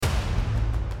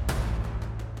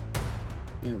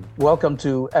Welcome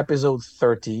to episode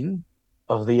 13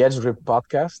 of the Edge Grip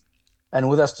podcast. And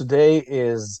with us today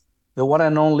is the one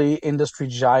and only industry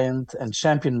giant and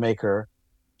champion maker,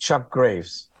 Chuck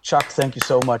Graves. Chuck, thank you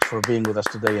so much for being with us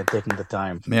today and taking the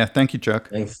time. Yeah, thank you, Chuck.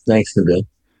 Thanks, Nabil.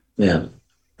 Yeah,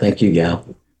 thank you,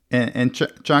 Gal. And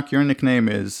Chuck, your nickname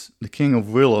is the King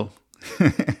of Willow,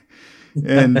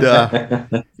 and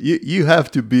you have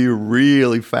to be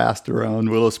really fast around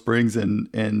Willow Springs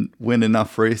and win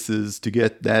enough races to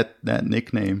get that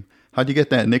nickname. How'd you get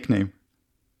that nickname?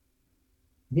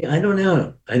 Yeah, I don't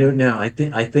know. I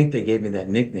think they gave me that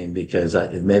nickname because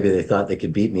maybe they thought they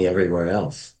could beat me everywhere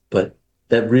else. But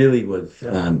that really was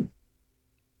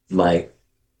my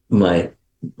my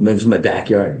it was my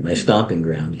backyard, my stomping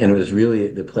ground, and it was really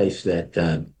the place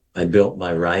that I built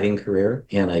my riding career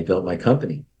and I built my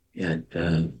company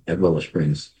at Willow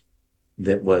Springs.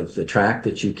 That was the track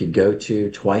that you could go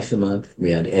to twice a month.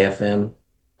 We had AFM,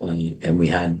 and we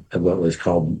had what was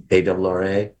called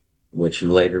ARRA, which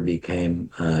later became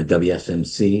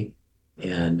WSMC,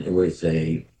 and it was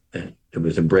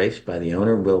embraced by the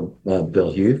owner,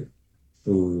 Bill Hughes,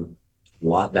 who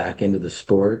bought back into the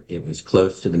sport. It was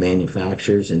close to the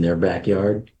manufacturers in their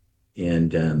backyard,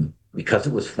 and because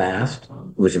it was fast,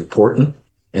 it was important.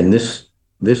 And this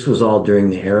was all during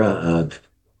the era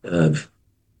of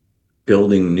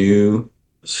building new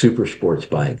super sports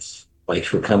bikes.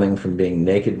 Bikes were coming from being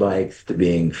naked bikes to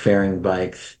being fairing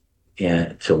bikes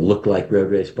and to look like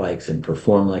road race bikes and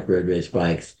perform like road race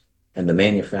bikes. And the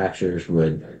manufacturers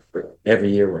would every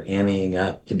year were amping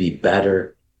up to be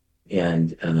better.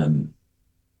 And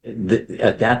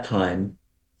at that time,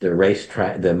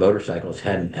 the motorcycles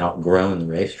hadn't outgrown the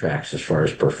racetracks as far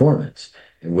as performance.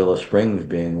 And Willow Springs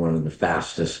being one of the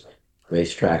fastest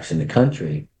racetracks in the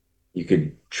country, you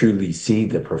could truly see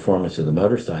the performance of the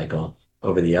motorcycle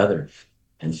over the others.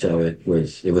 And so it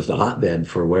was the hotbed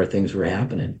for where things were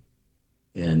happening.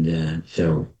 And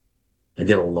so I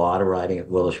did a lot of riding at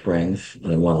Willow Springs,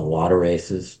 and I won a lot of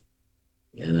races.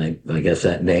 And I guess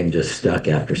that name just stuck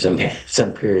after some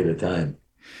period of time.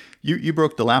 You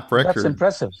broke the lap That's record.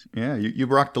 impressive. Yeah, you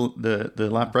broke the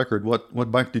lap record.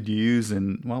 What bike did you use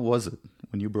and what was it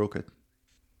when you broke it?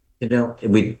 I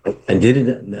did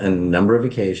it on a number of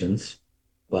occasions,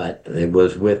 but it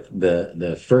was with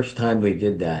the first time we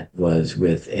did that was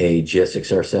with a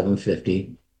GSXR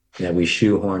 750 that we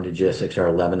shoehorned a GSXR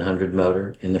 1100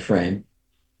 motor in the frame.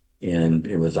 And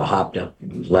it was a hopped up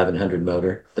 1100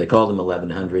 motor. They called them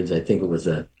 1100s. I think it was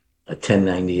a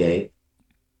 1098.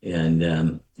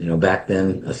 And, back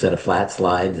then a set of flat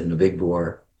slides and a big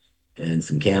bore and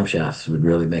some camshafts would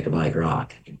really make a bike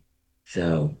rock.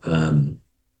 So,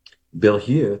 Bill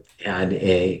Hughes had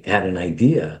an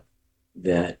idea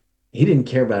that he didn't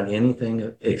care about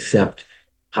anything except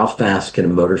how fast can a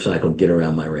motorcycle get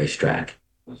around my racetrack.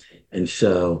 And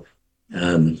so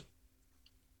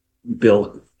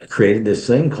Bill created this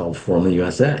thing called Formula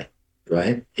USA,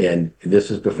 right? And this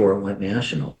was before it went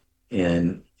national.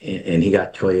 And he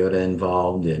got Toyota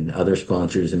involved and other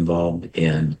sponsors involved,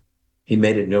 and he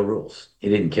made it no rules. He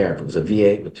didn't care if it was a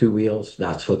V8 with two wheels.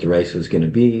 That's what the race was going to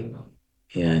be.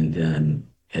 And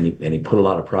he put a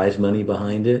lot of prize money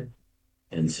behind it.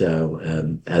 And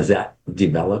so as that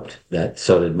developed,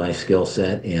 so did my skill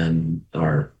set and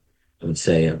I would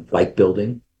say, bike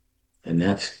building. And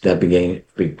that became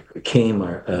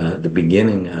the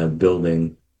beginning of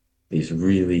building these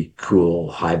really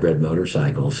cool hybrid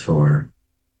motorcycles for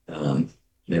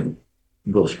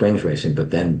Willow Springs racing.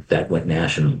 But then that went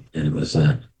national, and it was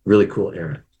a really cool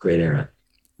era, great era.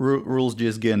 Rules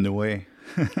just get in the way.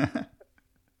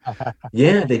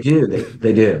 Yeah, they do.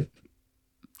 They do.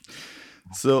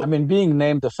 I So mean, being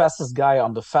named the fastest guy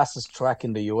on the fastest track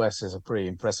in the US is a pretty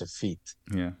impressive feat.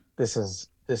 yeah, This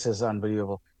is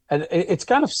unbelievable. And it's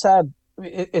kind of sad.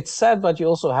 It's sad, but you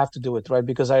also have to do it, right?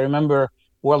 Because I remember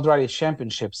World Rally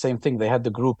Championship, same thing. They had the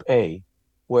Group A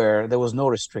where there was no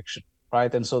restriction,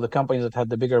 right? And so the companies that had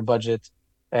the bigger budget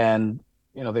and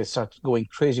they start going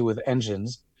crazy with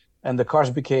engines, and the cars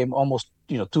became almost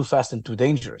too fast and too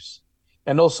dangerous.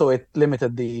 And also it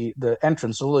limited the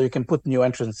entrance, although you can put new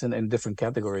entrants in different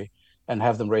category and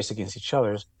have them race against each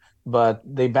others, but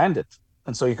they banned it.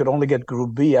 And so you could only get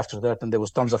Group B after that, and there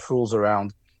was tons of rules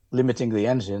around limiting the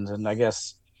engines. And I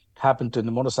guess it happened in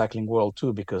the motorcycling world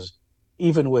too, because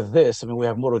even with this, I mean, we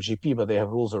have MotoGP, but they have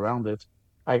rules around it.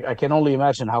 I can only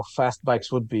imagine how fast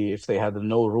bikes would be if they had a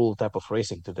no rule type of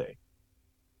racing today.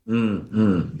 Mm,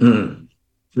 mm, mm.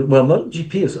 Well,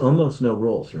 MotoGP is almost no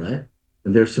rules, right?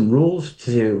 And there's some rules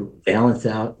to balance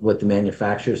out what the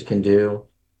manufacturers can do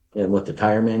and what the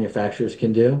tire manufacturers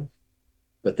can do.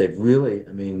 but they've really,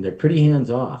 I mean, they're pretty hands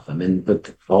off. I mean,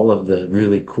 but all of the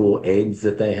really cool aids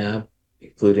that they have,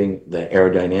 including the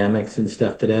aerodynamics and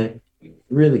stuff today,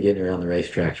 really getting around the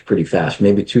racetracks pretty fast,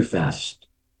 maybe too fast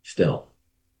still.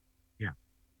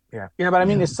 Yeah. Yeah. But I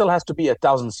mean, Yeah. it still has to be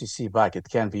 1,000 cc bike. It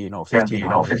can't be,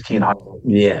 1,500.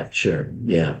 Yeah, sure.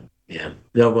 Yeah. Yeah.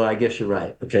 No, well, I guess you're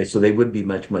right. Okay. So they would be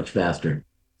much, much faster.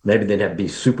 Maybe they'd have to be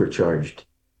supercharged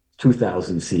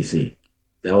 2000 cc.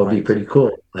 That would be Right. pretty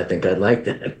cool. I think I'd like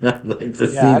that. I'd like to Yeah.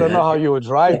 see I don't know that. how you would Yeah.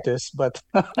 drive this, but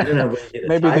I don't know where you get a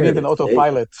maybe they tire need an that's big.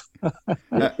 autopilot.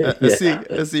 I see. Yeah.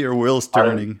 I see your wheels Or-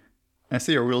 turning. I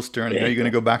see your wheels turning. Are yeah. you going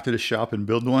to go back to the shop and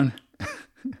build one?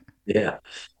 Yeah.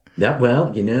 That,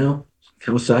 well,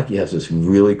 Kawasaki has this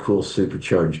really cool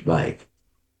supercharged bike.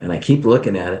 And I keep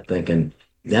looking at it thinking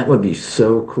that would be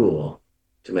so cool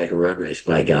to make a road race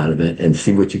bike out of it and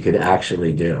see what you could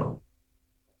actually do.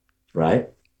 Right?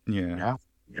 Yeah.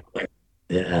 Yeah.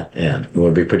 Yeah. Yeah. It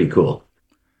would be pretty cool.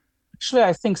 Actually,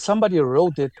 I think somebody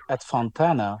rode it at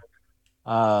Fontana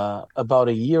about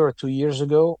a year or 2 years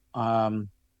ago.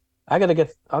 I'll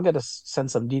get to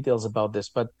send some details about this,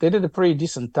 but they did a pretty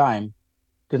decent time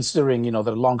considering,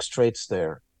 the long straights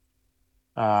there.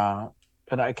 Uh,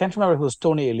 and I can't remember if it was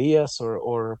Tony Elias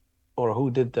or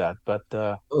who did that, but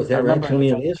Oh, is I that right? remember in the Tony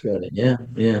time. Elias wrote it. Yeah.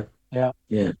 Yeah. Yeah,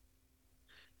 Yeah. that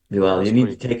Well, you was need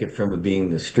to pretty cool. take it from it being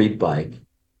the street bike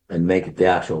and make it the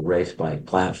actual race bike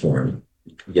platform.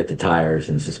 Get the tires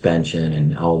and suspension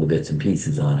and all the bits and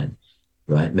pieces on it,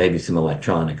 right? Maybe some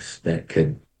electronics that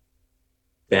could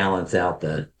balance out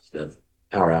the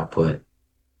power output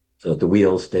so that the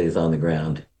wheel stays on the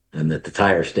ground and that the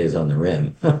tire stays on the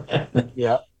rim,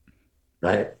 Yeah,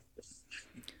 right?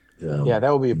 yeah, So,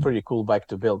 that would be a pretty cool bike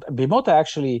to build. Bimota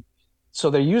actually, so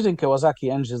they're using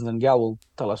Kawasaki engines, and Gal will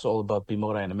tell us all about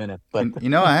Bimota in a minute. But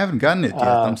I haven't gotten it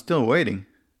yet. I'm uh, still waiting.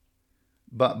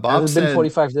 But has Bob it been said,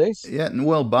 45 days? yeah,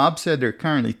 well, Bob said they're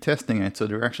currently testing it. So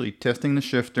they're actually testing the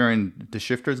shifter, and the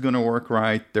shifter is going to work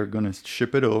right. They're going to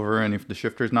ship it over. And if the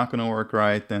shifter is not going to work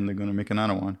right, then they're going to make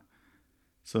another one.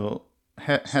 So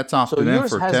hats off So to them yours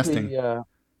for has testing. the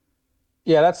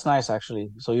yeah, that's nice actually.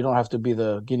 So you don't have to be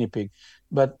the guinea pig.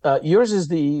 But yours is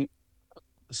the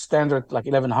standard like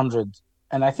 1100,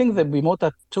 and I think that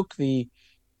Bimota took the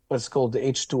what's called the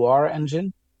H2R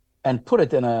engine and put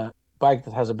it in a bike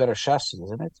that has a better chassis,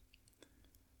 isn't it?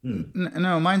 hmm,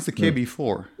 No, mine's the hmm.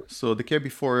 KB4. So the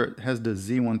KB4 has the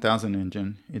Z1000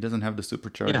 engine. It doesn't have the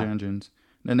supercharged Yeah. engines.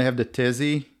 Then they have the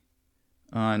Tezzy,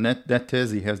 and that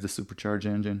Tezzy has the supercharged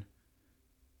engine.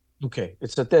 Okay,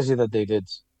 it's a Tesi that they did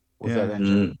with that Yeah,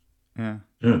 engine. Hmm, yeah.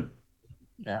 hmm.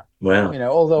 Yeah, Well,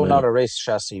 although not well, a race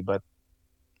chassis, but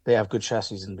they have good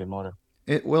chassis in Bimota.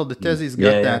 Well, the hmm. Tezzy's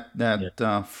got Yeah, that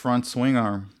yeah, front swing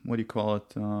arm. What do you call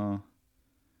it?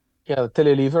 Yeah, the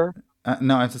telelever.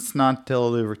 No, it's not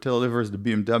Teleliver. Teleliver is the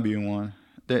BMW one.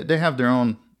 They have their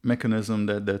own mechanism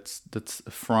that's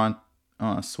a front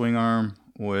swing arm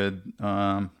with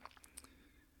a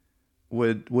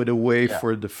way Yeah,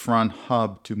 for the front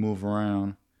hub to move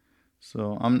around.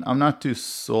 So I'm not too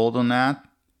sold on that.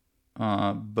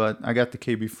 But I got the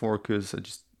KB4 because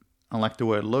I like the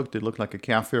way it looked. It looked like a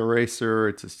cafe racer.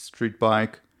 It's a street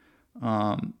bike.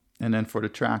 And then for the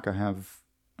track, I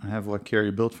have what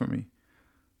Kerry built for me.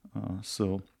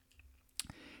 So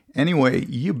anyway,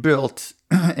 you built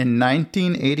in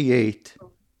 1988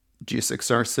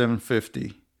 GSXR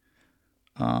 750,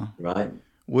 right.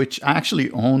 which I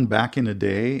actually owned back in the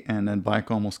day, and that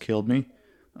bike almost killed me.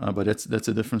 But that's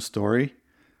a different story.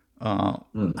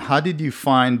 Hmm. How did you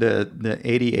find the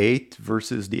 88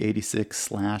 versus the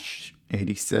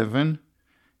 86/87?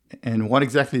 And what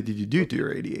exactly did you do to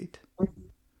your 88?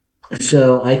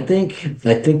 So I think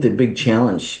the big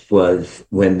challenge was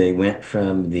when they went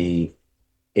from the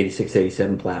 86,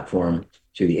 87 platform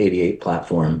to the 88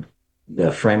 platform.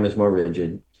 The frame was more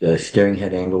rigid, the steering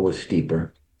head angle was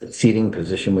steeper, the seating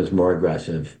position was more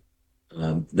aggressive.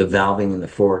 The valving and the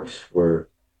forks were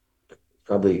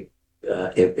probably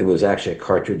it was actually a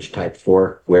cartridge type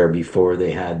fork, where before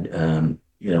they had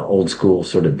old school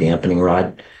sort of dampening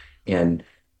rod, and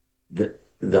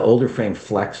the older frame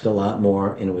flexed a lot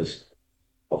more, and it was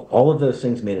all of those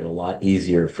things made it a lot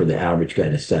easier for the average guy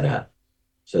to set up.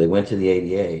 So they went to the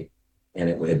 88, and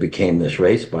it became this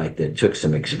race bike that took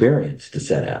some experience to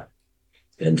set up,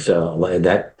 and so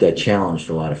that challenged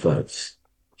a lot of folks,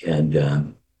 and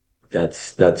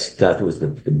that was the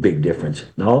big difference.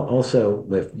 And also,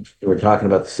 if we're talking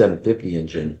about the 750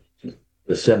 engine,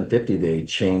 the 750 they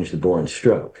changed the bore and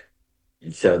stroke,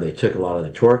 and so they took a lot of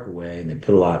the torque away and they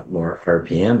put a lot more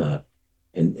RPM up.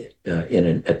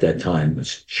 At that time, it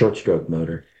was short stroke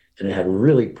motor, and it had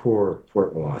really poor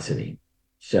port velocity.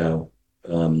 So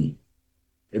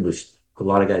it was a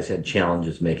lot of guys had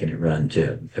challenges making it run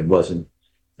too. It wasn't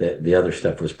that the other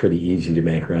stuff was pretty easy to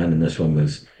make run, and this one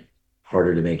was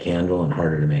harder to make handle and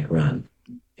harder to make run.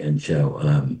 And so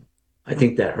I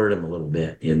think that hurt him a little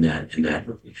bit in that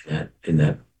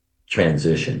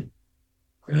transition,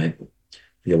 right?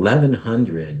 The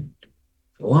 1100,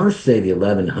 I want to say the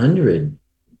 1100.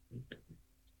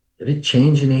 Did it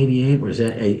change in 88? Or was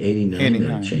that 89 that it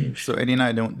 89. changed? So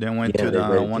 89 then went Yeah, to they the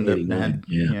went one to that 89. had,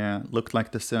 Yeah. yeah, looked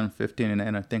like the 715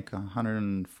 and I think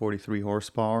 143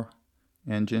 horsepower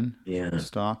engine Yeah.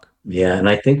 stock. Yeah. And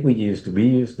I think I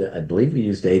believe we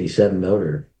used the 87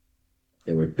 motor.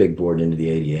 They were big bored into the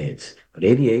 88s. But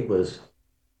 88 was,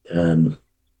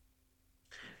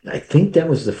 I think that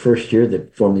was the first year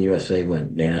that Formula USA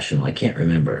went national. I can't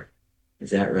remember. Is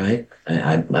that right?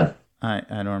 I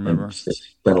don't remember.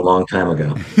 It's been a long time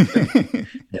ago.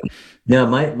 No,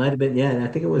 might have been. Yeah, and I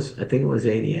think it was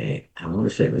 88. I want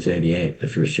to say it was 88, the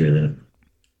first year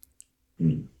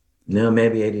that. No,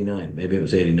 maybe 89. Maybe it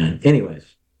was 89.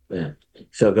 Anyways, yeah.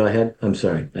 So go ahead. I'm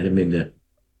sorry. I didn't mean to.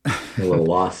 A little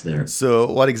lost there.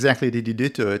 So what exactly did you do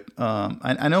to it?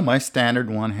 I know my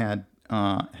standard one had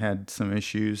some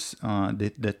issues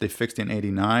that they fixed in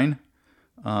 89.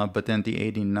 But then the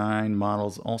 89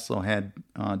 models also had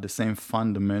the same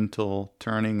fundamental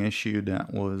turning issue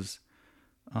that was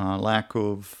lack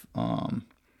of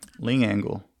lean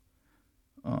angle.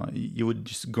 You would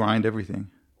just grind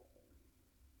everything.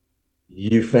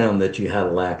 You found that you had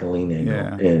a lack of lean angle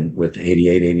Yeah. and with the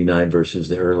 88, 89 versus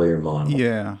the earlier model.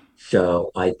 Yeah.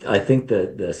 So I think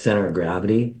that the center of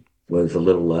gravity was a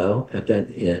little low at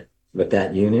with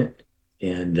that unit,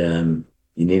 and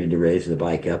you needed to raise the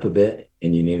bike up a bit,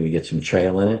 and you needed to get some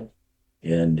trail in it.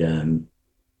 And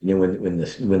when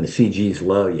the CG is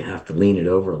low, you have to lean it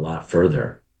over a lot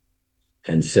further.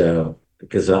 And so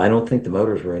because I don't think the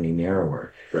motors were any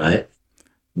narrower, right?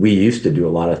 We used to do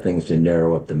a lot of things to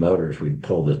narrow up the motors. We'd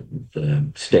pull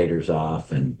the stators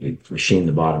off and we'd machine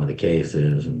the bottom of the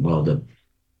cases and weld them,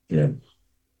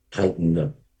 tighten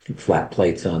the flat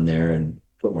plates on there and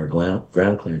put more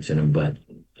ground clearance in them. But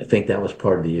I think that was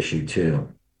part of the issue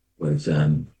too, was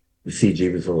the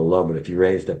CG was a little low, but if you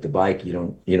raised up the bike, you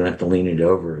don't have to lean it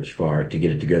over as far to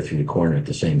get it to go through the corner at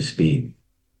the same speed.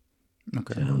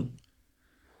 Okay. So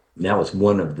that was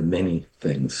one of the many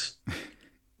things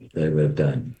that I would have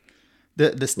done.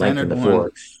 The standard Lengthen the one.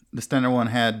 forks. The standard one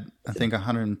had, I think,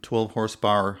 112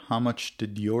 horsepower. How much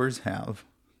did yours have?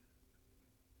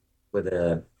 With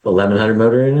a 1100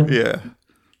 motor in it? Yeah.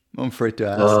 I'm afraid to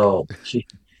ask. Oh, gee.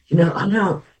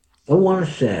 I want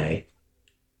to say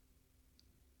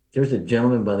there's a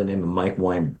gentleman by the name of Mike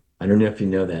Weimer. I don't know if you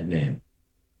know that name.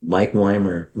 Mike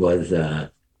Weimer was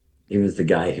he was the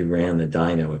guy who ran the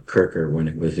dyno at Kirker when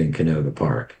it was in Canoga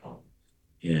Park,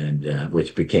 and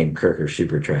which became Kirker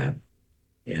Super Trap.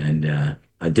 And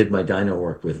I did my dyno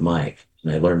work with Mike,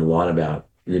 and I learned a lot about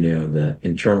the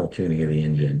internal tuning of the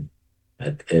engine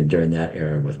during that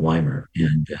era with Weimer.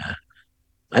 And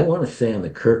I want to say on the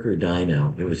Kirker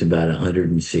dyno, it was about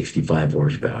 165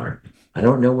 horsepower. I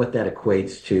don't know what that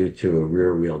equates to a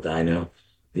rear wheel dyno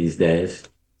these days,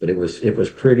 but it was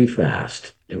pretty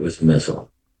fast. It was a missile.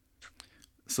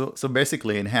 So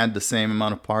basically, it had the same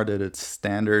amount of power that its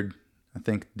standard, I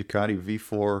think, Ducati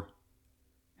V4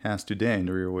 has today in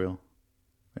the rear wheel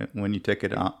when you take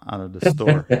it out of the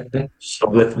store. So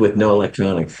with no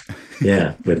electronics.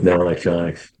 Yeah, with no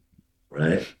electronics,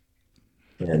 right?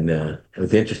 And it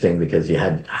was interesting because you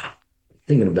had,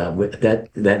 thinking about that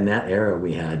in that era,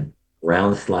 we had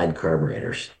round slide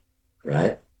carburetors,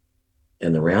 right?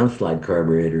 And the round slide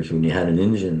carburetors, when you had an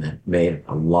engine that made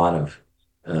a lot of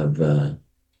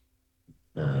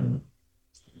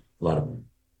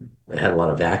it had a lot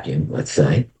of vacuum, let's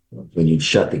say, when you'd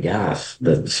shut the gas,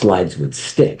 the slides would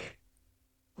stick,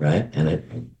 right?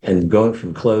 And going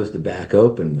from closed to back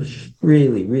open was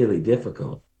really, really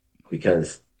difficult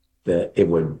because it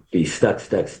would be stuck.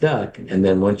 And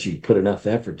then once you put enough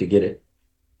effort to get it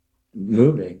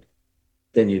moving,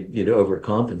 then you'd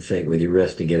overcompensate with your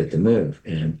wrist to get it to move.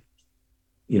 And,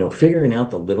 figuring out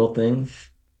the little things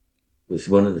was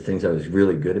one of the things I was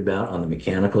really good about on the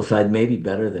mechanical side, maybe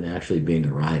better than actually being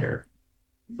a rider.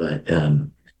 But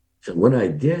so what I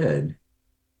did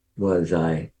was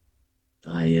I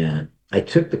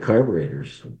took the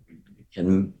carburetors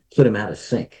and put them out of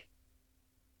sync.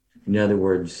 In other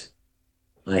words,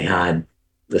 I had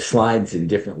the slides in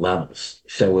different levels,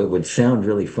 so it would sound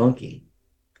really funky,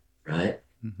 right?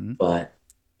 Mm-hmm. But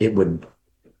it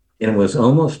was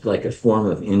almost like a form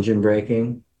of engine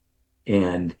braking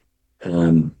and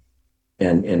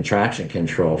traction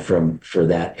control for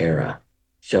that era.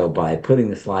 So by putting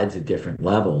the slides at different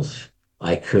levels,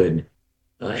 I could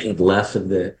had less of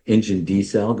the engine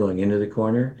decel going into the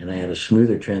corner, and I had a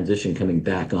smoother transition coming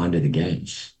back onto the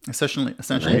gas. Essentially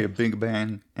a Right. big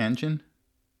bang engine.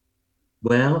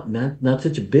 Well, not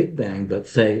such a big bang, but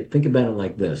say think about it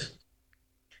like this: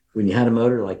 when you had a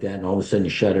motor like that, and all of a sudden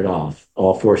you shut it off,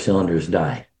 all four cylinders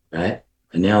die, right?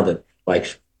 And now the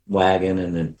bike's wagging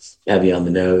and it's heavy on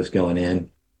the nose going in,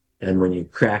 and when you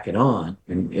crack it on,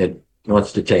 and it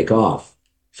wants to take off.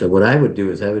 So what I would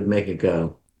do is I would make it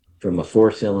go from a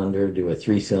four cylinder to a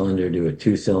three cylinder to a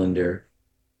two cylinder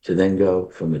to then go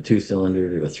from a two cylinder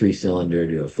to a three cylinder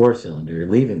to a four cylinder,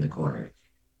 leaving the corner.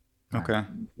 Okay.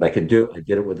 I did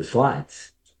it with the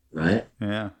slides, right?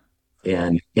 Yeah.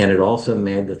 And it also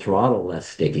made the throttle less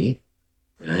sticky,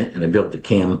 right? And I built the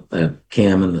cam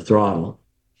and the throttle,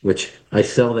 which I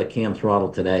sell that cam throttle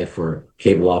today for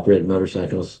cable operated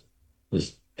motorcycles.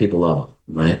 Because people love them,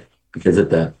 right? Because at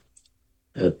the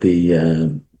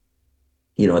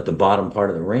bottom part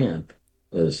of the ramp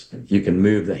is you can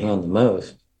move the hand the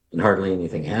most and hardly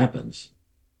anything happens,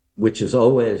 which is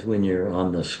always when you're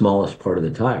on the smallest part of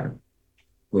the tire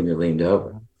when you're leaned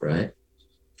over, right?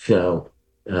 So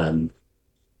um,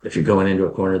 if you're going into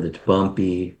a corner that's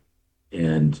bumpy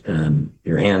and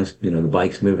your hands, the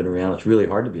bike's moving around, it's really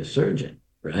hard to be a surgeon,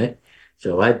 right?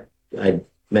 So I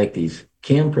make these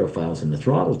cam profiles in the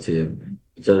throttle tube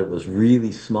so that it was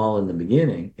really small in the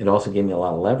beginning. It also gave me a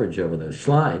lot of leverage over those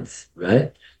slides,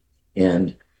 right?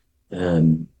 And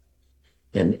um,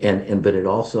 and but it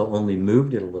also only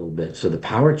moved it a little bit, so the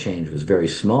power change was very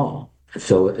small.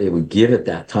 So it would give it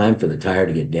that time for the tire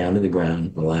to get down to the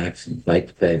ground, relax, and bite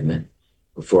the pavement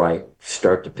before I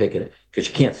start to pick it, because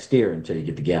you can't steer until you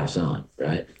get the gas on,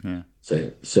 right? Yeah.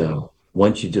 So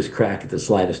once you just crack it the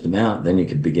slightest amount, then you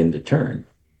can begin to turn,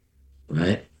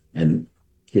 right? And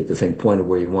get the thing pointed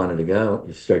where you want it to go.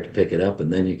 You start to pick it up,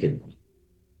 and then you could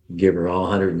give her all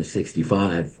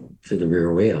 165 to the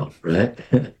rear wheel, right?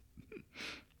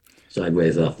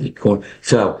 Sideways off the corner.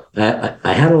 So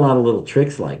I had a lot of little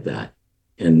tricks like that,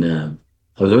 and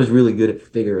I was always really good at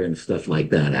figuring stuff like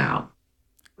that out.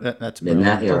 That's In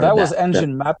that brilliant. So era, that was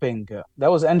engine mapping.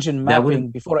 That was engine that would have.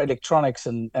 mapping before electronics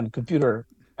and computer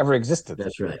ever existed.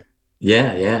 That's right.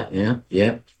 Yeah,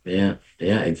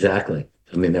 exactly.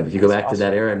 I mean, if you go That's back to that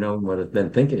awesome. era, no one would have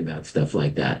been thinking about stuff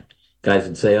like that. Guys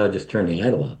would say, "Oh, just turn the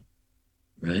idle up,"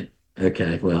 right?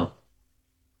 Okay, well,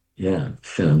 yeah.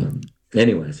 So,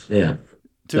 anyways, yeah,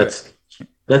 To that's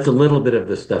that's a little bit of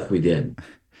the stuff we did.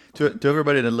 to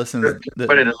everybody that listens,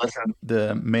 But it listen.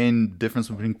 the main difference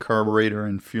between carburetor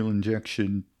and fuel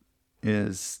injection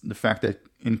is the fact that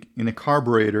in a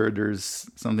carburetor there's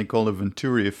something called a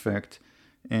Venturi effect,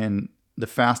 and the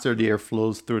faster the air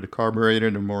flows through the carburetor,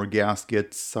 the more gas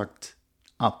gets sucked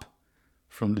up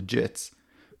from the jets.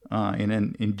 In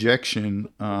an injection,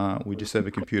 we just have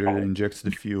a computer that injects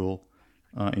the fuel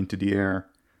into the air.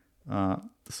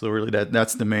 So really,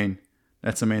 that's the main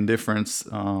difference.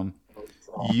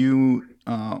 You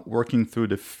working through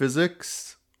the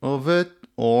physics of it,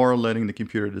 or letting the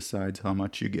computer decide how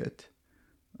much you get.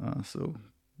 So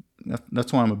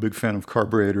that's why I'm a big fan of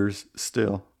carburetors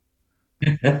still.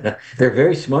 They're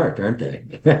very smart, aren't they?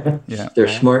 Yeah. They're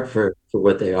Yeah. smart for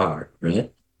what they are,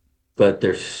 right? But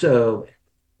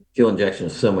fuel injection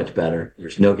is so much better.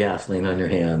 There's no gasoline on your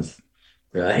hands,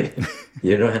 right?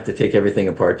 You don't have to take everything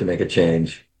apart to make a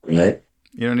change, right?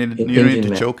 You don't need to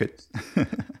Man, choke it.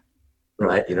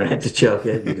 right? You don't have to choke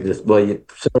it. You can just, well, you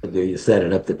sort of do. You set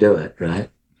it up to do it, right?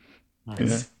 Yeah.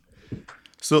 Mhm.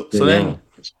 So Yeah.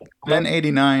 then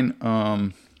 89,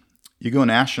 you go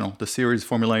national. The series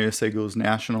Formula USA goes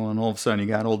national, and all of a sudden you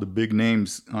got all the big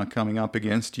names coming up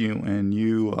against you, and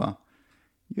you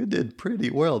did pretty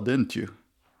well, didn't you?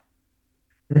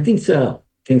 I think so.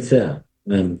 I think so.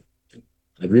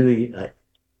 I really,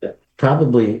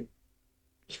 probably,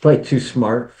 it's probably too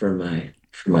smart for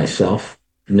myself.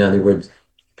 In other words,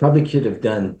 probably could have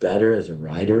done better as a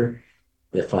writer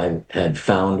if I had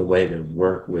found a way to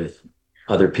work with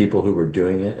other people who were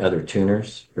doing it, other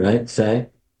tuners, right? Say,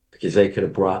 because they could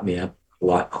have brought me up a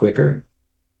lot quicker.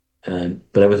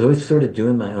 But I was always sort of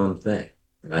doing my own thing,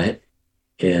 right?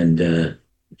 And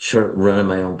sort of running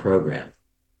my own program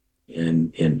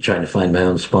and trying to find my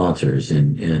own sponsors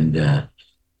and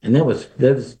that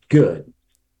was good.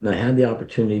 And I had the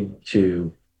opportunity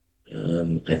to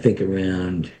I think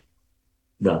around,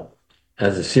 well,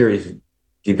 as the series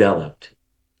developed,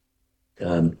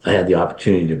 I had the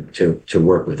opportunity to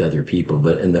work with other people.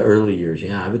 But in the early years,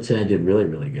 yeah, I would say I did really,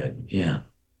 really good. Yeah,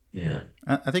 yeah.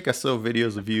 I think I saw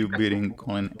videos of you beating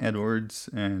Colin Edwards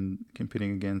and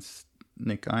competing against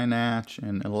Nick Einach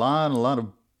and a lot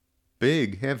of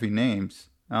big, heavy names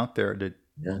out there that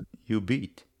Yeah, you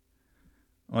beat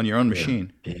on your own yeah,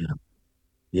 machine. yeah.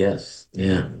 Yes,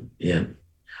 yeah, yeah.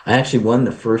 I actually won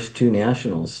the first two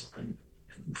nationals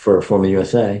for Formula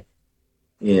USA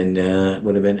in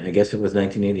would have been, I guess it was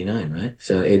 1989, right?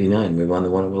 So 89, we won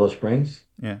the one at Willow Springs,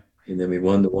 Yeah. and then we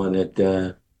won the one at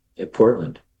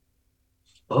Portland.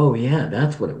 Oh yeah,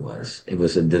 that's what it was. It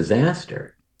was a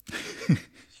disaster.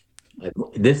 I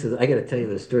got to tell you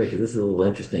this story because this is a little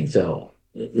interesting. So,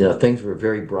 things were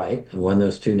very bright. I won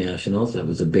those two nationals. That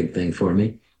was a big thing for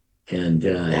me. And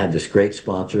I had this great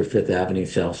sponsor, Fifth Avenue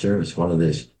Seltzer. It was one of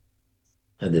those,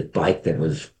 this bike that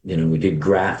was, we did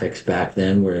graphics back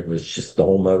then where it was just the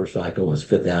whole motorcycle was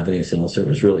Fifth Avenue Seltzer. It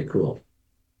was really cool.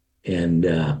 And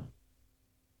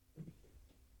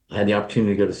I had the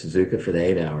opportunity to go to Suzuka for the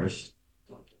 8 hours.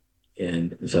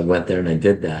 And so I went there and I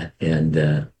did that.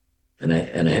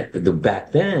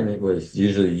 Back then it was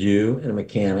usually you and a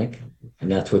mechanic,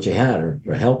 and that's what you had, or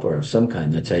a helper of some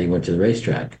kind. That's how you went to the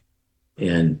racetrack.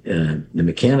 And the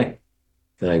mechanic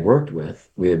that I worked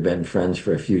with, we had been friends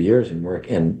for a few years and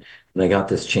and when I got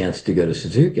this chance to go to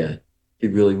Suzuka, he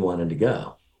really wanted to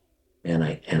go.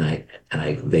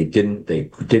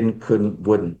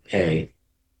 Wouldn't pay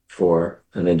for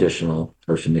an additional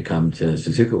person to come to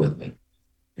Suzuka with me.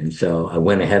 And so I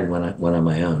went ahead and went on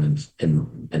my own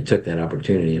and took that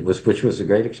opportunity. Which was a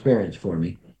great experience for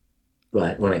me.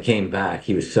 But when I came back,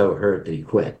 he was so hurt that he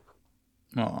quit.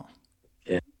 Oh.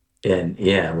 And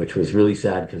yeah, which was really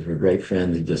sad because we're great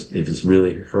friends. He just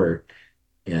really hurt.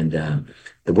 And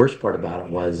the worst part about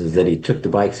it is that he took the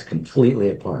bikes completely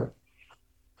apart,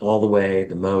 all the way,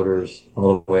 the motors,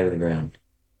 all the way to the ground.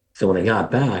 So when I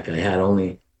got back, I had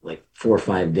only like 4 or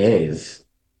 5 days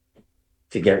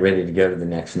to get ready to go to the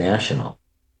next national.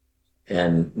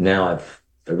 And now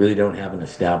I really don't have an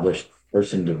established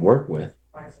person to work with,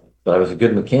 but I was a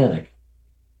good mechanic.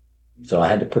 So I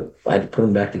had to put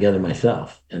them back together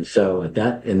myself. And so in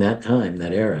that time,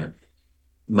 that era,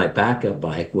 my backup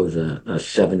bike was a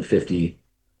 750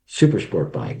 super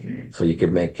sport bike. So you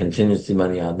could make contingency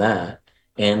money on that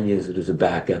and use it as a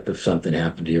backup if something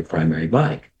happened to your primary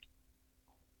bike.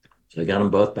 So I got them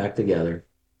both back together.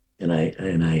 And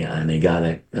I got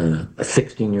a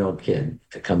 16-year-old kid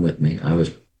to come with me. I was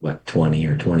 20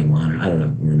 or 21, or I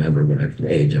don't remember what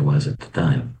age I was at the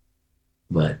time.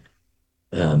 But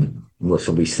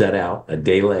so we set out a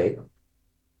day late,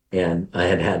 and I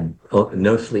had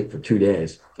no sleep for 2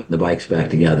 days, putting the bikes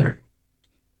back together.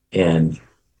 And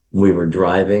we were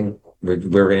driving. We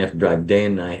were going to have to drive day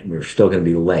and night, and we were still going to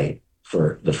be late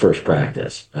for the first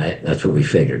practice. Right? That's what we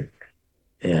figured.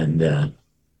 And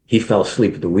he fell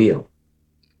asleep at the wheel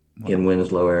in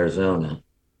Winslow, Arizona.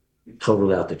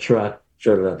 Totaled out the truck,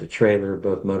 totaled out the trailer,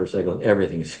 both motorcycles,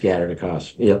 everything scattered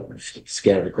across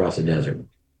the desert.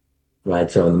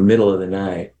 Right. So in the middle of the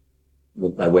night,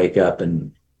 I wake up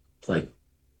and it's like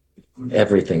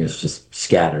everything is just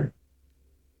scattered.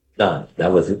 Done.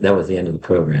 That was the end of the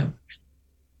program.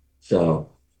 So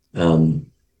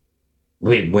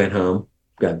we went home.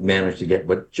 Managed to get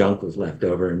what junk was left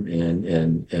over,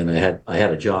 and I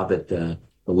had a job at the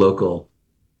local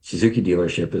Suzuki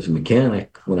dealership as a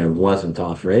mechanic when I wasn't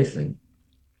off racing,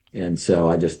 and so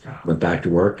I just went back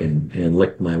to work and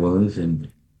licked my wounds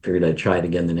and figured I'd try it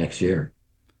again the next year.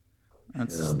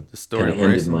 That's the story of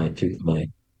ended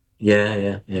racing.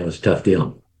 Yeah. It was a tough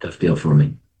deal for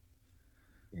me.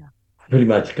 Yeah, Pretty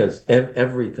much because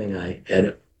everything I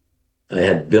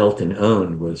had built and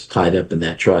owned was tied up in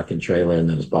that truck and trailer and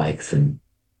those bikes. And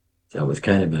so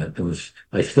it was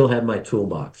I still had my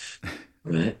toolbox,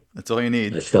 right? That's all you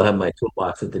need. I still have my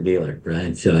toolbox at the dealer,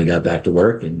 right? So I got back to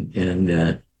work and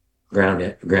ground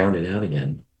it out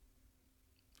again.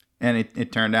 And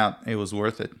it turned out it was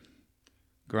worth it,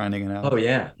 grinding it out. Oh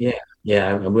yeah.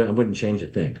 I wouldn't change a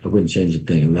thing.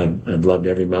 I've loved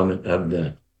every moment of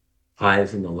the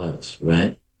highs and the lows,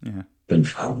 right? Yeah.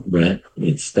 Right.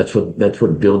 That's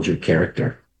what builds your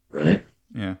character, right?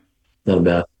 Yeah. Not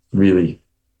about really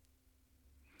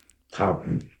how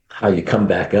you come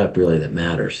back up really that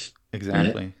matters.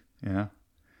 Exactly. Right?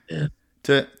 Yeah.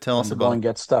 Tell us the about going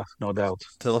gets tough, no doubt.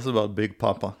 Tell us about Big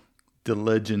Papa, the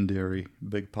legendary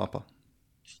Big Papa.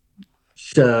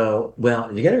 So,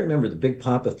 well, you got to remember the Big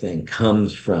Papa thing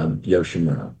comes from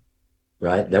Yoshimura,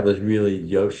 right? That was really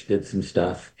Yosh did some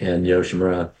stuff, and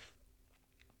Yoshimura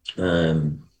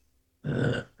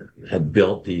had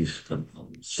built these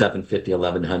 750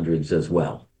 1100s as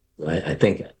well, right? I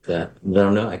think that, I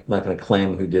don't know, I'm not going to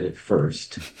claim who did it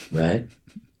first, right?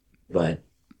 But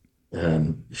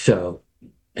so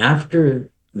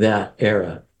after that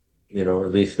era, or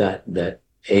at least that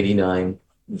 89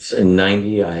 and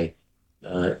 90, I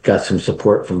got some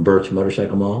support from Burt's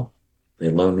Motorcycle Mall. They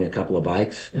loaned me a couple of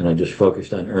bikes, and I just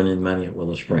focused on earning money at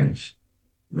Willow Springs,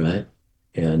 right?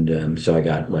 And so I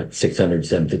got like 600,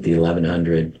 750,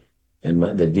 1100. And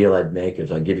the deal I'd make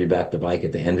is I'll give you back the bike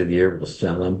at the end of the year. We'll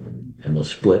sell them, and we'll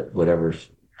split whatever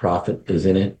profit is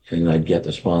in it. And I'd get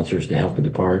the sponsors to help with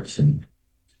the parts. And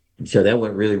so that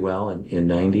went really well in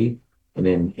 90. And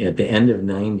then at the end of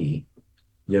 90,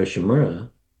 Yoshimura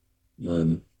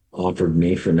offered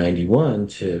me for 91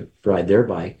 to ride their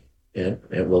bike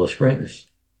at Willow Springs.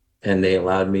 And they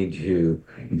allowed me to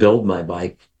build my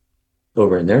bike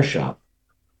over in their shop.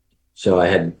 So I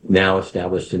had now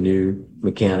established a new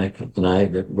mechanic and I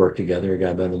that worked together, a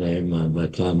guy by the name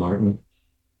of Tom Martin.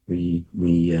 We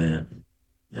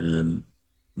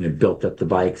built up the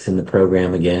bikes in the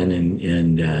program again,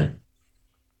 and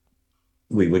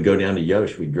we would go down to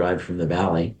Yosh. We'd drive from the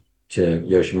valley to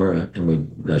Yoshimura,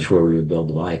 and that's where we would build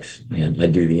the bikes. And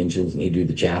I'd do the engines, and he'd do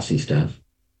the chassis stuff.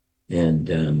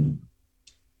 And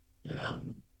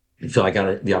so I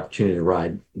got the opportunity to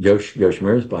ride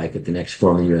Yoshimura's bike at the next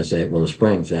Formula USA at Willow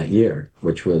Springs that year,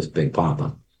 which was Big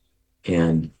Papa.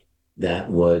 And that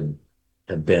would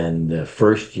have been the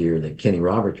first year that Kenny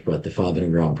Roberts brought the 500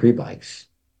 Grand Prix bikes.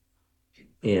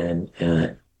 And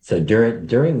so during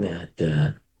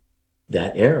that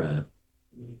era,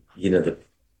 the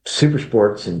super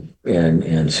sports and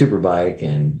Superbike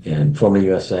and Formula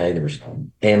USA, there was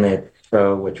AMA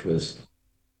Pro, which was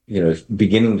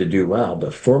beginning to do well,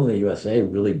 but Formula USA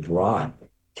really brought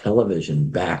television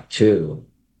back to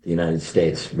the United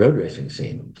States road racing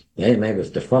scene. The AMA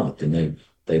was defunct, and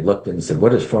they looked and said,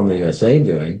 what is Formula USA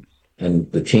doing? And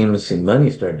the teams and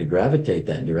money started to gravitate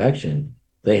that direction.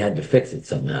 They had to fix it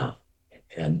somehow.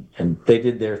 And they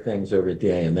did their things over at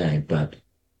the AMA, but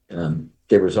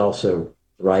there was also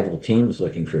rival teams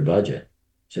looking for budget.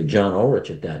 So John Ulrich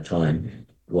at that time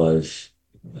was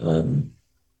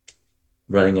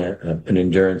running an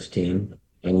endurance team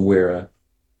in Wira,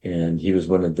 and he was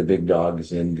one of the big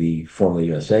dogs in the Formula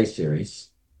USA series.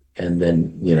 And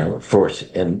then,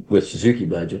 and with Suzuki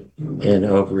budget, and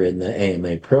over in the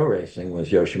AMA Pro Racing was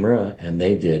Yoshimura, and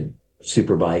they did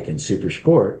Superbike and Super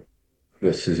Sport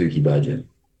with Suzuki budget.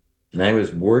 And I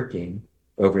was working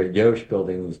over at Yosh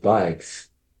building these bikes,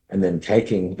 and then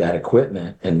taking that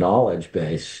equipment and knowledge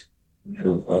base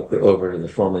over to the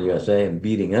Formula USA and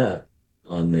beating up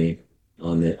on the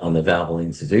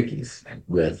Valvoline Suzukis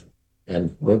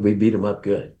and we beat them up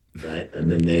good, right?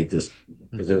 And then they just,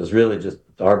 because it was really just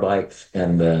our bikes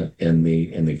and the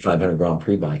 500 Grand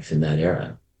Prix bikes in that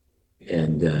era.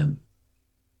 And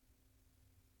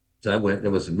so it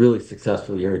was a really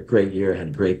successful year, a great year, had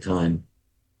a great time.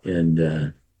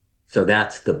 And so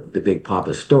that's the Big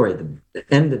Papa story. The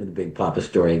end of the Big Papa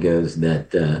story goes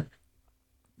that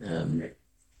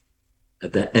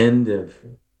at the end of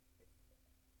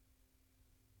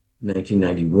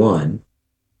 1991,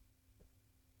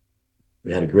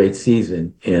 we had a great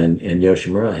season, and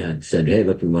Yoshimura had said, hey,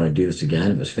 look, we want to do this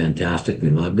again. It was fantastic.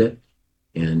 We loved it.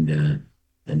 And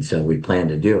so we planned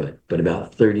to do it. But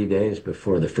about 30 days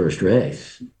before the first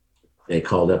race, they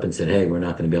called up and said, hey, we're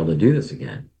not going to be able to do this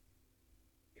again.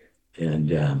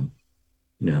 And,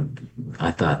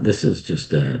 I thought, this is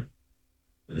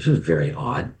very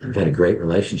odd. I've had a great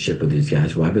relationship with these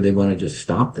guys. Why would they want to just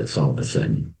stop this all of a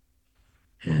sudden?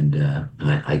 And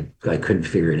I couldn't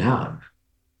figure it out.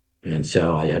 And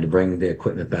so I had to bring the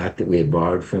equipment back that we had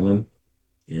borrowed from him.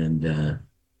 And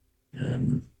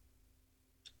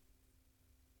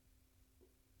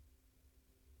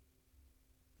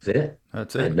that's it.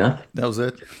 That's I it. had nothing. That was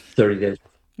it. 30 days.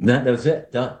 That was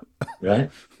it. Done.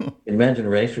 Right? Imagine a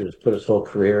racer who's put his whole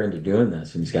career into doing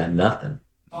this, and he's got nothing.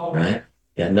 Right?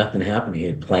 He had nothing happening. He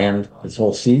had planned this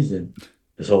whole season,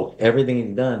 everything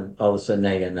he'd done. All of a sudden,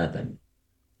 now he got nothing.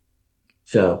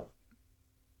 So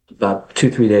about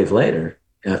 2-3 days later,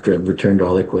 after I've returned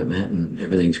all the equipment and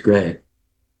everything's great,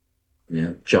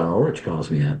 John Ulrich calls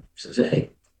me up, says,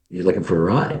 hey, you looking for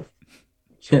a ride?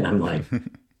 And I'm like,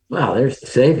 wow, there's the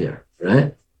savior,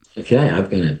 right?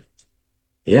 Okay,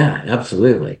 yeah,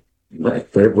 absolutely.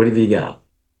 What have you got?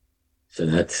 So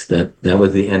that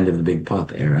was the end of the Big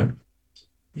Pop era.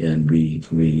 And we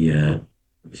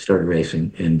started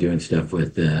racing and doing stuff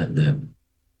with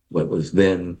what was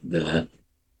then the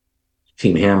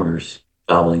Team Hammer's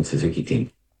Valvoline Suzuki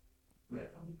team.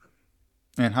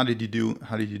 And how did you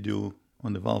do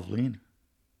on the Valvoline?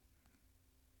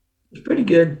 It was pretty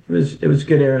good. It was a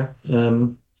good era.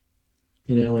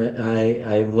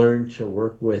 I learned to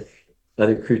work with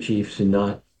other crew chiefs and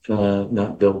not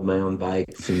build my own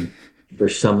bikes. And for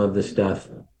some of the stuff,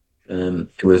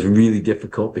 it was really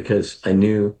difficult because I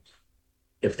knew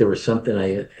if there was something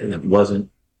that wasn't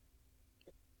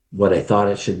what I thought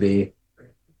it should be,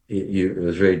 it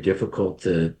was very difficult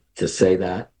to say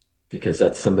that because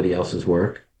that's somebody else's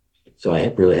work. So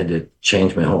I really had to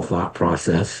change my whole thought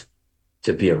process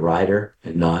to be a rider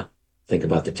and not think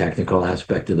about the technical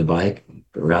aspect of the bike,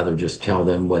 but rather just tell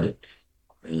them what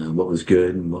was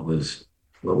good and what was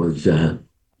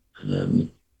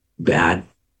bad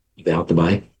about the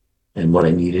bike and what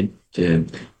I needed to.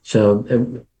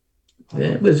 So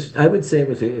it was. I would say it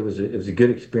was a good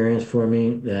experience for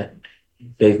me that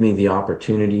gave me the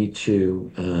opportunity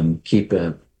to keep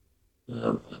a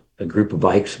group of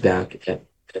bikes back at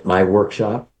my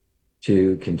workshop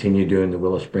to continue doing the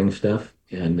Willow Spring stuff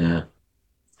and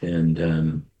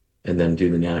then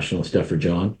do the national stuff for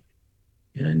John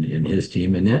and his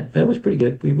team, and that was pretty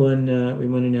good. We won a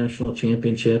national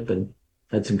championship and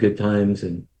had some good times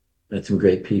and met some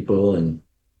great people, and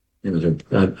it was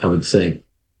I would say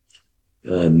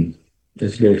it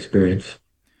was a good experience.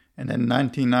 And then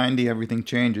 1990, everything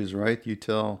changes, right? You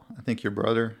tell, I think, your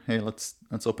brother, "Hey, let's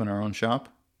open our own shop."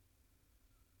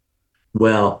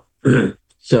 Well,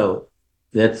 so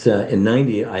that's in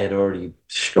 '90. I had already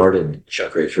started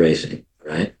Chuck Race Racing,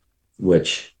 right?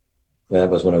 Which that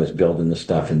was when I was building the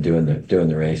stuff and doing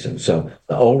the racing. So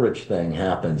the Ulrich thing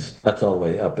happens. That's all the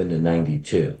way up into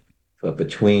 '92. But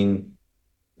between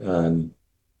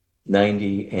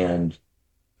 90 and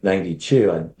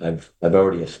 '92, I've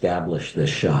already established this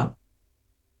shop.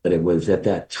 But it was at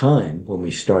that time when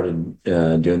we started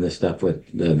doing this stuff with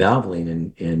the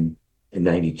Valvoline in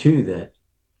 '92 that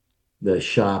the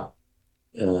shop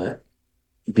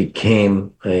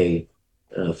became a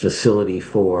facility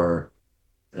for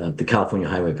the California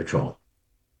Highway Patrol,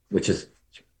 which is,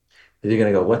 you're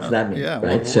going to go, what's that mean? Yeah,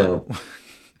 right? So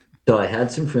I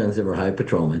had some friends that were highway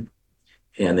patrolmen,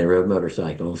 and they rode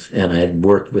motorcycles, and I had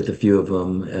worked with a few of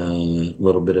them, a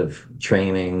little bit of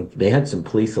training. They had some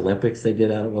police Olympics they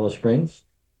did out at Willow Springs,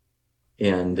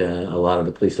 and a lot of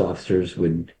the police officers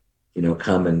would,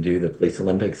 come and do the police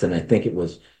Olympics. And I think it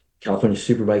was California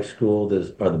Superbike School.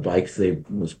 Those are the bikes they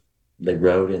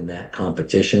rode in that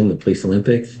competition, the police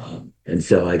Olympics. And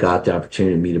so I got the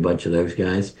opportunity to meet a bunch of those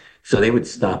guys. So they would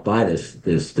stop by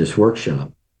this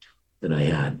workshop that I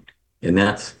had. And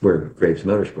that's where Graves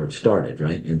Motorsports started,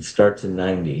 right? It starts in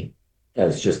 '90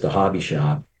 as just a hobby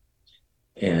shop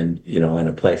and, and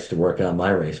a place to work on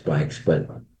my race bikes. But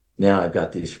now I've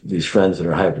got these friends that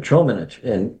are highway patrolmen,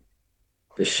 and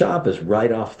the shop is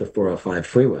right off the 405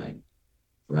 freeway,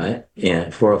 right?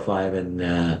 And 405 and,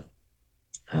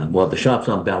 the shop's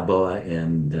on Balboa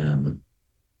and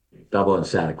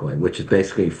Satakoy, which is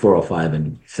basically 405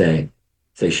 and say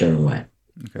Sherman Way,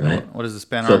 Okay. right? What is this,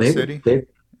 Van So Nuys City?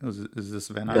 Is this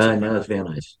Van Nuys? no, it's Van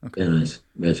Nuys. Okay. Van Nuys.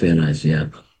 It's Van Nuys,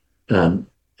 yeah.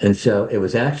 And so it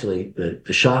was actually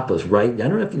the shop was right. I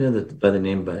don't know if you know that by the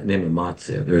name of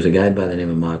Matsu. There was a guy by the name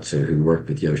of Matsu who worked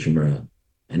with Yoshimura,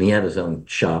 and he had his own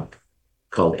shop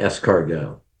called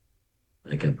Escargot,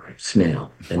 like a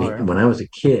snail. And when I was a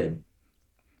kid,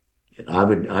 I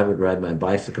would ride my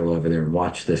bicycle over there and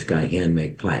watch this guy hand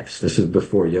make pipes. This is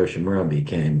before Yoshimura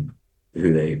became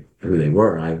who they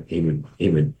were. He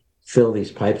would fill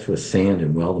these pipes with sand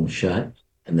and weld them shut,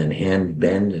 and then hand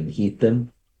bend and heat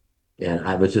them. And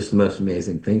it was just the most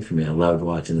amazing thing for me. I loved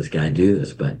watching this guy do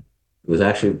this, but it was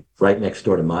actually right next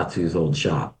door to Matsu's old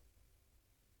shop.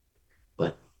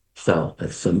 But so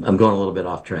I'm going a little bit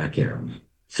off track here.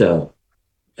 So,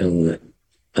 and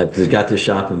I've got this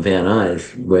shop in Van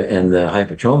Nuys, and the high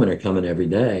patrolmen are coming every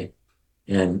day,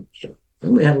 and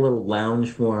we had a little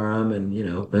lounge for them,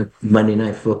 and Monday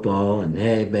Night Football, and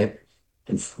hey, babe,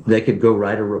 and they could go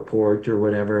write a report or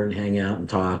whatever and hang out and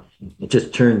talk. It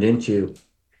just turned into,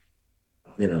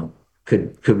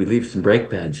 could we leave some brake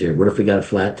pads here? What if we got a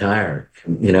flat tire?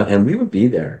 And we would be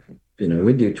there.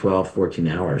 We'd do 12, 14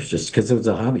 hours just because it was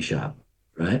a hobby shop,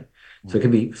 right? So it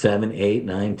could be 7, 8,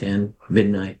 9, 10,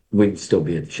 midnight. We'd still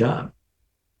be at the shop.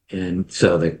 And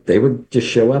so they would just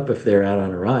show up if they're out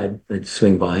on a ride. They'd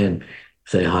swing by and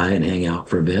say hi and hang out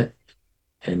for a bit.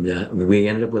 And we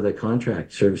ended up with a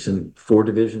contract servicing 4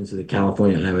 divisions of the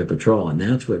California Highway Patrol. And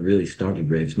that's what really started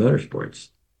Graves Motorsports.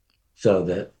 So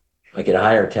that I could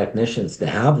hire technicians to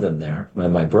have them there.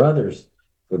 My brothers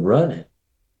would run it.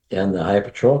 And the Highway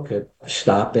Patrol could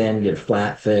stop in, get a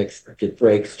flat fixed, get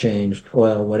brakes changed,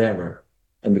 oil, whatever.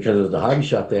 And because it was a hobby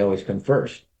shop, they always come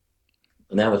first.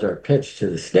 And that was our pitch to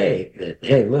the state that,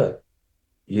 hey, look,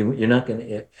 you're not going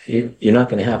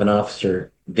to have an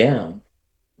officer down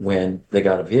when they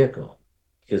got a vehicle,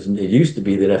 because it used to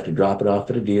be they'd have to drop it off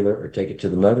at a dealer or take it to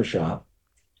the motor shop,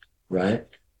 right?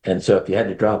 And so if you had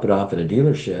to drop it off at a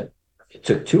dealership, it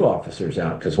took two officers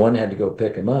out because one had to go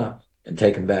pick him up and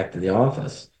take him back to the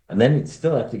office. And then he'd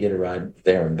still have to get a ride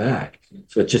there and back.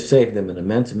 So it just saved them an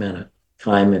immense amount of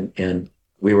time. And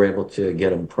we were able to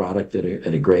get them product at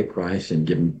a great price and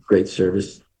give them great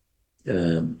service.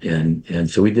 And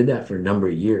so we did that for a number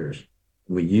of years.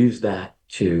 We used that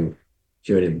to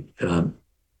earn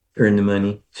the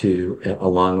money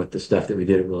along with the stuff that we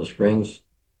did at Willow Springs,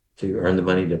 to earn the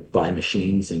money to buy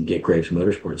machines and get Graves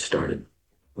Motorsports started.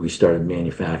 We started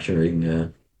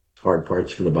manufacturing hard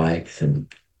parts for the bikes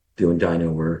and doing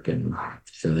dyno work, and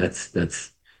so that's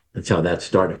how that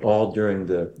started. All during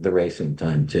the racing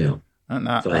time too.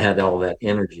 So I had all that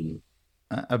energy.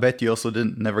 I bet you also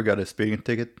never got a speeding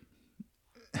ticket.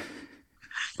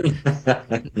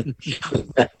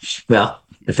 Well,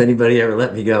 if anybody ever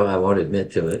let me go, I won't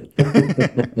admit to it.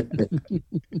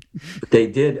 But they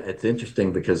did. It's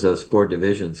interesting because those four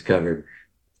divisions covered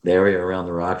the area around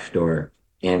the Rock Store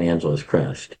and Angeles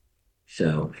Crest.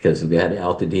 So because we had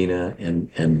Altadena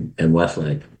and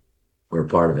Westlake were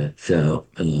part of it. So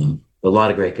a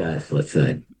lot of great guys, let's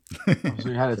say. So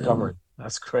you had it covered.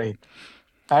 That's great.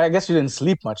 I guess you didn't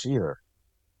sleep much either.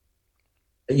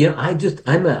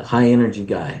 I'm a high energy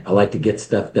guy. I like to get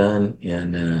stuff done,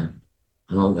 and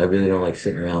I really don't like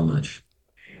sitting around much.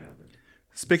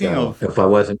 Speaking of, if I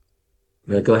wasn't,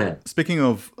 go ahead. Speaking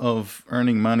of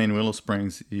earning money in Willow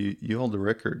Springs, you hold the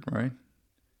record, right?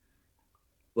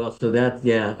 Well, so that,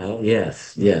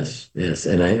 yes,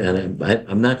 and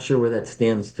I'm not sure where that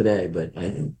stands today, but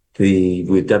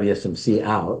with WSMC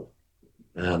out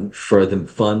for the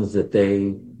funds that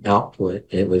they output,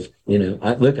 it was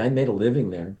I made a living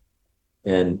there,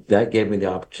 and that gave me the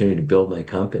opportunity to build my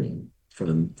company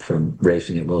from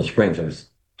racing at Willow Springs.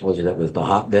 Told you that was the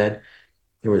hotbed.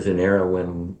 There was an era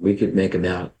when we could make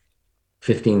about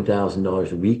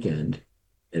 $15,000 a weekend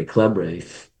at a club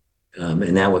race.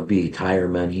 And that would be tire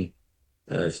money,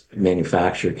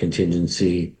 manufacturer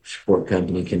contingency, sport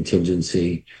company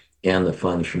contingency, and the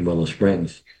funds from Willow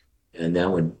Springs. And that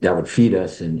would feed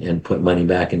us and put money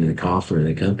back into the coffer of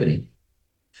the company.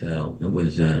 So it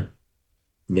was, I'd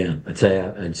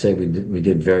say we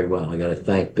did very well. I got to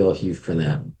thank Bill Hugh for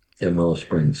that in Willow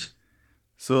Springs.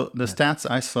 So the stats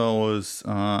I saw was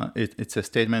it's a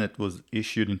statement that was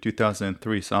issued in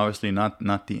 2003. So obviously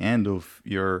not the end of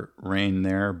your reign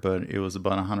there, but it was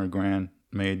about $100,000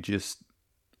 made just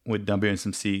with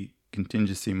WSMC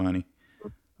contingency money.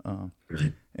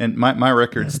 Right. And my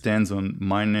record stands on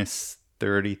minus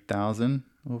 30,000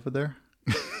 over there.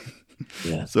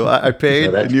 Yeah. So I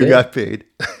paid, and you good. got paid.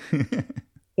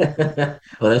 Well,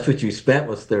 that's what you spent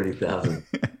was 30,000.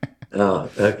 Oh,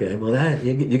 okay. Well, that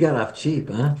you got off cheap,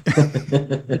 huh?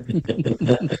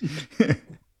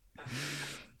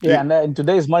 Yeah, and in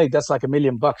today's money, that's like $1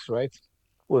 million, right?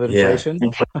 With inflation.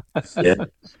 Yeah.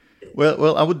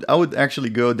 Well, I would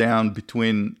actually go down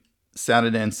between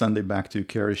Saturday and Sunday back to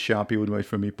Carrie's shop. He would wait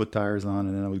for me, put tires on,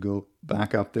 and then I would go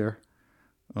back up there.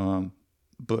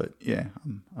 But yeah,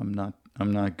 I'm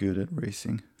not good at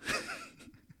racing.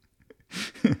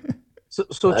 So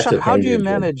Chuck, how do you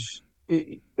manage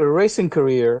a racing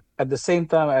career at the same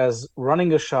time as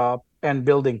running a shop and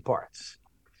building parts?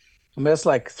 I mean, that's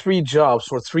like 3 jobs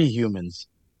for 3 humans,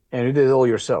 and you did it all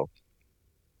yourself.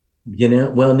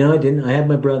 Well, no, I didn't. I had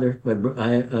my brother.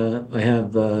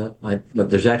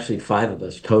 There's actually 5 of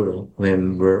us total,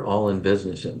 and we're all in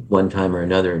business at one time or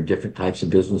another in different types of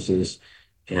businesses.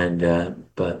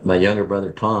 But my younger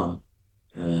brother, Tom,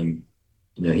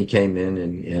 he came in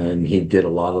and he did a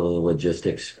lot of the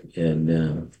logistics and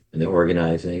the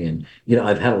organizing. And,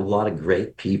 I've had a lot of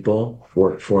great people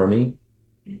work for me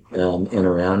and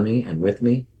around me and with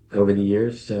me over the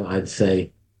years. So I'd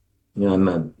say,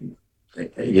 one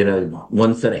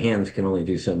set of hands can only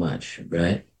do so much,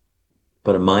 right?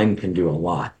 But a mind can do a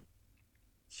lot.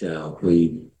 So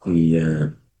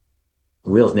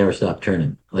wheels never stop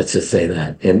turning. Let's just say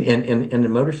that. And the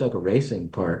motorcycle racing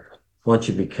part, once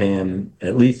you became,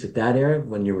 at least at that era,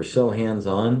 when you were so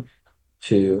hands-on,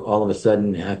 to all of a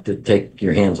sudden have to take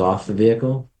your hands off the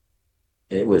vehicle,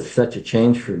 it was such a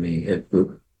change for me. It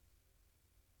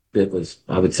was,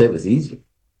 I would say it was easy.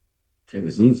 It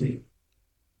was easy.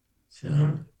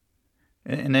 So,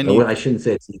 and then I shouldn't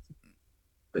say it's easy,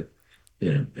 but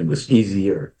it was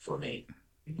easier for me.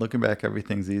 Looking back,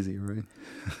 everything's easy, right?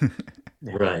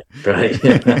 Right.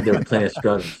 There were plenty of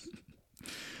struggles.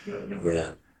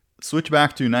 Yeah. Switch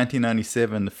back to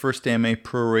 1997, the first AMA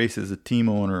Pro race as a team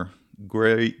owner.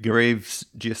 Graves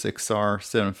GSXR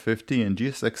 750 and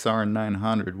GSXR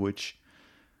 900, which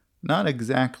not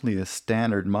exactly a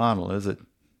standard model, is it?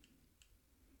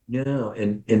 No,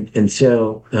 and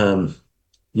so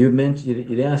you mentioned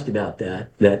you'd asked about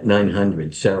that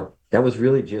 900. So that was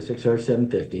really GSXR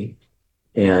 750,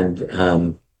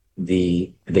 and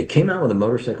they came out with a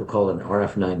motorcycle called an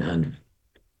RF 900,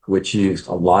 which used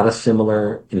a lot of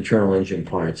similar internal engine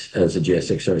parts as the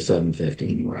GSXR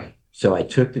 750. Right. So I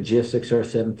took the GSXR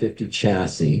 750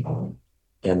 chassis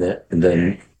and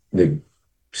the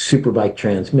superbike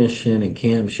transmission and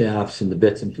camshafts and the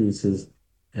bits and pieces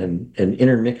and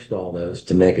intermixed all those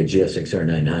to make a GSXR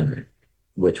 900,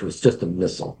 which was just a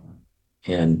missile.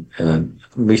 And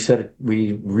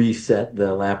we reset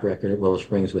the lap record at Willow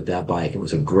Springs with that bike. It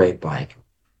was a great bike.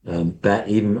 Back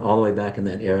even all the way back in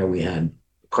that era, we had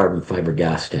carbon fiber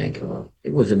gas tank.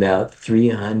 It was about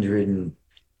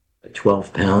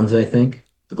 312 pounds, I think,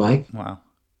 the bike. Wow.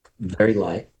 Very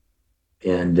light.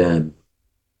 And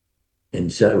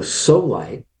so it was so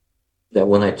light that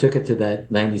when I took it to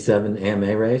that 97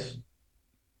 AMA race,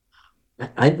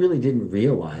 I really didn't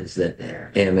realize that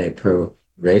AMA Pro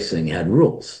Racing had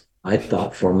rules. I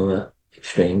thought Formula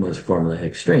Extreme was Formula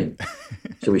Extreme.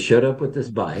 So we showed up with this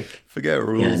bike. Forget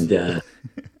rules. And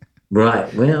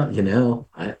right. Well,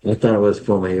 I thought it was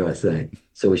Formula USA.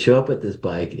 So we show up with this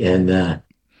bike, and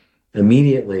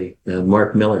immediately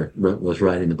Mark Miller was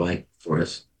riding the bike for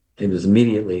us. It was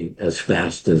immediately as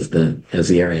fast as the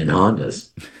Arian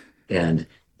Hondas, and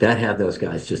that had those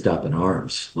guys just up in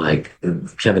arms. Like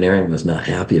Kevin Arian was not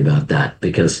happy about that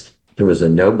because there was a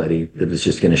nobody that was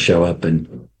just going to show up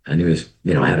and he was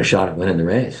had a shot at winning the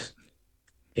race.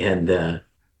 And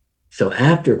so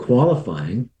after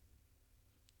qualifying,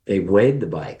 they weighed the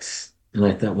bikes, and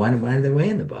I thought, why are they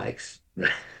weighing the bikes?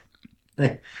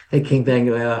 They came back and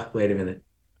go, oh, wait a minute,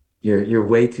 you're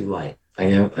way too light. I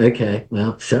go, okay,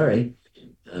 well, sorry,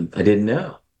 I didn't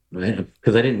know, right?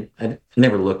 Because I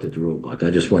never looked at the rule book.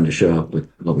 I just wanted to show up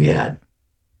with what we had,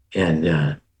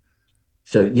 and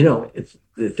so it's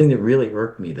the thing that really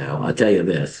irked me, though. I'll tell you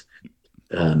this,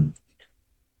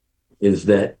 is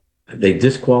that they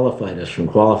disqualified us from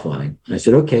qualifying. I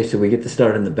said, okay, so we get to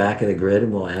start in the back of the grid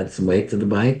and we'll add some weight to the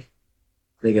bike.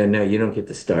 They go, no, you don't get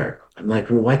to start. I'm like,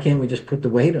 well, why can't we just put the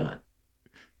weight on?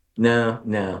 No,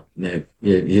 you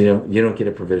don't get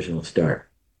a provisional start.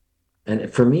 And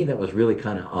for me, that was really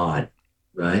kind of odd,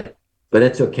 right? But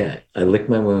it's okay. I licked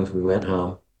my wounds. We went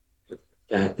home,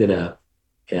 backed it up,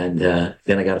 and then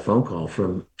I got a phone call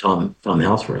from Tom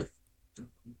Houseworth,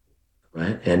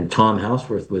 right? And Tom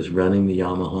Houseworth was running the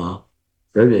Yamaha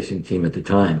road racing team at the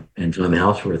time, and Tom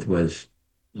Houseworth was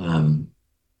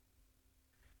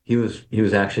he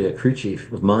was actually a crew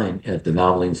chief of mine at the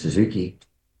Valvoline Suzuki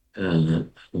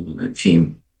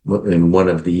team in one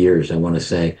of the years. I want to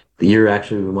say the year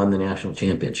actually we won the national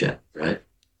championship, right?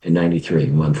 In '93,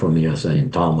 we won Formula USA,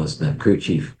 and Tom was the crew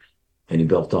chief, and he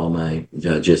built all my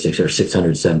GSXR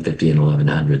 600, 750, and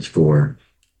 1100s for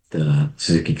the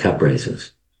Suzuki Cup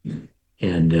races.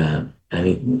 And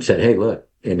he said, hey, look,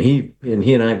 and he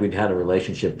and I, we'd had a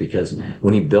relationship because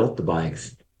when he built the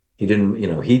bikes, he didn't,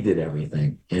 he did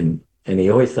everything. And he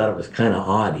always thought it was kind of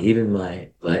odd. Even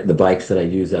the bikes that I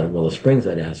use out of Willow Springs,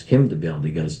 I'd ask him to build.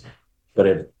 He goes,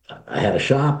 but I had a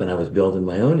shop and I was building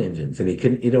my own engines. And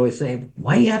he'd always say,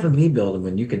 why are you having me build them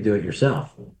when you can do it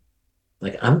yourself?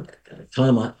 Like, Tom,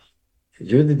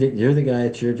 you're the guy,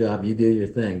 it's your job, you do your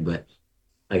thing, but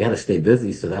I got to stay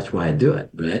busy. So that's why I do it,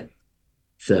 right?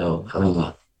 So,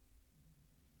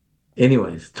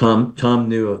 anyways, Tom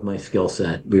knew of my skill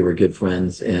set. We were good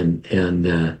friends, and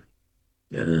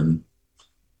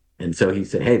so he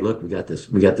said, "Hey, look, we got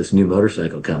this new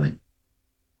motorcycle coming,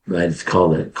 right? It's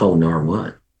called an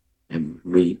R1, and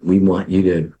we want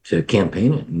you to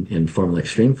campaign it in Formula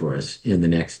Extreme for us in the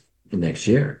next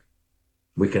year.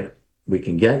 We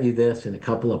can get you this in a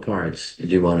couple of parts. Do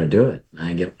you want to do it?" And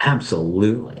I go,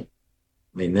 absolutely.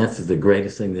 I mean, that's the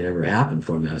greatest thing that ever happened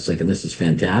for me. I was thinking, this is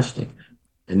fantastic.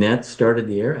 And that started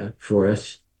the era for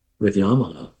us with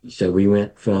Yamaha. So we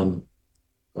went from,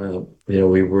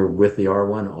 we were with the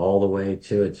R1 all the way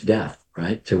to its death,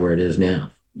 right? To where it is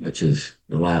now, which is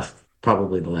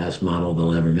probably the last model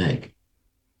they'll ever make.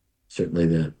 Certainly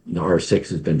the R6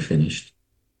 has been finished.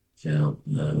 So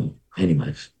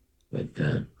anyways, but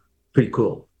pretty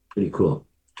cool.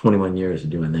 21 years of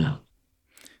doing that.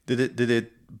 Did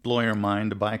it blow your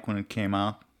mind, the bike, when it came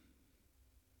out?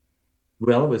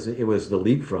 Well, it was the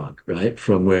leapfrog, right?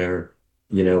 From where,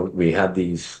 we had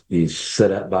these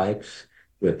set-up bikes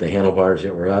with the handlebars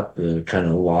that were up, the kind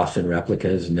of Lawson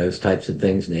replicas and those types of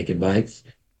things, naked bikes,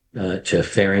 to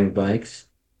fairing bikes.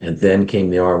 And then came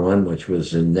the R1, which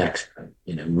was the next,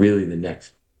 really the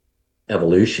next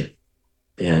evolution.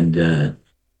 And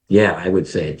yeah, I would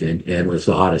say it did. It was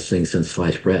the hottest thing since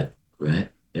sliced bread, right?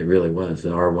 It really was. The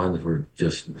R1s were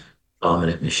just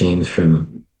dominant machines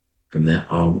from that.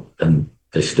 All and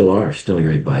they still a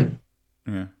great bike.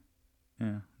 Yeah,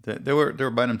 yeah. They were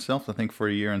by themselves, I think, for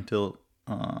a year until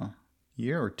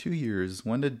year or 2 years.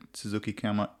 When did Suzuki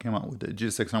came out with the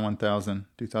GSX-R 1000?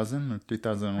 2000 or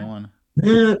 2001?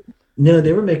 No, no,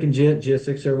 they were making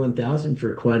GSX-R 1000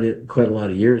 for quite a lot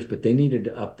of years, but they needed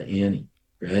to up the ante,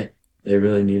 right? They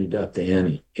really needed to up the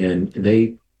ante, and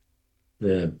the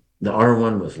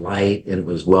R1 was light and it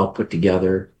was well put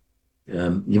together.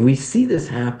 And we see this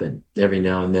happen every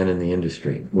now and then in the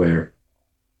industry, where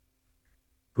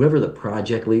whoever the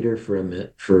project leader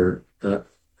for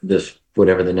this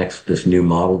whatever this new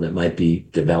model that might be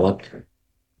developed,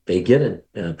 they get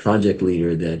a project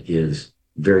leader that is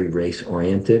very race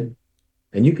oriented,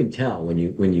 and you can tell when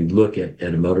you look at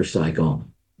a motorcycle,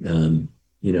 um,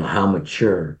 how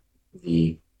mature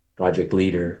the project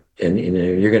leader, and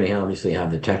you're going to obviously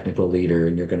have the technical leader,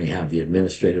 and you're going to have the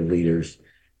administrative leaders,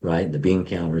 right? The bean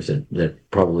counters that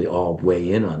probably all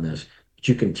weigh in on this, but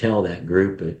you can tell that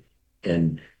group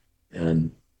and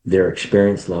and their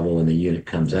experience level in the unit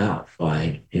comes out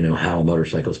by how a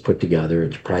motorcycle is put together,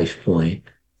 its price point,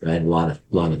 right? A lot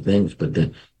of things, but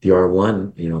the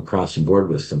R1, across the board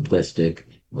was simplistic,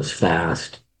 was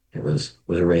fast, it was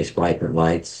a race bike with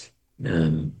lights,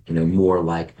 more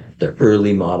like the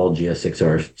early model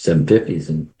GSX-R 750s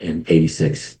in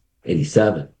 86,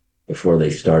 87, before they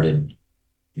started,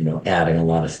 adding a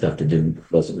lot of stuff that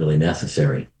wasn't really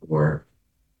necessary, or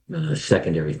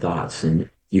secondary thoughts. And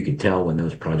you could tell when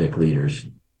those project leaders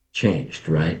changed,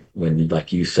 right? When,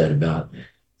 like you said, about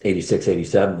 86,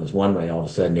 87 was one way, all of a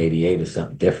sudden 88 is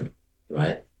something different,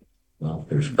 right? Well,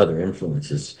 there's other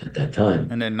influences at that time.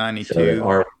 And then So that 92,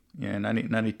 our yeah,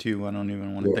 92. I don't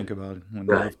even want to think about it when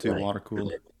they right, moved to right, water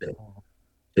cooled. right.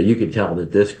 So you could tell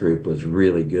that this group was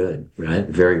really good, right?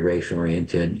 Very race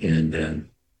oriented, and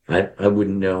I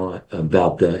wouldn't know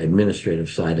about the administrative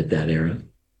side at that era,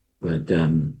 but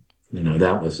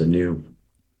that was the new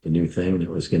thing that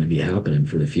was going to be happening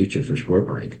for the future for sport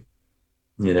bike,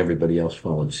 and everybody else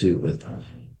followed suit with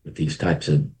these types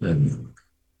of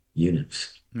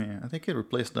units. Yeah, I think it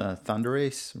replaced the Thunder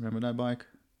Ace. Remember that bike?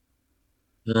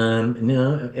 No,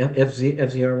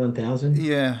 FZR 1000.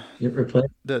 Yeah, It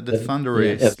replaced, the Thunder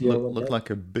yeah, Ace FZR looked 1000. like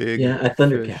a big Yeah, a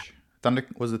Thundercat. fish. Thunder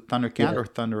was it Thundercat Yeah, or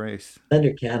Thunder Ace?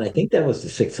 Thundercat. I think that was the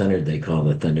 600 they called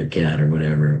the Thundercat or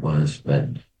whatever it was. But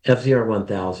FZR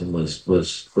 1000 was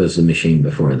the machine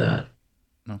before that,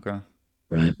 Okay.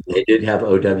 right? They did have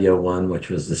OW1, which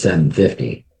was the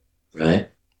 750, right?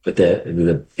 But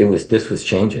this was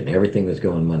changing. Everything was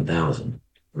going 1000,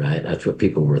 right? That's what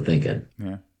people were thinking,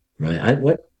 Yeah. right?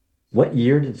 What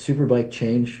year did Superbike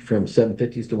change from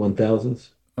 750s to 1000s?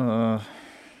 I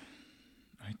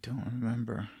don't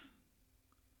remember.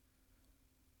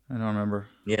 I don't remember.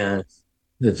 Yeah,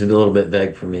 it's a little bit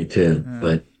vague for me too. Yeah.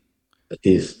 But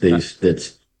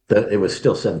it was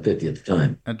still 750 at the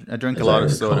time, I drink a as I lot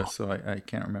of soda, recall. so I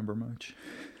can't remember much.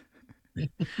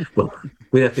 Well,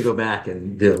 we'd have to go back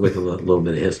and look a little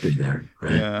bit of history there,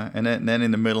 right? Yeah, and then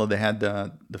in the middle they had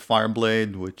the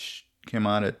Fireblade, which came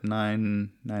out at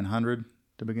 900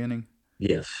 the beginning.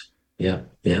 Yes. Yeah.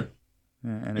 Yeah.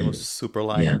 Yeah, and it was super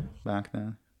light Yeah. back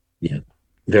then. Yeah.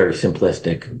 Very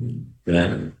simplistic.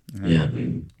 Right? Yeah.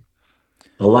 Yeah.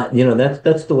 A lot.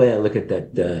 That's the way I look at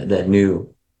that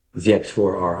new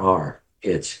ZX4RR.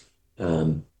 It's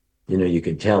you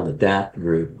could tell that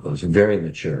group was very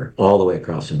mature all the way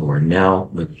across the board. Now,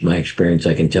 with my experience,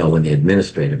 I can tell when the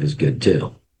administrative is good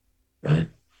too, right?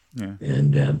 Yeah.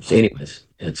 And so, anyways,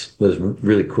 it was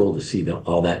really cool to see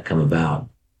all that come about,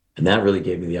 and that really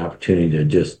gave me the opportunity to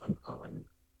just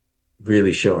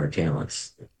really show our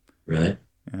talents, right?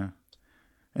 Yeah.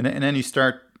 And then you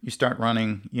start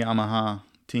running Yamaha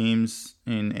teams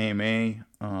in AMA,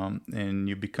 and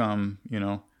you become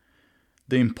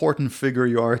the important figure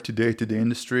you are today to the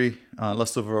industry.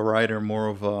 Less of a rider, more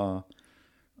of a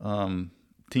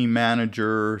team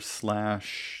manager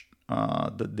slash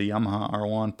the Yamaha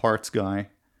R1 parts guy.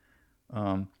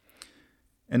 And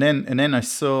then I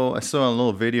saw a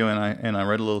little video, and I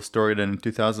read a little story that in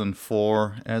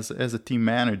 2004, as a team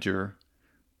manager,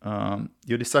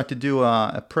 you decide to do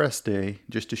a press day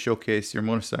just to showcase your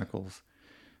motorcycles,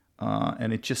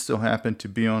 and it just so happened to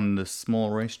be on the small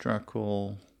racetrack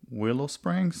called Willow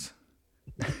Springs.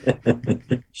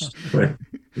 Right,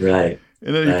 right,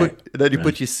 And then right, you right.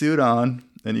 put your suit on,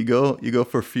 and you go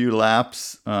for a few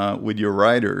laps with your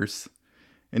riders.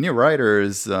 And your rider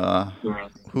is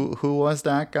who was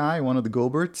that guy? One of the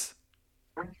Goberts.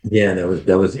 Yeah,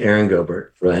 that was Aaron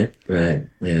Gobert, right, right,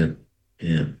 yeah,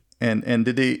 yeah. And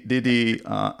did he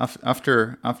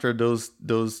after those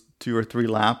 2 or 3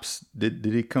 laps, did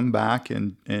he come back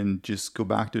and just go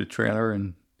back to the trailer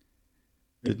and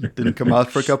didn't come out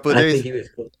for a couple of I think days? he was.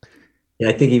 Yeah,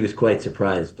 I think he was quite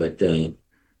surprised, but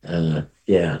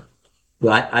yeah.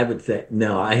 Well, I would say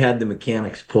no. I had the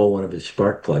mechanics pull one of his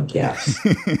spark plug caps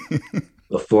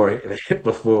before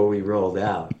before we rolled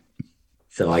out,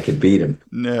 so I could beat him.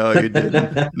 No, you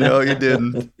didn't. No, you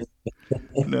didn't.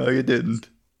 No, you didn't.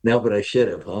 No, but I should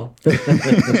have, huh?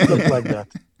 It looked like that.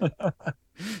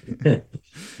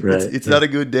 Right. It's not a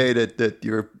good day that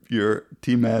your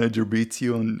team manager beats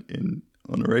you on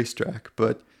a racetrack,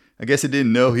 but I guess he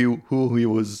didn't know who he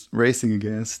was racing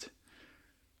against.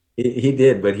 He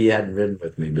did, but he hadn't ridden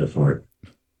with me before.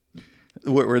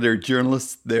 Were there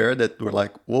journalists there that were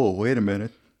like, "Whoa, wait a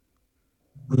minute"?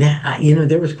 Yeah,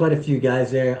 there was quite a few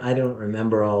guys there. I don't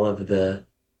remember all of the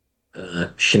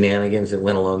shenanigans that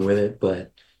went along with it,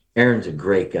 but Aaron's a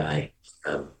great guy.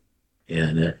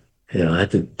 And I have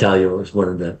to tell you, it was one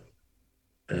of the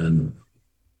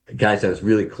guys I was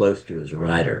really close to as a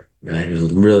rider. Right, it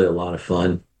was really a lot of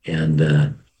fun, and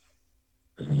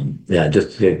yeah,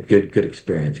 just a good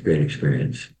experience, great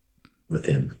experience with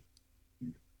him.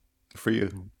 For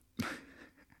you.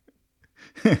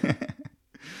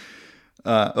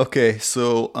 Okay,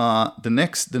 so the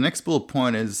next bullet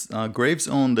point is Graves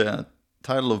owned the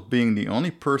title of being the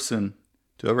only person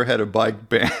to ever had a bike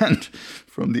banned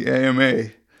from the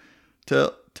AMA.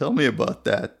 Tell me about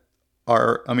that.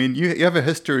 I mean, you have a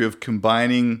history of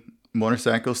combining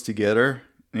motorcycles together.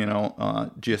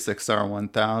 GSXR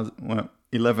 1000,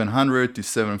 1100 to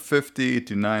 750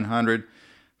 to 900.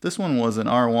 This one was an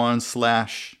R1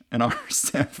 / an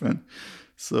R7.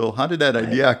 So how did that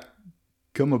idea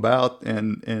come about,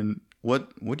 and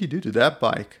what do you do to that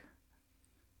bike?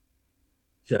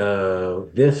 So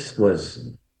this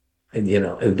was,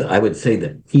 I would say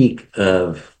the peak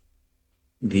of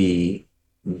the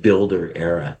builder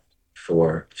era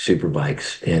for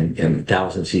superbikes and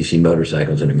 1,000cc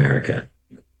motorcycles in America.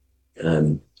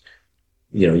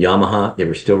 Yamaha, they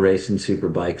were still racing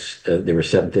superbikes. They were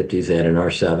 750s. They had an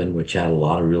R7, which had a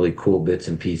lot of really cool bits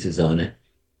and pieces on it.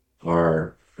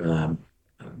 Our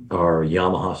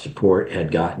Yamaha support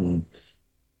had gotten,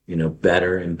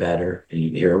 better and better.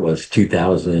 And here it was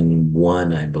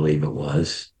 2001, I believe it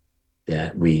was,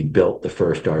 that we built the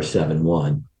first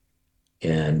R7-1.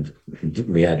 And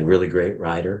we had a really great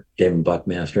rider, David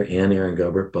Buckmaster and Aaron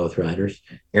Gobert, both riders.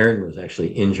 Aaron was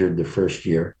actually injured the first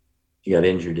year. He got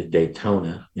injured at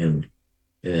Daytona. And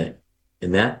in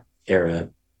that era,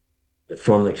 the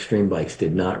Formula Extreme bikes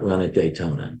did not run at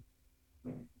Daytona.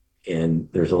 And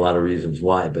there's a lot of reasons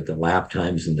why, but the lap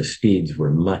times and the speeds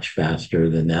were much faster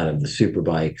than that of the super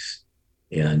bikes.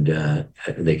 And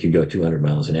they could go 200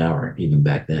 miles an hour even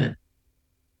back then.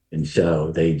 And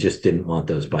so they just didn't want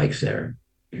those bikes there.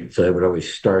 So they would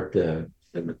always start the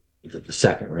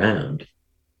second round.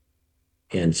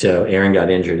 And so Aaron got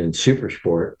injured in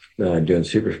Supersport, doing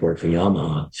Supersport for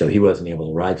Yamaha. So he wasn't able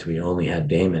to ride. So we only had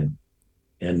Damon.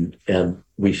 And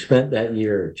we spent that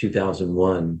year,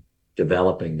 2001,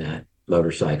 developing that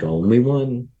motorcycle. And we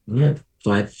won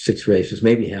 5-6 races,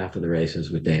 maybe half of the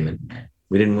races with Damon.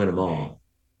 We didn't win them all.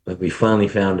 But we finally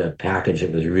found a package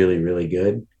that was really, really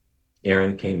good.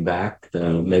 Aaron came back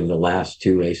maybe the last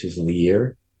 2 races of the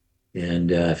year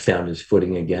and found his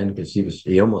footing again, because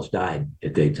he almost died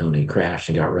at Daytona. He crashed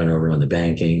and got run over on the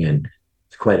banking, and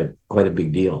it's quite a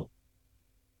big deal.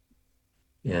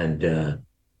 And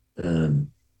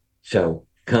so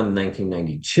come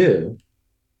 1992,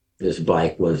 this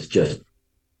bike was just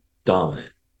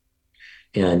dominant.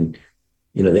 And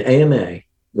the AMA,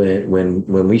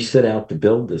 when we set out to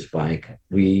build this bike,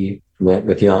 we went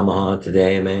with Yamaha to the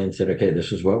AMA and said, okay,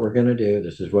 this is what we're going to do.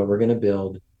 This is what we're going to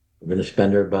build. We're going to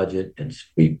spend our budget. And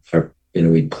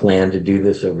we plan to do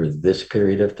this over this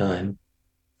period of time.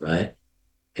 Right.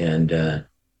 And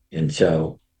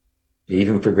so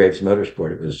even for Graves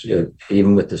Motorsport, it was,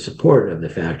 even with the support of the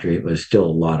factory, it was still a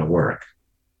lot of work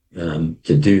to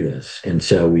do this. And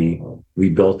so we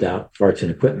built out parts and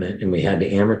equipment, and we had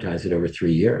to amortize it over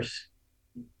 3 years.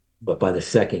 But by the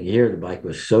second year, the bike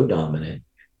was so dominant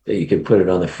that you could put it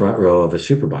on the front row of a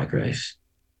superbike race.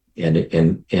 And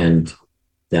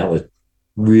that was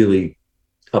really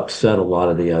upset a lot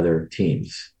of the other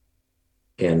teams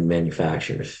and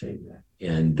manufacturers.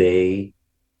 And we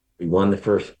won the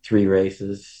first 3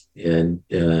 races, and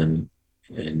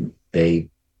they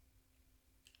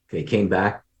came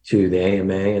back to the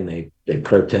AMA and they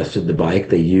protested the bike.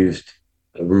 They used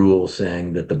a rule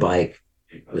saying that the bike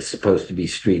was supposed to be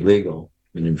street legal.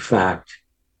 And in fact,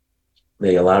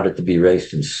 they allowed it to be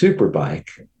raced in Superbike,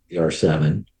 the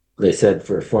R7, they said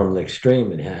for Formula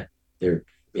Extreme, it had their,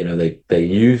 they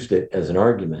used it as an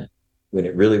argument when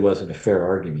it really wasn't a fair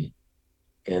argument,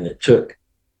 and it took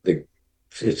the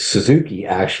Suzuki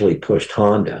actually pushed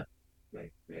Honda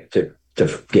to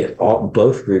get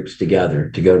both groups together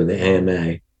to go to the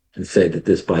AMA and say that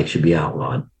this bike should be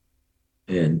outlawed.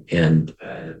 And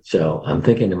so I'm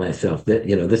thinking to myself that,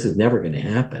 this is never going to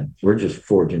happen. We're just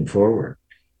forging forward.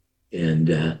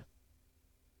 And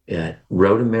at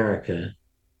Road America,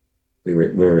 we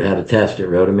had a test at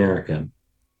Road America.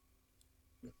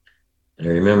 And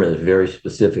I remember this very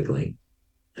specifically.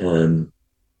 It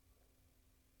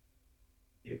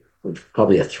was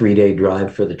probably a 3-day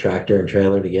drive for the tractor and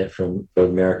trailer to get from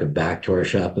Road America back to our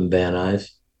shop in Van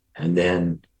Nuys. And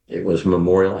then it was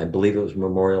I believe it was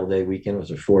Memorial Day weekend. It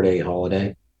was a 4-day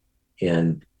holiday.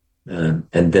 And then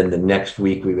the next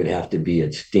week we would have to be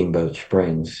at Steamboat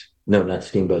Springs. No, not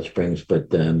Steamboat Springs,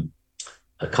 but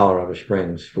Colorado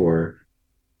Springs for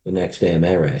the next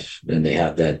AMA race. And they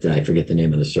have that, I forget the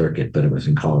name of the circuit, but it was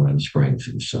in Colorado Springs.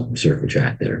 It was some circuit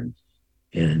track there.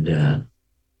 And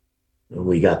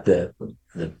we got the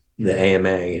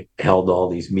AMA held all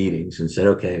these meetings and said,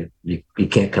 okay, you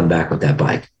can't come back with that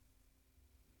bike.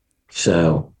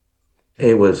 So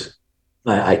it was,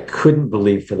 I couldn't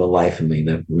believe for the life of me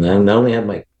that not only had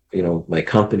my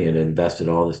company had invested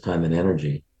all this time and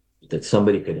energy, that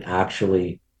somebody could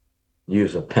actually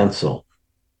use a pencil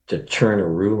to turn a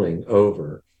ruling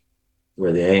over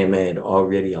where the AMA had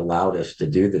already allowed us to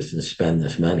do this and spend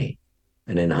this money.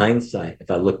 And in hindsight,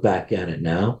 if I look back at it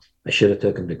now, I should have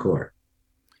taken him to court.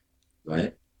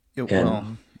 Right? It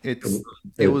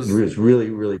was really,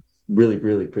 really, really,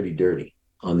 really pretty dirty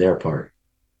on their part.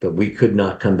 But we could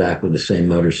not come back with the same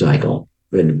motorcycle.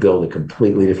 We had to build a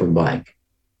completely different bike.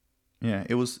 Yeah,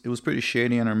 it was pretty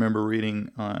shady, and I remember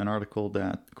reading an article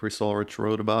that Chris Ulrich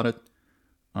wrote about it,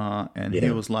 and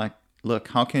he was like, "Look,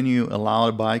 how can you allow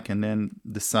a bike and then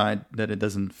decide that it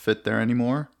doesn't fit there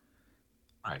anymore?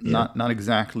 Right. Not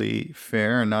exactly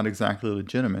fair and not exactly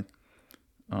legitimate."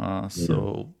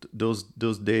 So those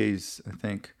days, I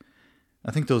think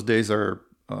those days were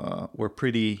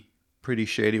pretty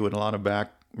shady with a lot of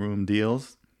backroom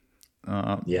deals.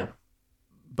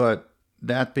 But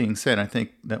that being said, I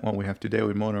think that what we have today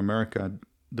with Motor America,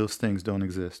 those things don't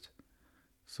exist.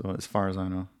 So as far as I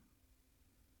know,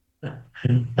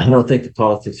 I don't think the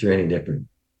politics are any different,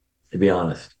 to be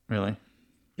honest. Really?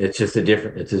 It's just a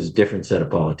different set of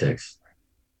politics,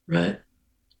 right?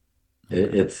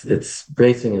 It's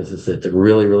racing it's a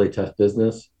really, really tough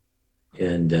business,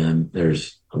 and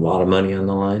there's a lot of money on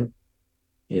the line,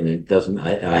 and it doesn't.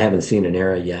 I haven't seen an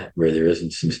era yet where there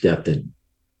isn't some stuff that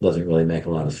doesn't really make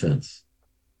a lot of sense.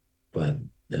 But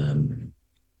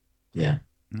yeah,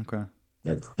 okay,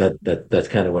 that's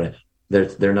kind of what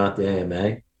they're not the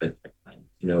AMA, but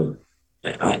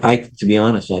I to be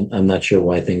honest, I'm not sure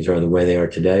why things are the way they are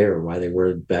today or why they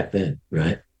were back then,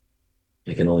 right?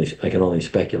 I can only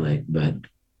speculate, but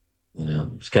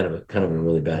it's kind of a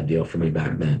really bad deal for me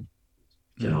back then.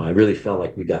 I really felt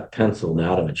like we got penciled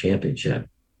out of a championship.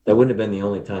 That wouldn't have been the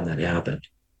only time that happened,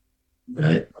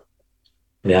 right?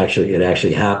 It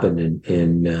actually happened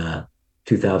in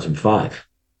 2005,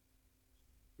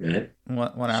 right?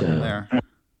 What happened there?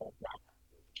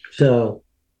 So,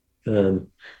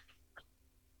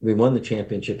 we won the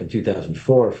championship in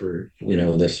 2004 for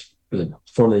the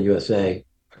Formula USA.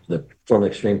 The Formula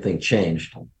Extreme thing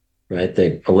changed, right?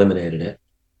 They eliminated it,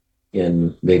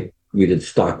 and we did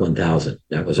stock 1000.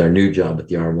 That was our new job at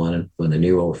the R1 when the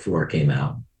new 04 came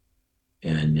out.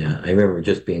 And I remember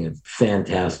just being a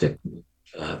fantastic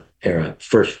era.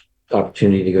 First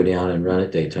opportunity to go down and run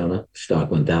at Daytona,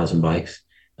 stock 1000 bikes,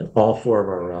 and all 4 of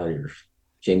our riders,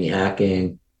 Jamie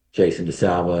Hacking, Jason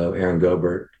DeSalvo, Aaron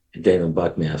Gobert, and Damon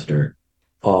Buckmaster,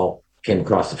 all came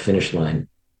across the finish line,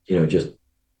 just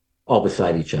all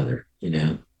beside each other.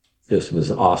 This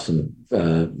was an awesome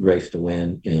race to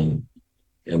win, and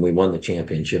we won the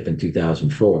championship in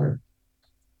 2004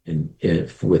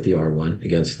 with the R1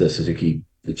 against the Suzuki,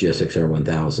 the GSX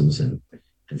R1000s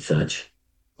and such.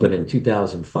 But in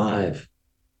 2005,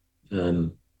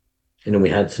 we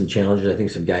had some challenges. I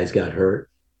think some guys got hurt,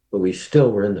 but we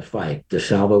still were in the fight.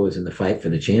 DeSalvo was in the fight for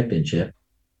the championship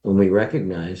when we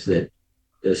recognized that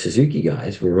the Suzuki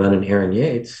guys were running Aaron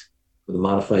Yates with a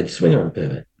modified swing arm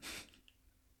pivot,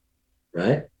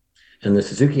 right? And the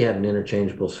Suzuki had an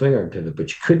interchangeable swing arm pivot, but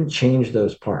you couldn't change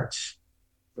those parts,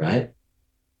 right?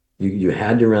 You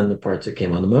had to run the parts that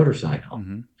came on the motorcycle.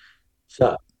 Mm-hmm.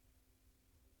 So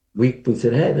we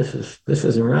said, hey, this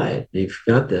isn't right. You've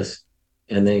got this.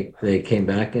 And they came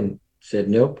back and said,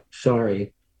 nope,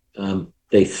 sorry.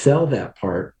 They sell that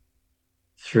part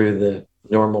through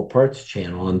normal parts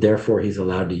channel, and therefore he's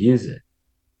allowed to use it.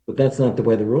 But that's not the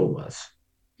way the rule was.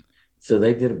 So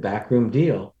they did a backroom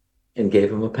deal and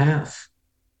gave him a pass.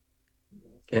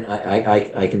 And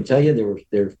I can tell you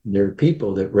there were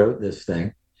people that wrote this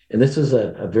thing, and this is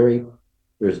a very,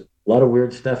 there's a lot of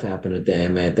weird stuff happened at the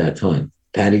AMA at that time.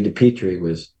 Patty DePietri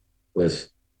was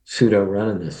pseudo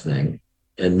running this thing,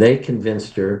 and they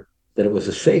convinced her that it was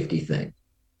a safety thing.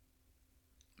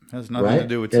 Has nothing right? to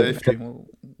do with safety. Well,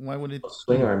 why would it?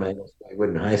 Swing arm angles, I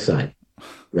wouldn't high side,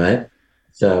 right?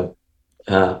 So,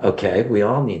 okay, we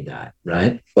all need that,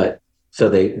 right? But so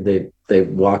they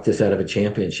walked us out of a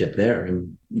championship there,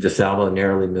 and DeSalvo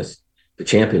narrowly missed the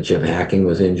championship. Hacking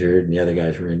was injured, and the other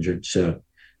guys were injured, so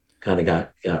kind of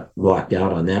got walked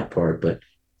out on that part. But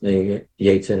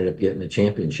Yates ended up getting the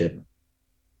championship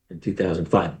in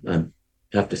 2005. I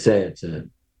have to say it's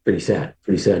pretty sad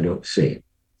to see.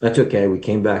 That's okay. We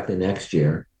came back the next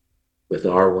year with the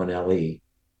R1LE.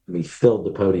 We filled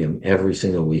the podium every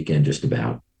single weekend, just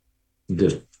about,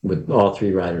 just with all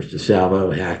three riders: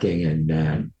 DeSalvo, Hacking,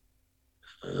 and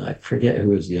I forget who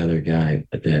was the other guy,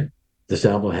 but then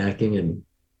DeSalvo, Hacking, and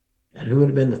who would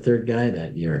have been the third guy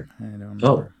that year? I don't remember.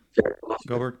 Oh, Eric Bostrom.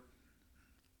 Gobert.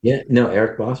 Yeah, no,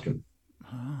 Eric Bostrom.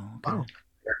 Oh, okay. Oh.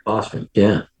 Eric Bostrom.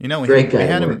 Yeah, You know, we Great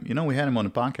had guy. him. You know, we had him on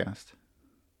the podcast.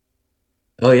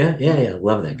 Oh yeah.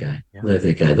 Love that guy. Yeah. Love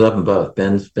that guy. Love them both.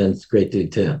 Ben's a great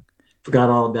dude too. Forgot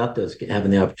all about those,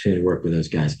 having the opportunity to work with those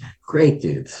guys. Great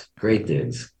dudes. Great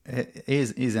dudes.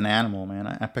 He's an animal, man.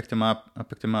 I picked him up.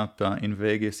 In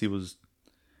Vegas.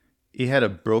 He had a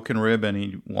broken rib and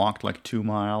he walked like 2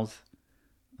 miles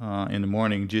in the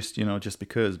morning, just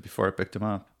because before I picked him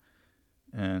up.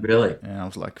 And Really? And I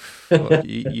was like, fuck,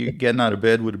 you getting out of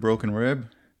bed with a broken rib?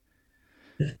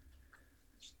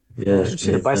 Yeah. You should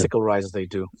see the bicycle rides they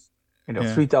do.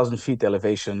 Yeah. 3,000 feet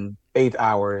elevation, 8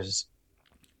 hours,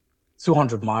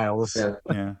 200 miles. Yeah.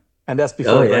 Yeah. And that's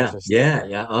before Oh yeah. breakfast.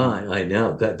 Yeah. Oh, I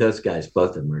know. Those guys,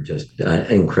 both of them, are just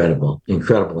incredible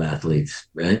athletes,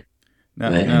 right?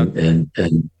 Now, Right? now,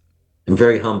 And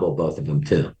very humble, both of them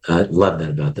too. I love that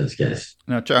about those guys.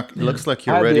 now, Chuck, it Yeah. looks like I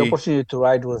you're had the ready. opportunity to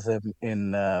ride with them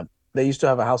in, they used to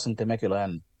have a house in Temecula,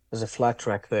 and there's a flat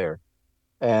track there.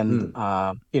 And,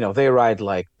 they ride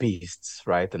like beasts,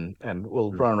 right? And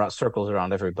will run around circles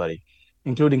around everybody,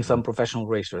 including some professional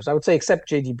racers. I would say, except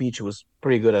JD Beach, who was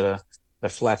pretty good at a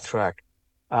flat track.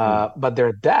 But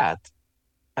their dad,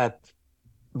 at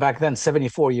back then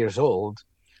 74 years old,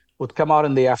 would come out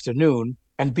in the afternoon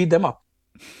and beat them up,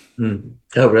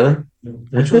 Oh, really?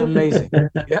 which was amazing.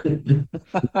 Yeah.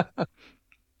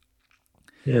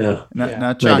 Yeah. Now, Yeah. now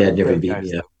My Chuck, dad never Great beat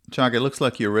guys. me up. Chuck, it looks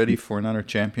like you're ready for another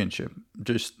championship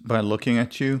just by looking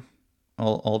at you.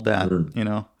 All that,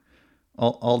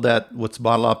 all that what's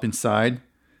bottled up inside.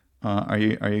 Are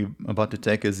you about to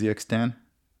take a ZX10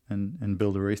 and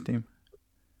build a race team?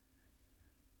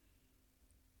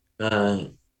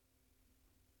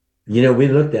 We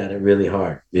looked at it really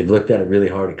hard. We've looked at it really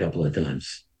hard a couple of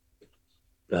times,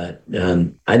 but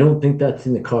I don't think that's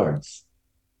in the cards.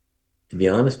 To be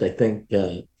honest, I think,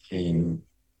 I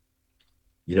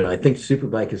think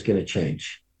Superbike is going to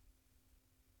change,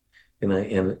 and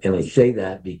I say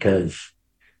that because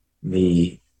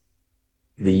the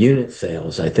unit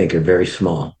sales, I think, are very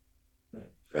small,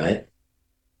 right?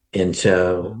 And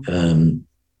so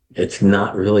it's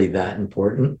not really that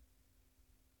important.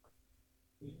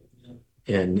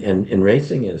 And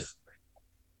racing is,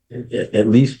 at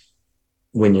least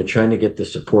when you're trying to get the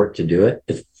support to do it,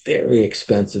 it's very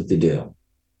expensive to do.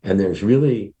 And there's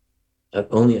really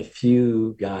only a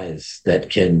few guys that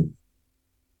can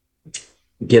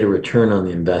get a return on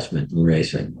the investment in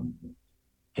racing.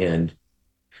 And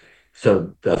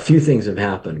so a few things have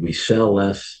happened. We sell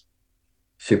less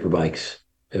superbikes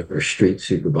or street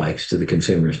superbikes to the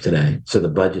consumers today. So the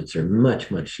budgets are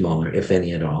much, much smaller, if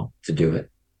any at all, to do it,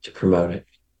 to promote it.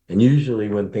 And usually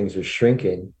when things are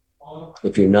shrinking,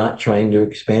 if you're not trying to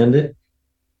expand it,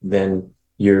 then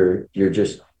you're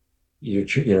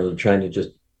trying to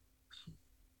just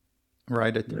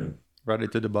Ride it to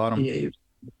the bottom.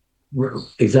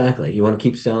 Exactly. You want to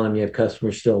keep selling them. You have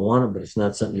customers still want them, but it's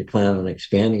not something you plan on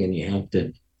expanding, and you have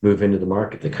to move into the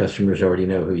market. The customers already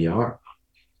know who you are.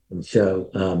 And so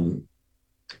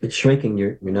it's shrinking.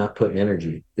 You're not putting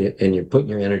energy, and you're putting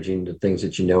your energy into things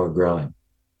that you know are growing,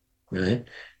 right?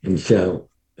 And so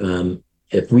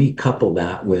if we couple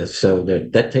that with, so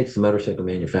that takes the motorcycle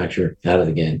manufacturer out of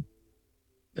the game.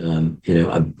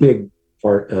 A big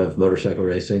part of motorcycle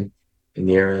racing in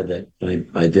the era that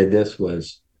I did this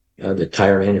was the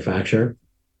tire manufacturer.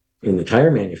 And the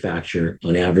tire manufacturer,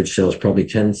 on average, sells probably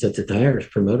 10 sets of tires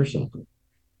per motorcycle,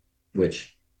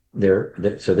 which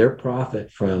their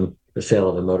profit from the sale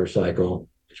of a motorcycle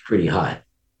is pretty high.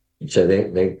 And so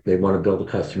they want to build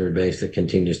a customer base that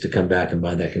continues to come back and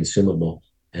buy that consumable,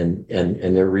 and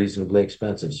they're reasonably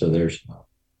expensive. So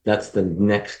that's the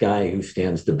next guy who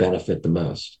stands to benefit the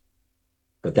most.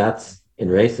 But that's in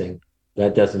racing,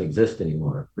 that doesn't exist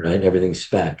anymore, right? Everything's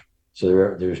spec.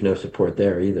 So there's no support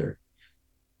there either.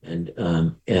 And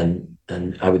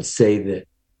I would say that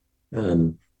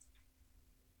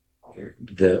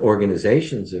the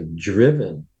organizations have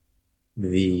driven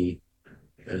the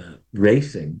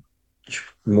racing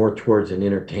more towards an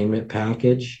entertainment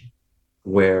package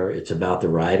where it's about the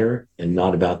rider and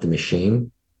not about the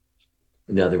machine.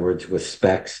 In other words, with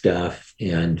spec stuff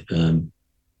and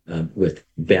with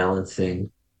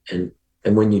balancing. And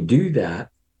when you do that,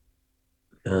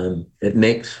 it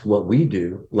makes what we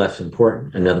do less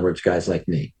important. In other words, guys like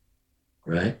me,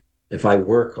 right? If I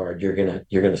work hard, you're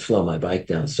gonna slow my bike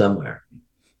down somewhere,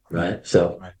 right?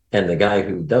 So, right. And the guy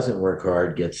who doesn't work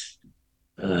hard gets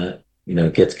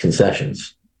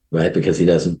concessions, right? Because he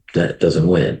doesn't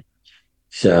win.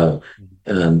 So,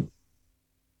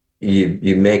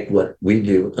 you make what we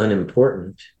do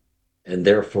unimportant, and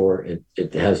therefore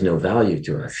it has no value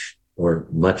to us, or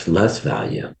much less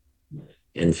value.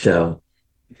 And so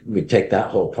we take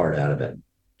that whole part out of it.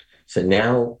 So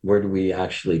now where do we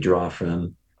actually draw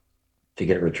from to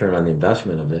get a return on the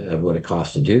investment of what it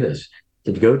costs to do this?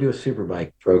 To go do a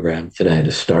superbike program today,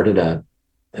 to start it up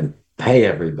and pay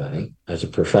everybody as a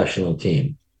professional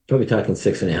team, probably talking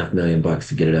 $6.5 million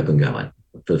to get it up and going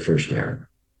for the first year,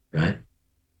 right?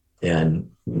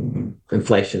 And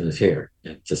inflation is here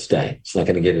to stay. It's not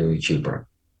going to get any cheaper,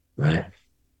 right?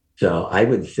 So I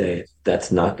would say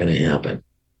that's not going to happen.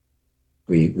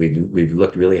 We've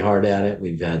looked really hard at it.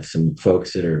 We've had some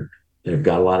folks that have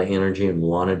got a lot of energy and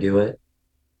want to do it,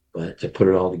 but to put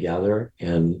it all together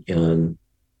and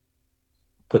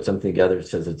put something together that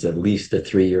says it's at least a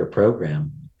 3-year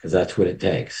program, because that's what it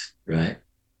takes, right?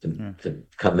 To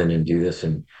come in and do this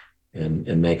and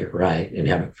make it right and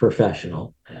have it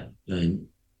professional. And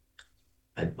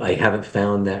I haven't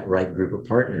found that right group of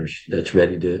partners that's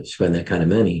ready to spend that kind of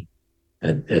money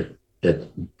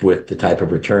with the type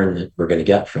of return that we're going to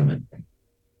get from it.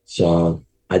 So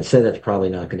I'd say that's probably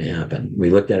not going to happen.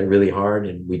 We looked at it really hard,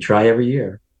 and we try every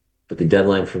year, but the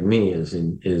deadline for me is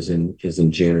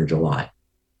in June or July,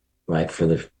 right, for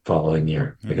the following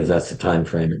year, because that's the time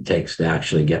frame it takes to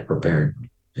actually get prepared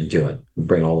and do it, and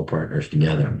bring all the partners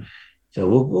together. So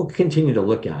we'll continue to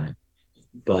look at it,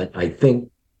 but I think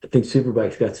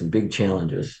Superbike's got some big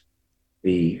challenges.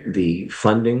 The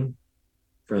funding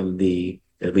from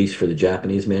at least for the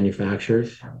Japanese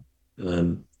manufacturers,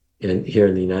 and here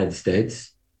in the United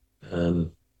States,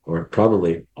 or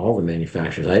probably all the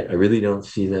manufacturers, I really don't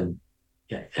see them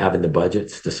having the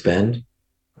budgets to spend,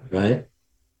 right?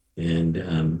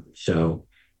 And so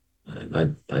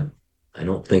I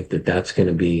don't think that's going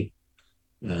to be.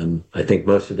 I think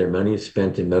most of their money is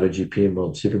spent in MotoGP and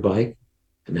World Superbike,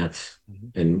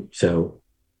 and so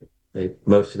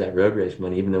most of that road race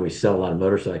money, even though we sell a lot of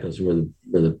motorcycles, we're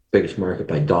the biggest market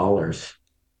by dollars.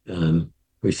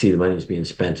 We see the money is being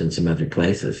spent in some other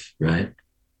places, right?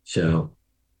 So,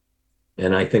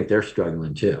 and I think they're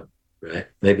struggling too, right?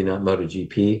 Maybe not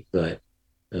MotoGP, but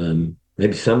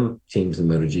maybe some teams in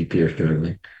MotoGP are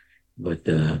struggling, but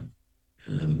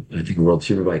I think World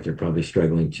Superbike, they're probably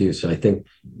struggling too. So I think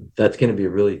that's going to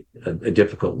be a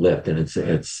difficult lift, and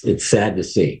it's sad to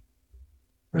see,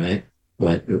 right?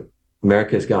 But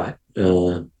America's got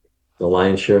the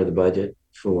lion's share of the budget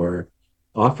for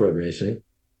off-road racing,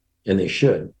 and they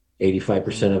should.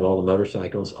 85% of all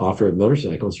the off-road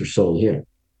motorcycles are sold here,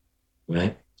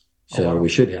 right? So we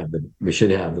should have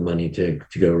the money to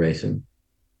go racing,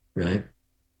 right?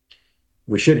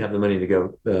 We should have the money to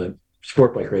go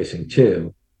sport bike racing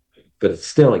too, but it's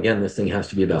still, again, this thing has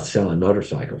to be about selling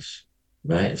motorcycles,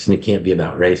 right? It can't be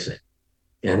about racing.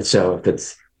 And so if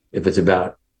it's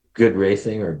about good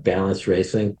racing or balanced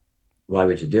racing, why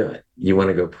would you do it? You want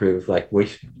to go prove, like when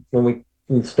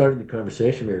we started the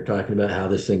conversation, we were talking about how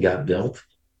this thing got built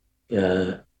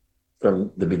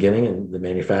from the beginning, and the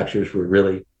manufacturers were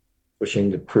really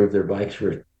pushing to prove their bikes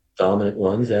were dominant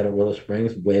ones out of Willow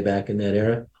Springs way back in that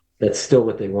era. That's still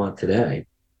what they want today.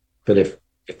 But if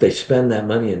they spend that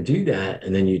money and do that,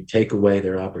 and then you take away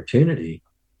their opportunity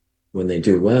when they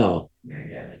do well,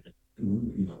 I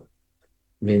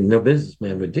mean, no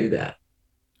businessman would do that,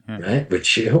 right?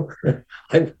 But you,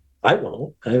 I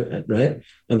won't, right?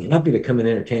 I'm happy to come and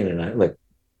entertain it. I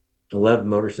love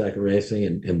motorcycle racing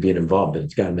and being involved, but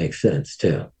it's got to make sense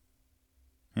too.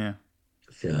 Yeah.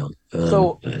 So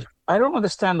I don't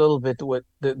understand a little bit what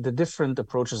the different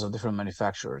approaches of different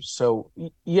manufacturers. So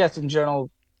yes, in general,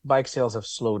 bike sales have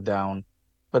slowed down,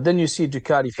 but then you see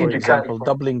Ducati, for example,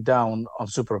 doubling down on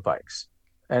super bikes,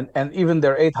 and even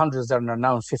their 800s that are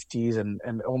now in 50s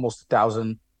and almost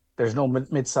 1,000. There's no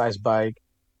mid-size bike.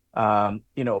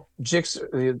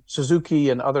 Suzuki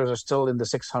and others are still in the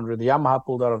 600. The Yamaha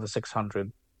pulled out of the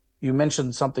 600. You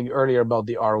mentioned something earlier about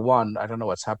the R1. I don't know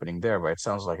what's happening there, but it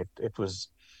sounds like it was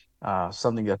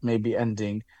something that may be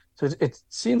ending. So it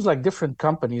seems like different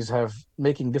companies have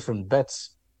making different bets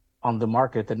on the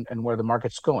market and where the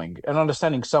market's going. And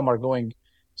understanding some are going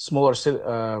smaller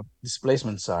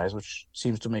displacement size, which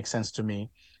seems to make sense to me.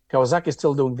 Kawasaki is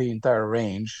still doing the entire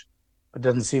range. It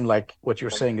doesn't seem like what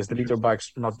you're saying is the liter bikes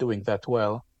not doing that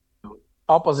well.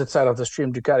 Opposite side of the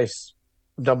stream, Ducati's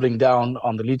doubling down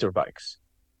on the liter bikes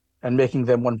and making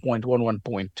them 1.1,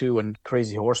 1.2 and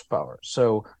crazy horsepower.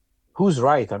 So who's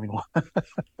right? I mean,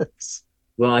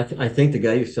 Well, I think the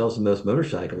guy who sells the most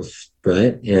motorcycles,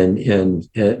 right, and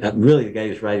really the guy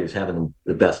who's right, who's having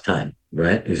the best time,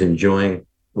 right, who's enjoying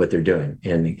what they're doing,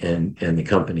 and the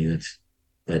company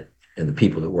that and the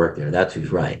people that work there, that's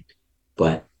who's right.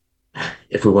 But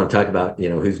if we want to talk about,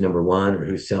 who's number one or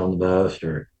who's selling the most,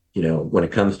 or when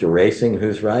it comes to racing,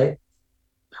 who's right?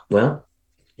 Well,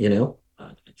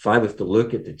 if I was to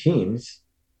look at the teams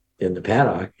in the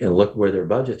paddock and look where their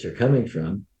budgets are coming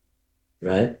from,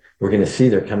 right? We're going to see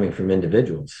they're coming from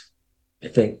individuals, I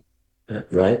think,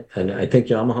 right? And I think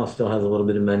Yamaha still has a little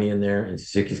bit of money in there, and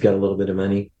Suzuki's got a little bit of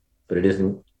money, but it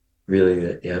isn't really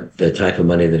the type of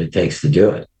money that it takes to do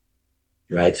it,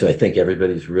 right? So I think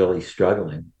everybody's really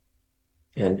struggling,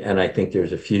 and I think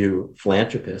there's a few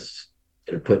philanthropists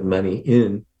that are putting money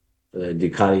in.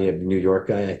 Ducati, a New York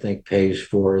guy, I think, pays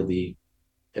for the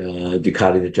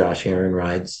Ducati that Josh Herrin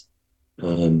rides.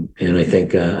 And I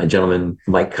think a gentleman,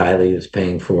 Mike Kiley, is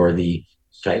paying for the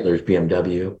Steitler's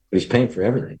BMW. But he's paying for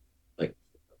everything. Like,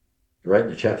 writing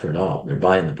the check for it all. They're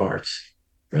buying the parts,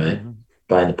 right? Mm-hmm.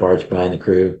 Buying the parts, buying the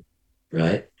crew,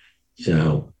 right?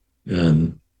 So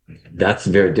that's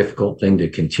a very difficult thing to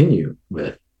continue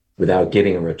with without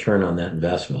getting a return on that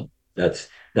investment. That's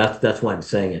why I'm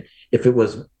saying it. If it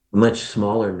was a much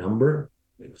smaller number,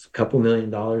 it was a couple $1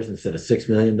 million instead of $6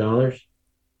 million,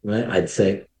 right? I'd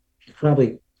say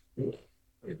probably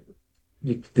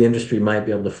the industry might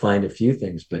be able to find a few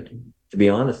things, but to be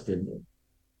honest,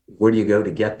 where do you go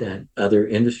to get that other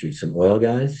industry? Some oil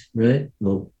guys, right?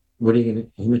 Well, how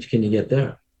much can you get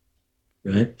there,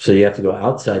 right? So you have to go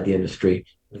outside the industry.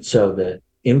 And so the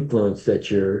influence that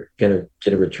you're going to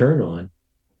get a return on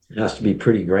has to be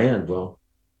pretty grand. Well,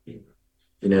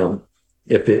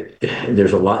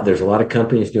 there's a lot of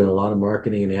companies doing a lot of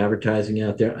marketing and advertising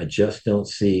out there. I just don't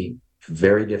see.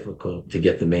 Very difficult to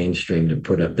get the mainstream to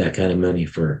put up that kind of money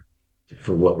for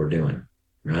what we're doing,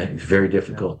 right? It's very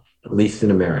difficult, at least in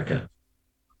America.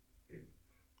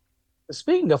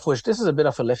 Speaking of which, this is a bit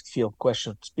of a left field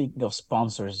question. Speaking of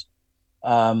sponsors,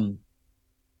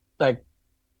 like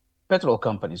petrol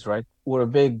companies, right? We're a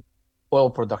big oil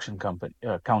production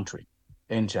country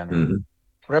in general.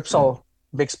 Mm-hmm. Repsol,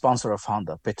 big sponsor of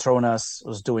Honda. Petronas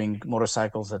was doing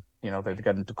motorcycles that they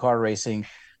got into car racing.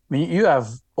 I mean, you have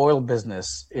oil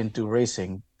business into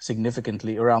racing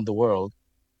significantly around the world.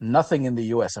 Nothing in the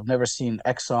US. I've never seen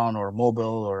Exxon or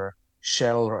Mobil or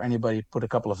Shell or anybody put a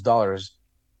couple of dollars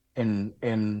in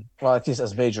well, at least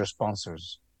as major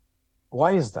sponsors.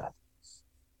 Why is that?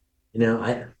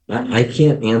 I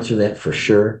can't answer that for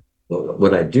sure. But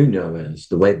what I do know is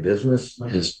the way business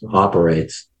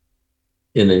operates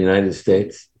in the United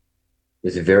States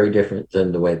is very different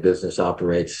than the way business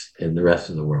operates in the rest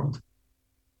of the world.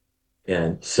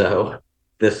 And so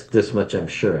this much I'm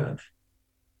sure of.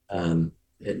 And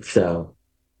so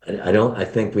I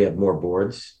think we have more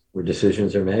boards where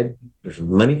decisions are made. There's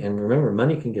money, and remember,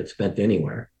 money can get spent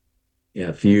anywhere.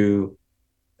 If you,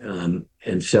 and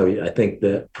so I think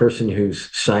the person who's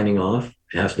signing off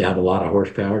has to have a lot of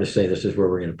horsepower to say, this is where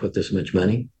we're going to put this much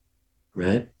money,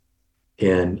 right?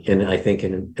 And I think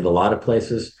in a lot of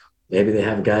places, maybe they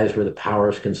have guys where the power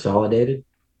is consolidated.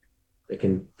 That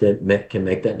can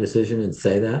make that decision and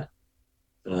say that,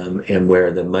 and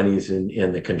where the money's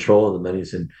in the control of the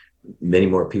money's in many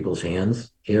more people's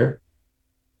hands here.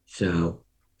 So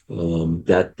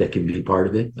that can be part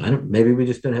of it. Maybe we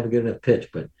just don't have a good enough pitch,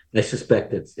 but I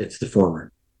suspect it's the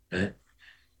former. Right?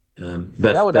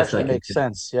 That would actually make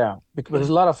sense, yeah, because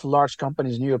a lot of large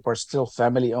companies in Europe are still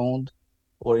family owned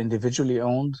or individually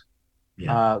owned.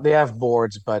 Yeah. They have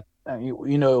boards, but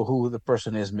you know who the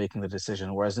person is making the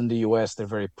decision. Whereas in the US, they're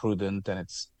very prudent and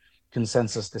it's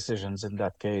consensus decisions in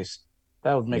that case.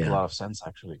 That would make a lot of sense,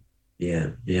 actually.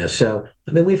 Yeah. So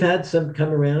I mean, we've had some come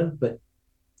around, but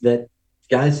that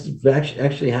guys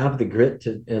actually have the grit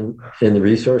to and the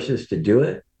resources to do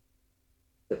it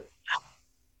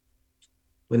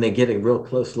when they get a real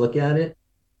close look at it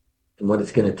and what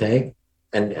it's going to take.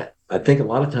 And I think a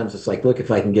lot of times it's like, look, if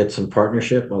I can get some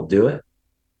partnership, I'll do it,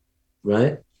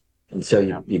 right? And so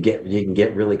Yeah. you can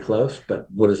get really close, but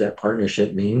what does that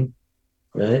partnership mean,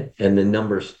 right? And the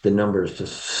numbers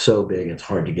just so big, it's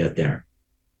hard to get there.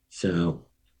 So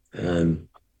um,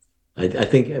 I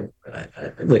think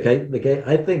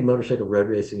I think motorcycle road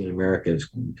racing in America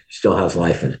still has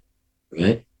life in it,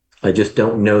 right? I just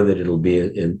don't know that it'll be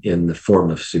in the form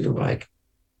of superbike,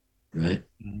 right?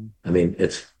 Mm-hmm. I mean,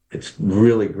 it's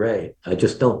really great. I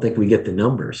just don't think we get the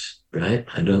numbers, right?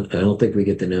 I don't think we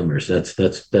get the numbers.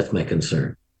 That's my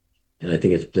concern, and I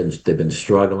think they've been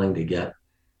struggling to get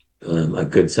a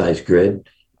good sized grid.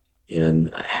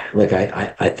 And like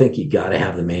I think you got to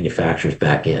have the manufacturers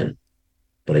back in,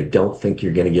 but I don't think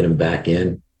you're going to get them back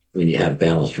in when you have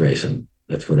balanced racing.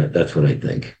 That's what I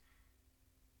think.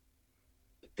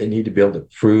 They need to be able to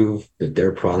prove that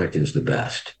their product is the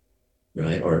best,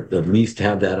 right? Or at least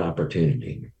have that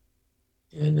opportunity.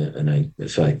 And I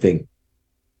think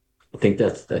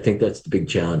that's the big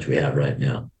challenge we have right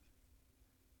now.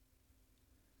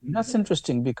 That's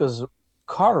interesting because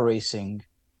car racing,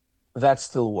 that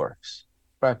still works,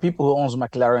 right? People who owns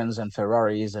McLarens and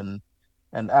Ferraris and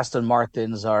Aston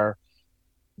Martins are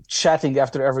chatting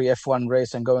after every F1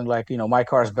 race and going like, my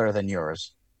car is better than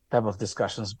yours, type of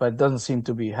discussions. But it doesn't seem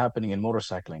to be happening in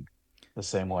motorcycling the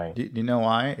same way. Do you know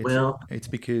why? Well, It's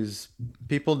because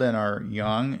people that are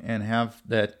young and have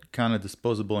that kind of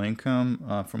disposable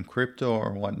income from crypto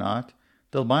or whatnot,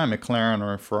 they'll buy a McLaren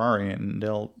or a Ferrari and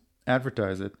they'll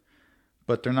advertise it,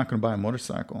 but they're not going to buy a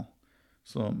motorcycle.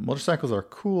 So motorcycles are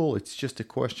cool. It's just a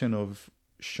question of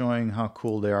showing how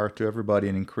cool they are to everybody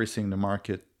and increasing the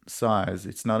market size.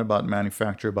 It's not about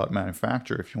manufacturer about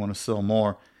manufacturer. If you want to sell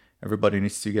more, everybody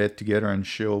needs to get together and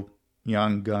show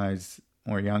young guys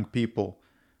or young people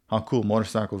how cool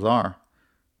motorcycles are.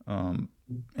 Um,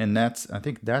 and I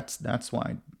think that's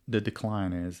why the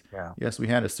decline is. Yeah. Yes, we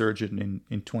had a surge in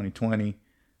 2020.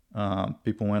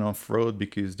 People went off road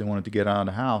because they wanted to get out of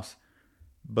the house.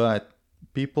 But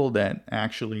people that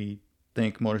actually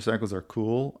think motorcycles are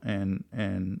cool and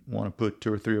want to put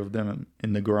two or three of them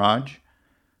in the garage,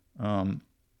 um,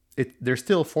 they're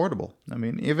still affordable. I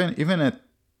mean, even at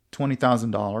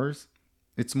 $20,000,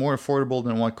 it's more affordable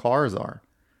than what cars are.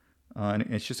 And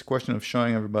it's just a question of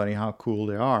showing everybody how cool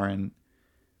they are, and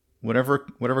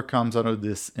whatever comes out of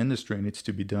this industry needs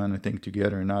to be done, I think,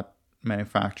 together, not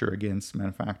manufacturer against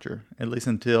manufacturer. At least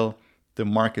until the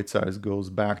market size goes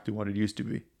back to what it used to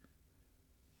be.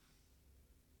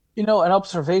 An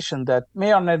observation that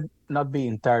may or may not be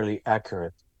entirely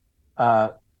accurate. Uh,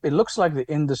 it looks like the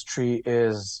industry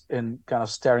is in kind of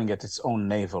staring at its own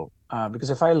navel. Because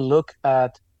if I look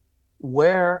at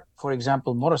where, for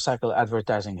example, motorcycle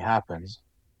advertising happens,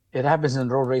 it happens in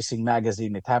Road Racing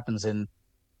Magazine. It happens in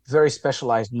very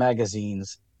specialized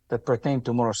magazines that pertain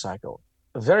to motorcycle.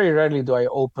 Very rarely do I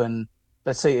open,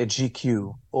 let's say, a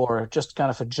GQ or just kind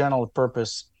of a general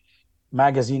purpose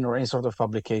magazine or any sort of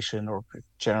publication or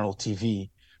general TV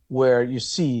where you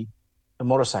see a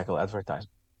motorcycle advertisement.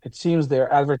 It seems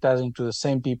they're advertising to the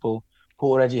same people who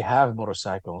already have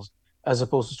motorcycles, as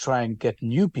opposed to try and get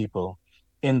new people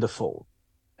in the fold.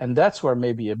 And that's where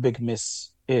maybe a big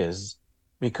miss is,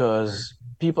 because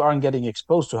people aren't getting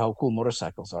exposed to how cool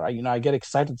motorcycles are. I get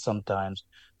excited sometimes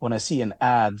when I see an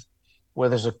ad where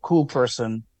there's a cool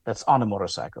person that's on a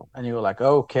motorcycle, and you're like,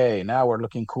 okay, now we're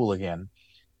looking cool again.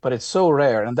 But it's so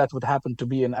rare, and that would happen to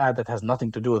be an ad that has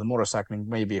nothing to do with motorcycling,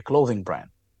 maybe a clothing brand.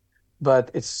 But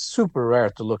it's super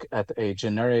rare to look at a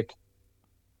generic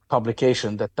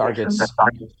publication that targets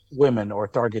women or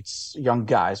targets young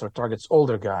guys or targets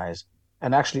older guys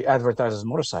and actually advertises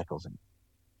motorcycles.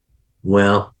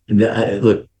 well,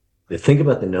 look, think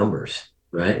about the numbers,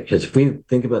 right? Because if we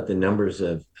think about the numbers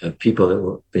of people that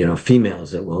will,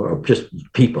 females that will, or just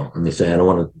people, let me say, I don't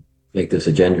want to make this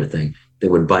a gender thing, they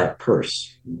would buy a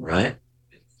purse, right?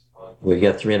 We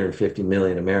got 350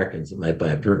 million Americans that might buy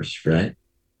a purse, right?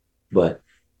 But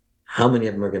how many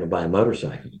of them are going to buy a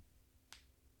motorcycle?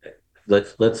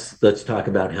 Let's talk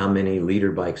about how many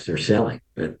liter bikes they're selling.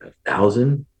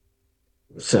 1,000.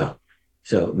 So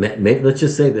let's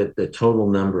just say that the total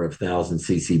number of 1,000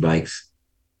 cc bikes,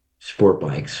 sport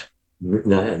bikes. I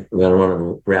don't want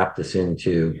to wrap this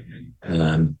into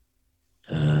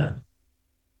uh,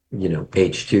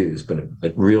 H2s,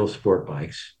 but real sport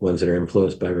bikes, ones that are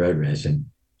influenced by road racing,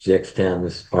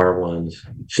 ZX10s, R1s,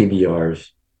 CBRs,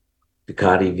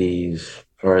 Ducati Vs,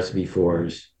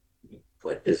 RSV4s.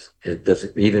 Does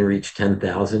it even reach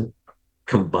 10,000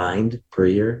 combined per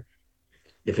year?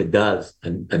 If it does,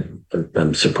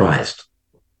 I'm surprised.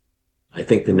 I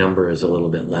think the number is a little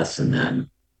bit less than that.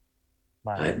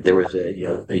 Wow. There was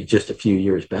just a few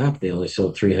years back, they only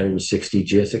sold 360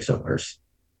 GSXRs,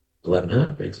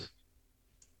 1100s.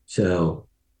 So,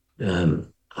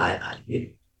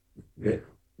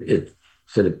 it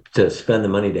sort of to spend the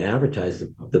money to advertise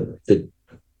the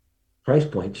price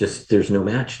point, just there's no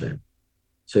match there.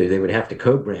 So they would have to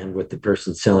co-brand with the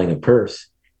person selling a purse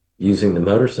using the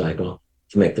motorcycle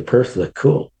to make the purse look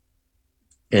cool.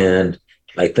 And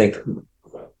I think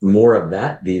more of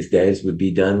that these days would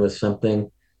be done with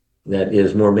something that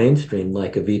is more mainstream,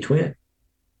 like a V-twin.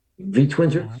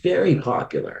 V-twins are very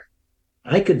popular.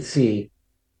 I could see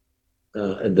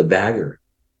the bagger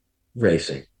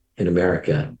racing in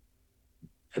America.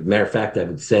 As a matter of fact, I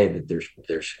would say that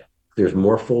there's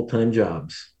more full-time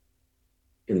jobs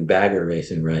in bagger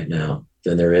racing right now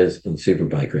than there is in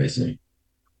superbike racing.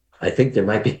 I think there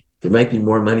might be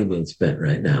more money being spent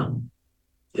right now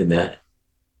in that.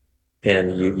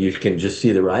 And you can just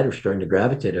see the riders starting to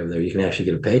gravitate over there. You can actually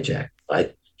get a paycheck.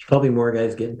 There's probably more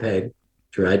guys getting paid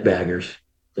to ride baggers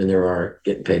than there are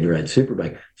getting paid to ride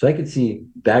superbike. So I could see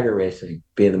bagger racing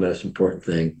being the most important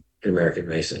thing in American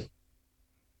racing.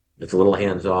 It's a little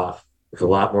hands off. There's a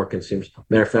lot more consumers.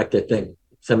 Matter of fact, I think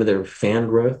some of their fan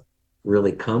growth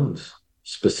really comes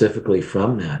specifically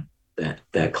from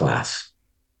that class.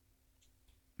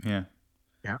 Yeah.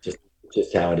 Yeah.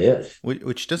 Just how it is.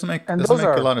 Which doesn't make And doesn't those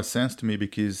make a are lot of sense to me,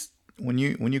 because when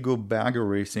you go bagger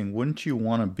racing, wouldn't you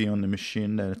want to be on the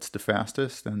machine that's the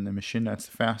fastest? And the machine that's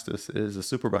the fastest is a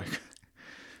superbike.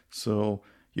 So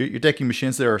you're taking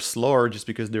machines that are slower just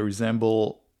because they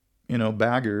resemble,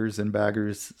 baggers, and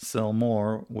baggers sell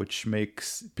more, which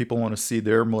makes people want to see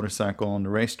their motorcycle on the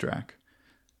racetrack.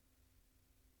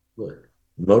 Look,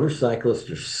 motorcyclists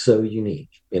are so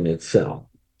unique in itself.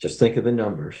 Just think of the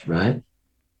numbers, right?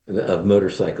 Of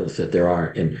motorcyclists that there are.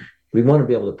 And we want to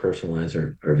be able to personalize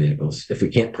our vehicles. If we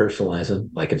can't personalize them,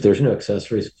 like if there's no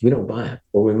accessories, we don't buy it.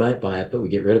 Or we might buy it, but we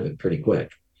get rid of it pretty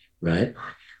quick, right?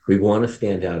 We want to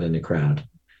stand out in the crowd,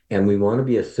 and we want to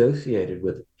be associated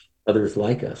with others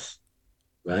like us,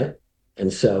 right?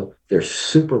 And so they're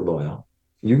super loyal.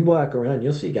 You walk around,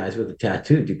 you'll see guys with a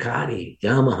tattoo, Ducati,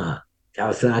 Yamaha,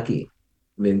 Kawasaki.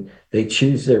 I mean, they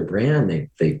choose their brand.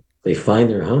 They find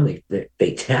their home.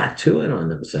 They tattoo it on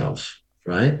themselves,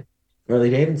 right? Harley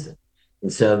Davidson,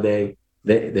 and so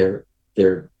they're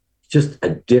just a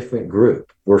different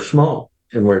group. We're small,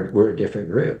 and we're a different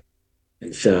group,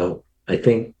 and so I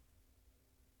think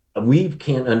we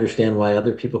can't understand why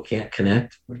other people can't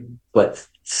connect, but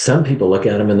some people look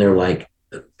at them and they're like,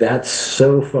 that's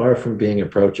so far from being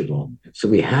approachable. So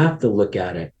we have to look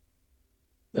at it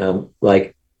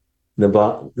like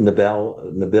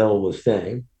Nabil was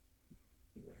saying.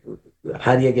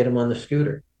 How do you get them on the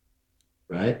scooter,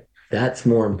 right? That's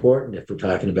more important if we're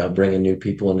talking about bringing new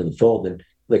people into the fold. And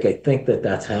like, I think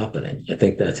that's happening. I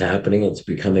think that's happening. It's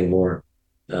becoming more,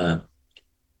 let's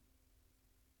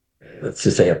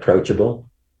just say, approachable.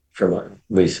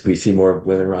 We see more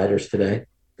women riders today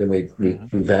than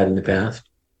we've had in the past,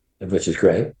 which is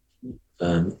great.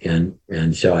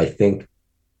 And so I think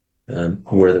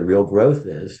where the real growth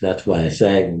is, that's why I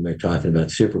say when we're talking about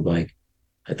superbike,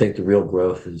 I think the real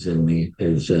growth is in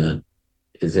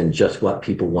just what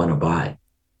people want to buy.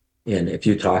 And if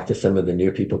you talk to some of the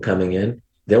new people coming in,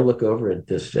 they'll look over at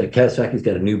this. Kawasaki's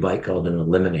got a new bike called an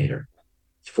Eliminator.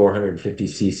 It's 450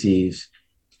 cc's.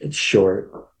 It's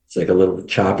short. It's like a little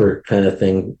chopper kind of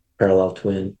thing, parallel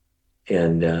twin.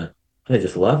 And I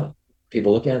just love it.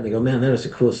 People look at it and they go, man, that is the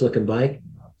coolest looking bike,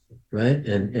 right?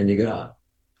 And you go,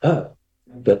 oh.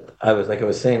 But I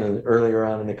was saying earlier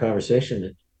on in the conversation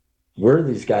that we're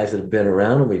these guys that have been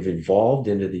around, and we've evolved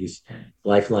into these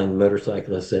lifeline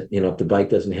motorcyclists that, if the bike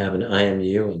doesn't have an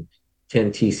IMU and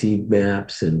 10 TC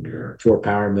maps and 4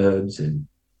 power modes and,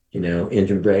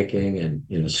 engine braking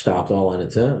and, stopped all on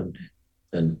its own.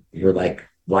 And you're like,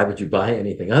 why would you buy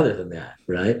anything other than that?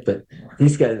 Right. But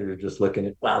these guys are just looking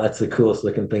at, wow, that's the coolest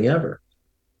looking thing ever.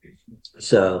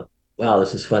 So, wow,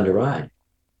 this is fun to ride.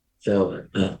 So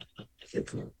the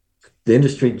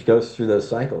industry goes through those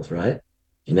cycles, right?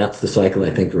 And that's the cycle I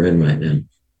think we're in right now.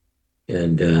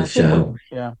 And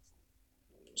yeah.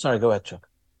 Sorry, go ahead, Chuck.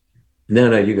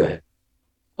 No, you go ahead.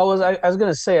 I was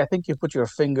gonna say, I think you put your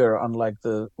finger on like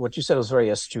what you said was very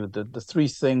astute. The three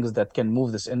things that can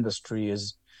move this industry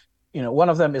is, one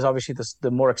of them is obviously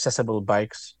the more accessible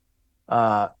bikes.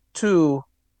 Two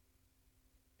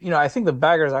I think the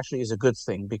baggers actually is a good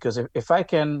thing because if I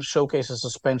can showcase a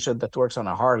suspension that works on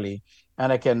a Harley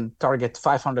and I can target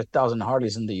 500,000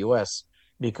 Harleys in the US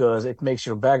because it makes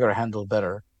your bagger handle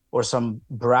better or some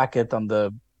bracket on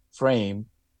the frame,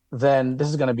 then this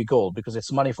is going to be gold because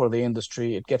it's money for the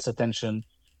industry, it gets attention,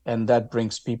 and that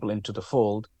brings people into the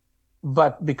fold.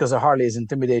 But because a Harley is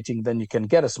intimidating, then you can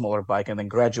get a smaller bike and then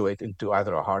graduate into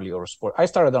either a Harley or a sport. I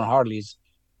started on Harleys,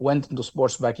 went into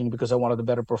sports biking because I wanted a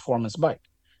better performance bike.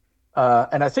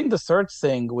 And I think the third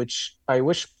thing, which I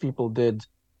wish people did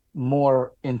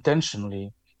more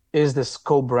intentionally, is this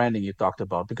co-branding you talked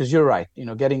about. Because you're right,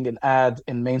 getting an ad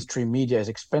in mainstream media is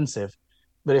expensive.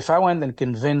 But if I went and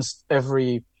convinced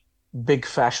every big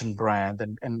fashion brand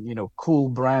and cool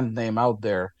brand name out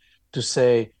there to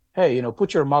say, hey,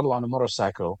 put your model on a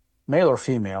motorcycle, male or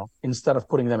female, instead of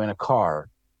putting them in a car,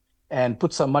 and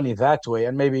put some money that way,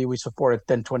 and maybe we supported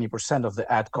 10-20% of the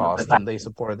ad cost and they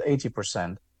supported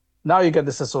 80%. Now you get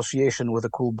this association with a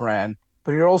cool brand,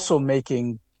 but you're also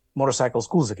making motorcycles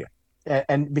cool again.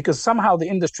 And because somehow the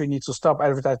industry needs to stop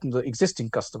advertising to existing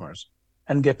customers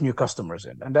and get new customers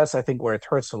in. And that's, I think, where it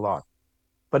hurts a lot.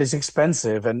 But it's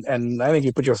expensive, and I think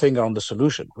you put your finger on the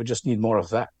solution. We just need more of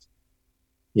that.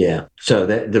 Yeah. So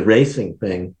the racing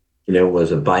thing,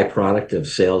 was a byproduct of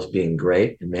sales being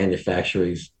great and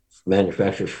manufacturers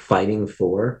fighting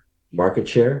for market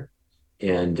share.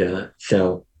 And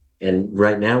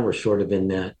right now we're sort of in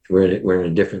that, we're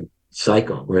in a different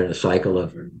cycle. We're in a cycle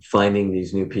of finding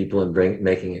these new people and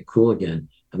making it cool again.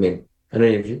 I mean, I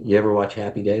don't know if you ever watch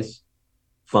Happy Days,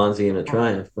 Fonzie and a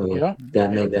Triumph. I mean, Yeah.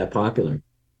 that made that popular.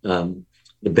 The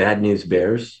Bad News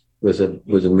Bears was a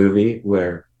movie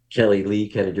where Kelly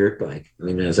Leak had a dirt bike. I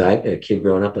mean, as a kid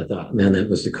growing up, I thought, man, that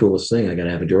was the coolest thing. I got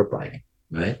to have a dirt bike,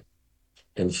 right?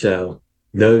 And so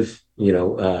those,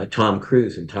 Tom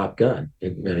Cruise in Top Gun,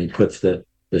 and he puts the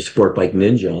sport bike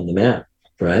ninja on the map,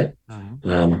 right?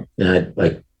 And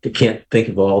I can't think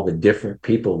of all the different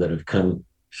people that have come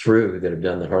through that have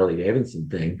done the Harley Davidson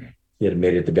thing that have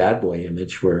made it the bad boy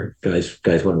image where guys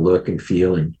want to look and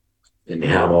feel and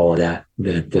have all of that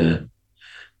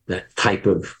type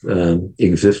of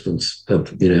existence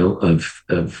of in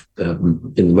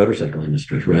the motorcycle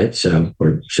industry, right? So,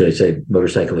 or should I say,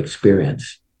 motorcycle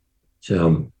experience.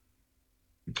 So,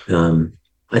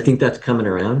 I think that's coming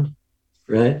around,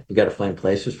 right? We got to find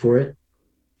places for it,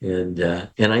 and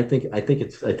I think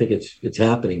it's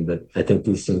happening, but I think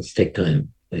these things take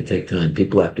time. They take time.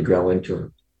 People have to grow into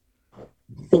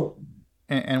them.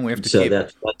 And we have to So keep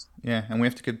that's and we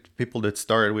have to keep people that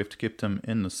started. We have to keep them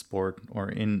in the sport or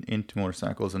into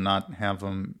motorcycles and not have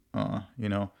them,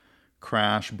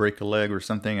 crash, break a leg or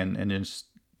something, and then just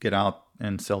get out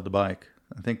and sell the bike.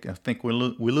 I think we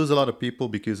lose a lot of people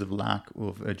because of lack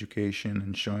of education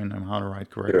and showing them how to ride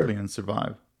correctly and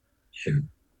survive. sure.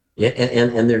 Yeah,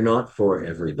 and they're not for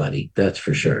everybody. That's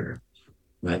for sure.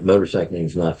 Right, motorcycling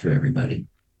is not for everybody,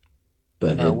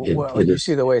 but Well, it you is.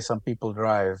 see the way some people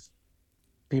drive.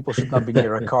 People should not be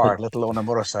near a car, let alone a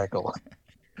motorcycle.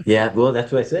 Yeah, well,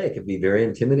 that's what I say. It can be very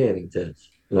intimidating to.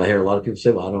 I hear a lot of people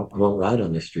say, "Well, I won't ride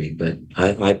on the street," but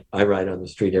I ride on the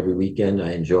street every weekend.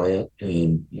 I enjoy it,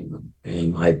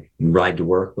 and I ride to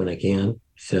work when I can.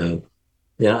 So,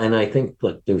 yeah, and I think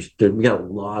look, we got a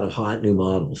lot of hot new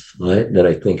models, right, that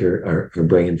I think are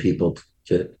bringing people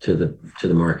to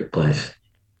the marketplace.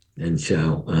 And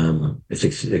so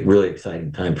it's a really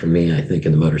exciting time for me, I think,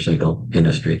 in the motorcycle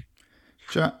industry.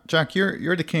 Jack,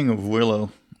 you're the king of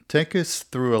Willow. Take us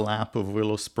through a lap of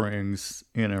Willow Springs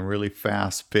in a really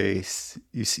fast pace.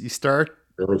 You start,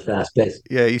 Really fast pace.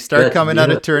 yeah, you start coming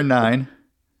out of turn 9.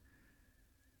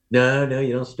 No,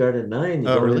 you don't start at 9. You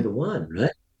Oh, go really? into 1,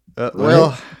 right? Right?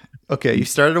 Well, okay, you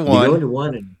started at You go 1. into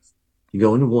 1 and you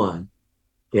go into 1,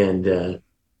 and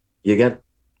you got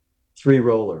 3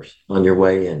 rollers on your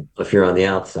way in if you're on the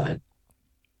outside,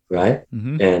 right?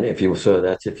 Mm-hmm. And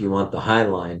that's if you want the high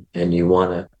line and you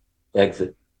want to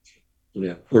exit,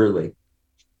 early,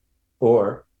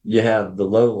 or you have the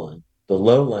low line. The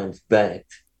low line's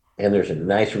banked, and there's a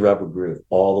nice rubber groove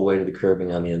all the way to the curbing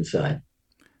on the inside,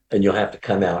 and you'll have to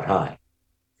come out high.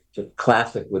 So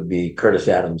classic would be Curtis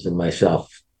Adams and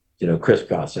myself,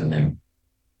 crisscrossing there.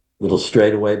 Little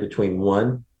straightaway between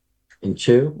 1 and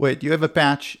 2. Wait, you have a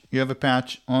patch. You have a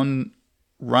patch on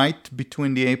right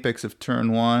between the apex of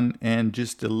turn 1 and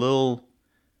just a little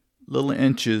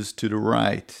inches to the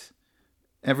right.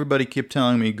 Everybody kept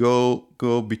telling me go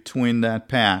between that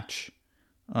patch,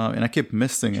 and I kept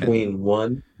missing it. Between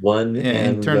one And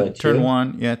and turn 2.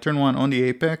 1, yeah, turn 1 on the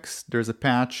apex. There's a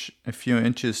patch a few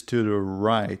inches to the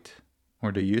right,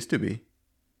 or there used to be.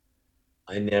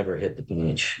 I never hit the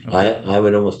beach. Okay. I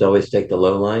would almost always take the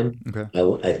low line. Okay.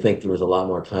 I think there was a lot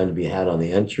more time to be had on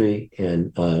the entry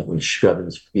and when scrubbing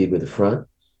the speed with the front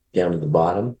down to the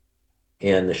bottom.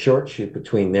 And the short shoot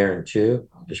between there and two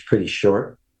is pretty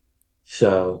short.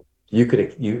 So you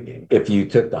if you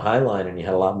took the high line and you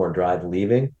had a lot more drive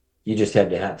leaving, you just had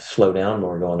to have to slow down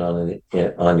more going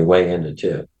on your way into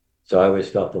two. So I always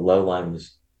felt the low line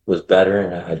was better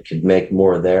and I could make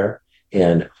more there.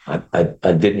 And I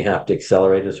didn't have to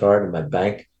accelerate as hard. And my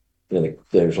bank,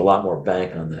 there's a lot more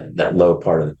bank on that low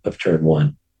part of turn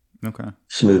one. Okay.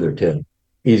 Smoother too,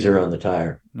 easier on the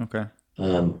tire. Okay.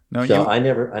 Now So you I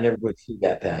never would see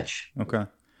that patch. okay.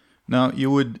 Now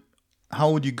you would. How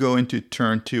would you go into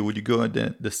turn two? Would you go at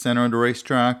the center of the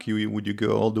racetrack? Would you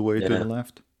go all the way to the Yeah.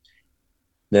 left?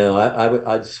 No,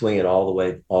 I'd swing it all the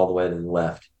way to the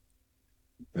left,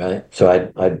 right? So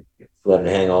I'd let it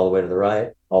hang all the way to the right,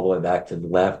 all the way back to the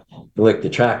left. Look, the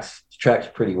track's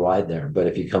pretty wide there, but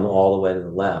if you come all the way to the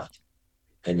left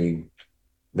and you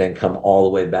then come all the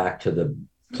way back to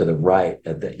the right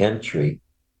at the entry,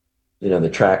 the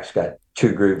track's got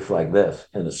two grooves like this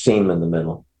and a seam in the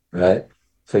middle, right?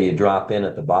 So you drop in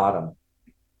at the bottom,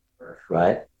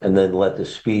 right? And then let the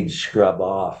speed scrub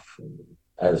off.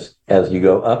 As you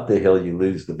go up the hill, you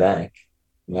lose the bank,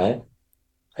 right?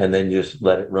 And then you just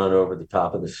let it run over the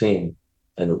top of the seam.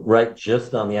 And right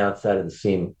just on the outside of the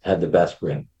seam had the best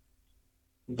grip.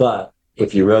 But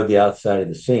if you rode the outside of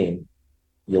the seam,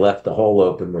 you left the hole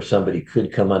open where somebody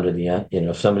could come under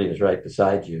if somebody was right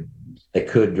beside you, they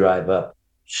could drive up,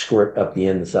 squirt up the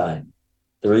inside.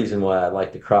 The reason why I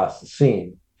like to cross the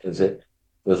seam is it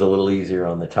was a little easier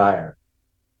on the tire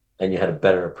and you had a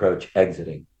better approach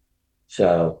exiting.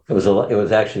 So it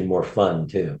was actually more fun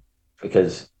too,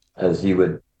 because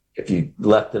if you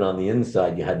left it on the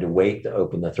inside, you had to wait to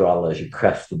open the throttle as you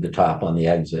crested the top on the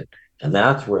exit. And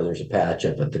that's where there's a patch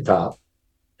up at the top.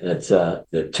 And it's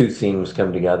the two seams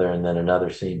come together and then another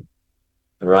seam.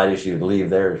 And right as you leave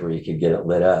there is where you could get it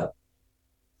lit up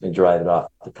and drive it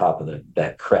off the top of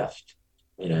that crest,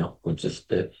 which is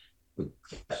the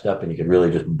crest up and you could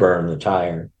really just burn the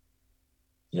tire.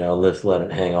 Let's let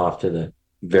it hang off to the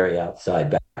very outside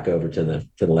back over to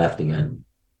the left again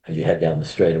as you head down the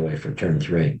straightaway for turn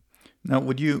three. Now,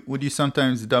 would you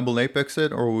sometimes double apex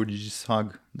it, or would you just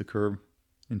hug the curb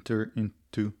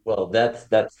into? Well, that's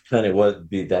kind of what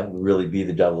that would really be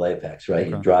the double apex, right? Okay.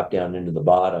 You drop down into the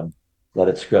bottom, let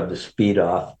it scrub the speed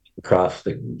off across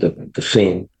the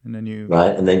seam, And then you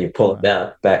right? And then you pull it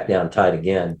back down tight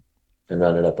again and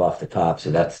run it up off the top. So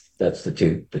that's the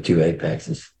two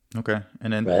apexes. Okay,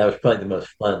 and then Right. That was probably the most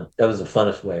fun. That was the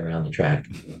funnest way around the track,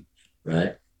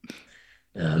 right?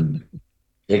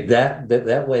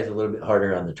 That way is a little bit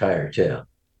harder on the tire too,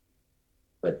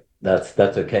 but that's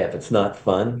okay. If it's not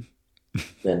fun,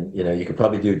 then you could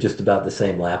probably do just about the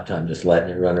same lap time, just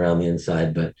letting it run around the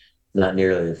inside, but not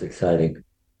nearly as exciting.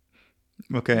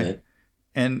 okay,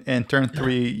 Right? and turn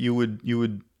three, you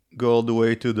would go all the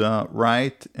way to the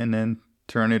right and then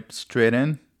turn it straight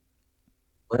in.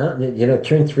 Well,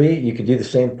 turn three, you could do the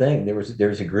same thing. There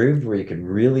was a groove where you could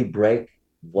really brake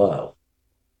low.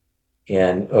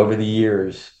 And over the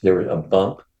years, there was a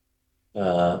bump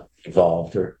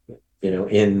involved, or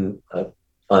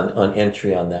on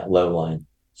entry on that low line.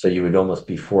 So you would almost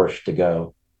be forced to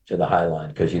go to the high line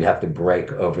because you'd have to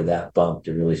brake over that bump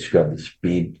to really scrub the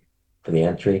speed for the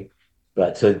entry.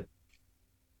 But so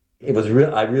it was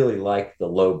real. I really liked the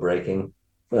low braking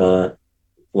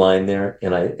line there,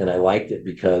 and I liked it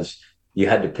because you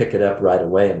had to pick it up right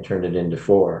away and turn it into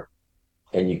four,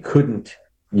 and you couldn't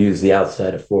use the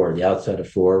outside of four. The outside of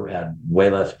four had way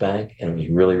less bank and it was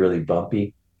really, really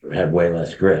bumpy. It had way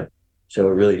less grip, so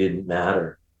it really didn't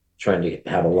matter trying to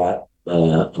have a lot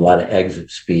of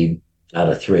exit speed out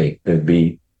of three.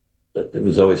 It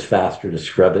was always faster to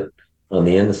scrub it on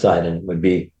the inside, and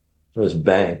it was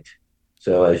banked.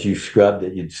 So as you scrubbed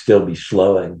it, you'd still be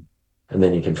slowing, and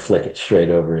then you can flick it straight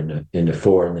over into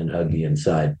four and then hug the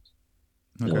inside.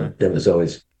 Okay.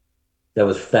 That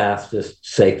was fastest,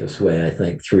 safest way, I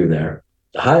think, through there.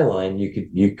 The high line,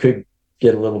 you could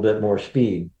get a little bit more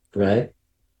speed, right?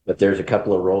 But there's a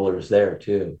couple of rollers there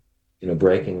too,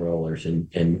 braking rollers, and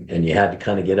you had to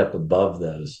kind of get up above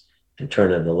those and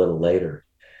turn it a little later.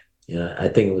 I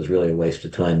think it was really a waste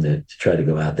of time to try to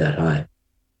go out that high.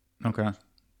 Okay.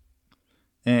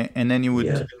 And then you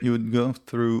would go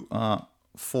through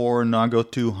 4, not go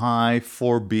too high,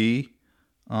 4B,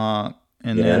 and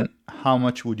then how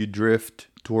much would you drift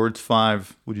towards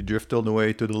 5? Would you drift all the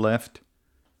way to the left?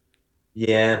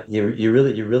 Yeah, you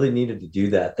really needed to do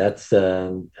that. That's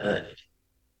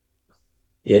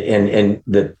And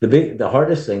the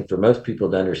hardest thing for most people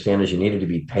to understand is you needed to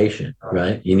be patient,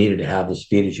 right? You needed to have the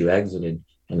speed as you exited,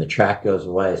 and the track goes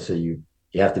away. So you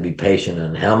have to be patient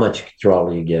on how much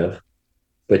throttle you give,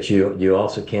 but you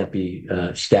also can't be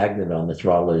stagnant on the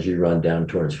throttle as you run down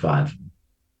towards 5,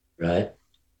 right?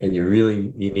 And you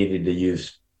needed to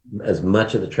use as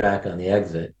much of the track on the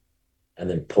exit, and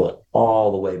then pull it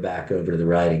all the way back over to the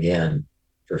right again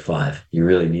for 5. You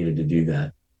really needed to do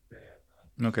that.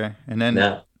 Okay. And then,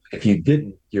 Now, if you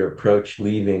didn't, your approach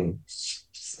leaving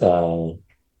 7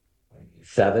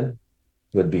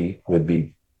 would be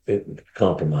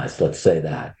compromised. Let's say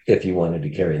that if you wanted to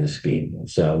carry the speed.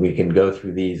 So we can go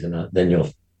through these, and then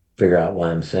you'll figure out why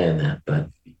I'm saying that. But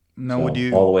now would so all you,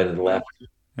 the way to the left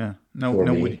yeah, no, for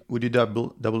no, me. would you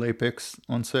double apex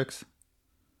on 6?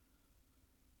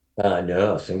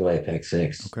 No, single apex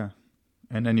 6. Okay.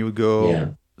 And then you would go Yeah.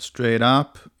 straight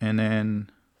up and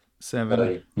then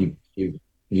 7.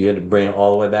 You had to bring it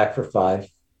all the way back for 5,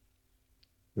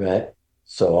 right?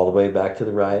 So all the way back to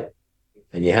the right,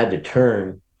 and you had to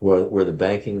turn where the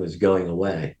banking was going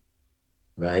away,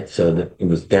 right? So that it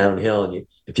was downhill, and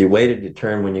if you waited to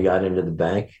turn when you got into the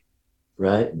bank,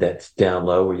 right, that's down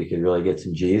low where you could really get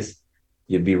some G's,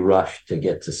 you'd be rushed to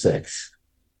get to 6.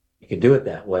 You could do it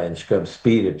that way and scrub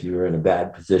speed if you were in a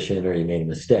bad position or you made a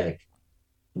mistake,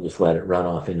 and just let it run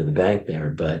off into the bank there.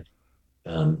 But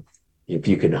if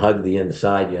you could hug the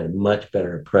inside, you had a much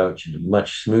better approach and a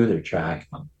much smoother track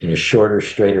and a shorter,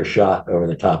 straighter shot over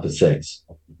the top of 6,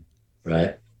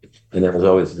 right? And that was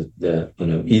always the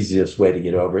easiest way to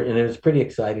get over it. And it was pretty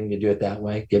exciting to do it that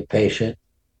way. Get patient,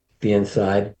 the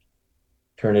inside,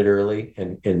 turn it early,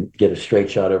 and get a straight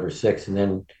shot over 6. And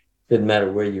then it didn't matter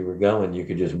where you were going, you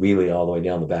could just wheelie all the way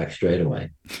down the back straightaway.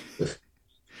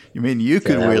 You mean you So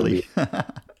could that would wheelie?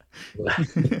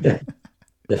 be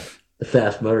the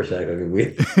fast motorcycle could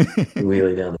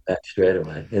wheelie down the back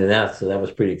straightaway. And so that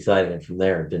was pretty exciting. And from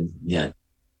there, it didn't, yeah.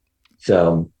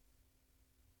 So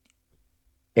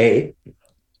 8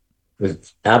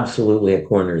 was absolutely a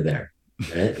corner there.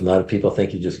 Right? A lot of people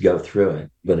think you just go through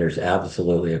it, but there's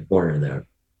absolutely a corner there.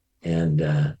 And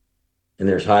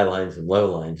there's high lines and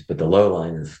low lines, but the low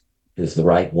line is the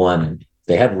right one. And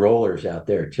they had rollers out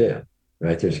there too,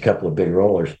 right? There's a couple of big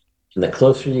rollers. And the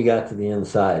closer you got to the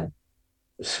inside,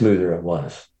 the smoother it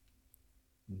was.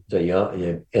 So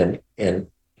you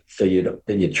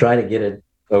try to get it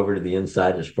over to the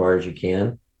inside as far as you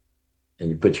can,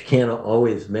 but you can't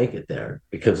always make it there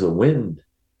because the wind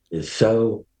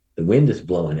is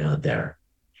blowing out there,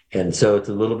 and so it's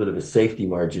a little bit of a safety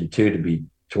margin too to be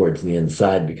towards the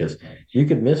inside, because you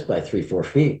could miss by 3-4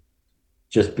 feet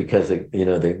just because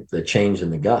the change in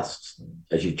the gusts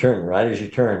as you turn. Right as you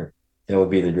turn, that would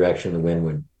be the direction the wind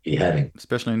would be heading.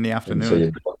 Especially in the And so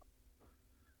afternoon.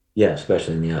 yeah,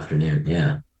 especially in the afternoon.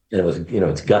 Yeah. And it was,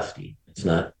 it's gusty. It's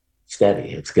not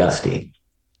steady. It's gusty.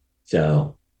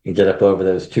 So you get up over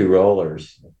those 2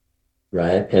 rollers,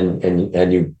 right?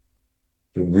 And you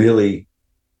really,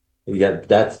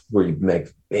 that's where you make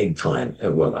big time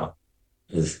at Willow,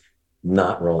 is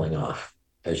not rolling off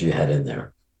as you head in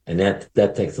there. And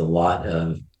that takes a lot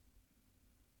of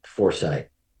foresight,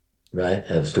 right?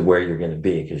 As to where you're going to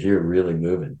be, because you're really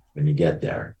moving when you get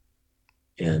there.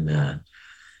 And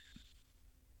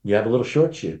you have a little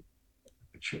short shoot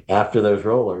after those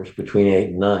rollers between 8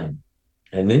 and 9.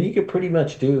 And then you could pretty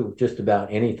much do just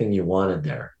about anything you wanted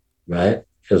there, right?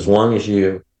 As long as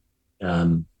you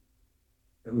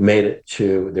made it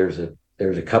to, there's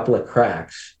a couple of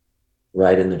cracks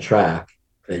right in the track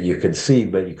that you could see,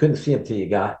 but you couldn't see them until you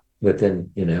got within,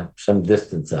 some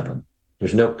distance of them.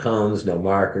 There's no cones, no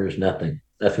markers, nothing.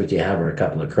 That's what you have, are a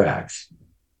couple of cracks.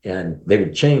 And they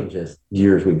would change as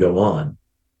years would go on.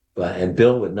 And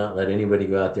Bill would not let anybody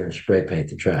go out there and spray paint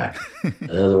the track.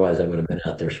 And otherwise, I would have been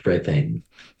out there spray painting.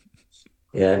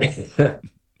 And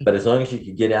but as long as you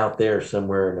could get out there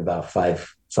somewhere in about 10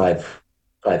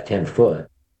 foot,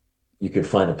 you could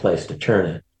find a place to turn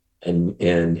it and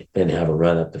have a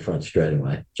run up the front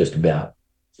straightaway, just about.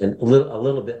 And a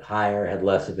little bit higher, had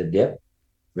less of a dip,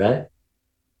 right?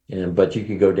 But you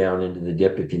could go down into the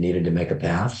dip if you needed to make a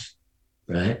pass,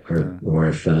 right? Or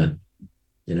if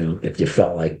if you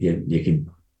felt like you could,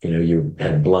 you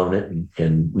had blown it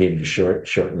and needed to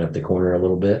shorten up the corner a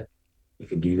little bit, you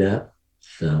could do that.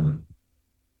 So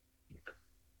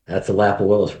that's a lap of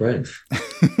Willow Springs.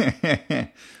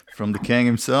 From the king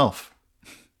himself.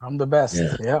 I'm the best.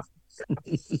 Yeah.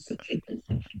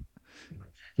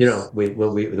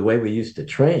 The way we used to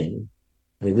train,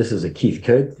 I mean, this is a Keith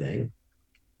Code thing,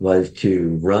 was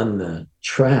to run the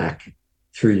track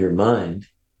through your mind,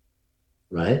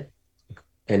 right?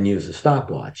 and use the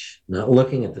stopwatch, not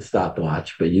looking at the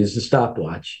stopwatch, but use the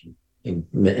stopwatch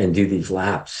and do these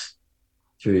laps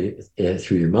through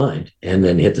your mind, and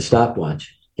then hit the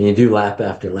stopwatch, and you do lap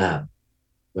after lap,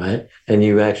 right? And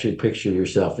you actually picture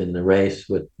yourself in the race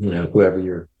with whoever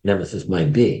your nemesis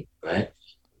might be, right?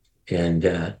 And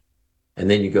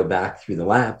then you go back through the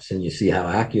laps and you see how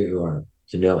accurate you are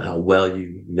to know how well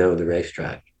you know the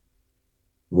racetrack.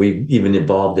 We even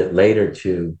evolved it later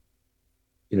to,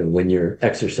 when you're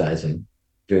exercising,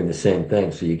 doing the same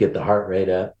thing. So you get the heart rate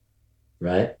up,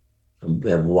 right?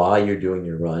 And while you're doing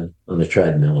your run on the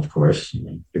treadmill, of course,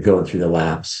 you're going through the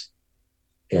laps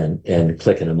and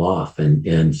clicking them off.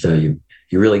 And so you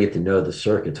really get to know the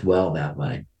circuits well that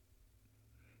way.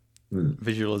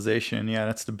 Visualization, yeah,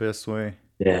 that's the best way.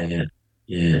 Yeah.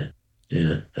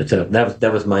 That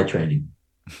was my training,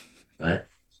 right?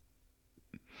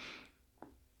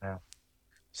 Yeah.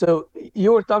 So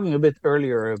you were talking a bit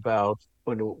earlier about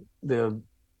the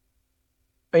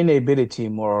inability,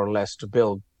 more or less, to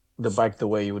build the bike the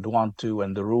way you would want to,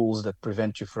 and the rules that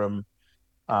prevent you from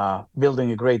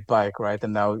building a great bike, right?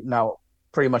 And now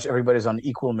pretty much everybody's on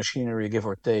equal machinery, give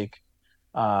or take.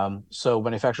 So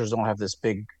manufacturers don't have this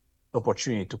big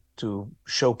opportunity to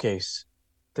showcase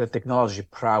the technology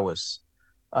prowess.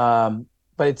 But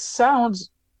it sounds,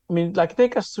 I mean, like,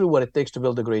 take us through what it takes to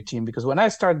build a great team. Because when I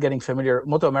started getting familiar,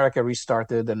 Moto America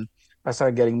restarted, and I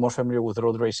started getting more familiar with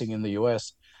road racing in the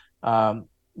US. Um,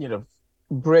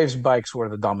 Braves bikes were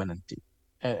the dominant team,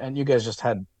 and you guys just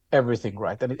had everything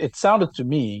right. And it sounded to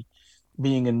me,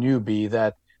 being a newbie,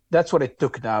 that that's what it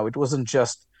took now. It wasn't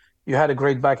just you had a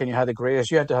great bike and you had a great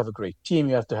race. You had to have a great team.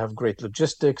 You have to have great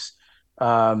logistics.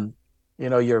 Um,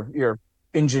 your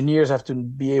engineers have to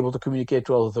be able to communicate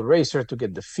well with the racer to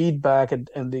get the feedback,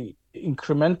 and the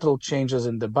incremental changes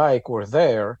in the bike were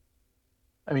there.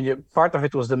 I mean, part of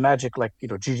it was the magic, like,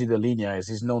 Gigi Dall'Igna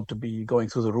he's known to be going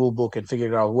through the rule book and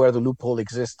figuring out where the loophole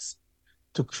exists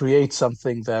to create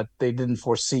something that they didn't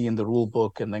foresee in the rule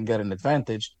book and then get an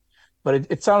advantage. But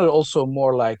it sounded also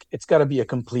more like it's got to be a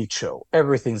complete show.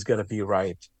 Everything's got to be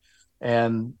right.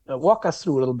 And walk us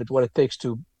through a little bit what it takes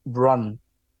to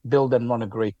build and run a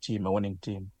great team, a winning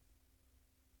team.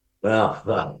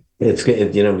 Well, it's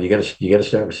you got to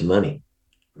start with some money,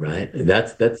 right?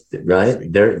 That's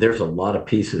right. There's a lot of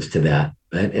pieces to that,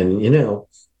 right? And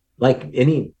like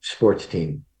any sports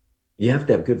team, you have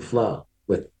to have good flow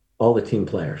with all the team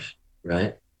players,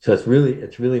 right? So it's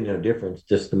really no difference.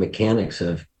 Just the mechanics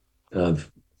of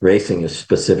racing is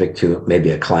specific to maybe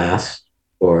a class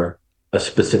or a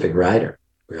specific rider,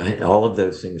 right? All of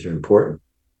those things are important,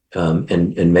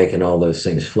 and making all those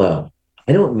things flow.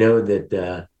 I don't know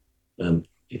that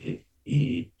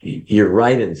you're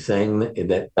right in saying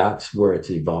that that's where it's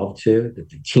evolved to, that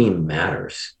the team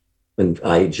matters. And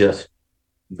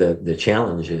the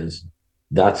challenge is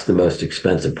that's the most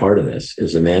expensive part of this,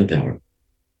 is the manpower.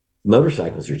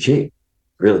 Motorcycles are cheap,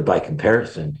 really, by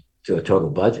comparison to a total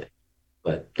budget.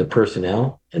 But the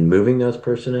personnel and moving those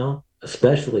personnel,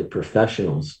 especially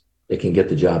professionals, that can get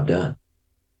the job done.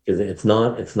 Because it's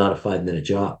not a 5-minute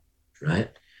job, right?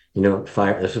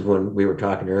 This is when we were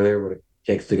talking earlier, what it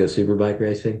takes to go superbike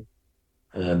racing.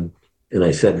 And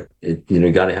I said,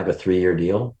 you got to have a 3-year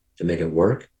deal to make it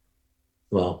work.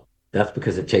 Well, that's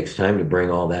because it takes time to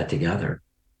bring all that together.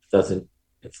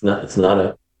 It's not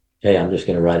a, hey, I'm just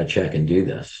going to write a check and do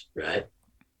this, right?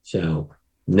 So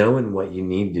knowing what you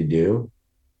need to do,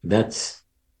 that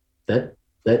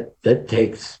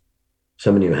takes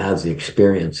somebody who has the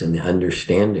experience and the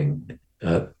understanding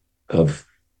of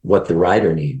what the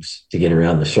rider needs to get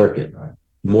around the circuit,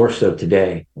 more so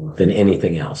today than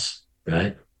anything else,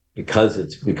 right? Because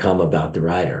it's become about the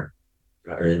rider,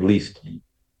 or at least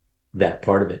that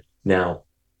part of it. Now,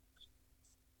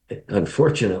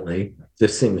 unfortunately,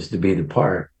 this seems to be the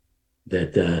part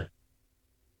that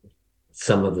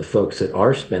some of the folks that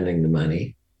are spending the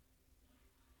money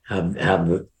have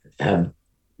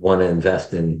want to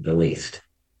invest in the least,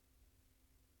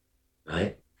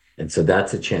 right? And so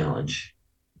that's a challenge,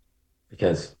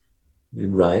 because,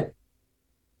 right,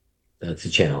 that's a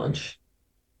challenge.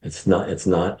 It's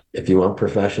not, if you want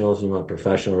professionals, you want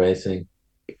professional racing,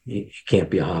 it can't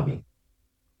be a hobby.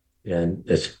 And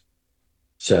it's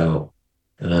so,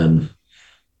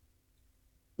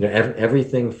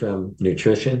 everything from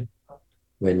nutrition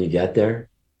when you get there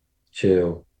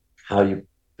to how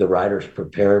the riders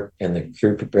prepare and the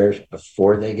crew prepares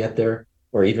before they get there,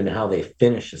 or even how they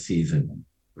finish a season,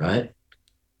 right?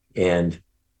 And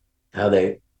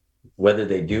whether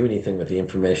they do anything with the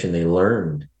information they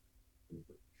learned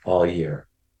all year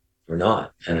or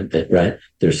not. And right,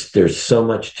 there's so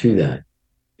much to that,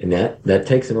 and that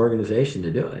takes an organization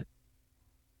to do it.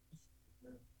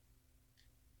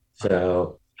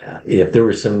 So if there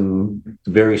were some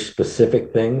very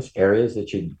specific things, areas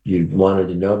that you wanted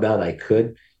to know about, I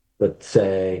could. But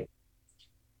say,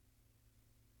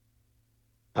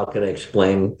 how can I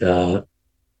explain to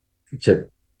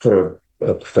put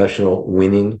a professional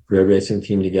winning road racing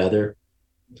team together?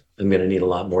 I'm going to need a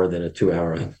lot more than a 2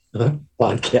 hour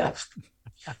podcast,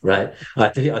 right?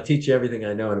 I'll teach you everything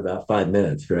I know in about 5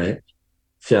 minutes, right?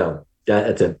 So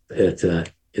it's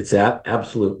an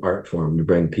absolute art form to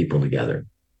bring people together,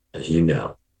 as you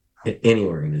know, in any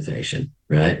organization,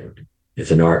 right?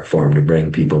 It's an art form to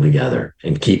bring people together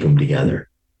and keep them together.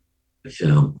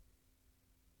 So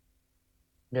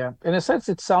Yeah, in a sense,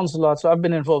 it sounds a lot. So I've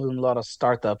been involved in a lot of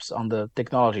startups on the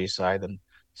technology side and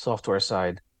software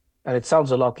side, and it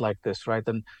sounds a lot like this, right?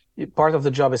 And part of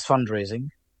the job is fundraising.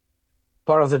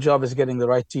 Part of the job is getting the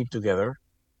right team together.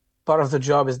 Part of the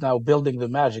job is now building the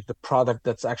magic, the product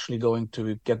that's actually going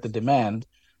to get the demand.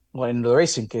 Well, in the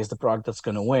racing case, the product that's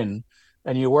going to win.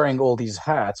 And you're wearing all these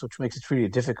hats, which makes it really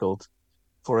difficult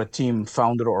for a team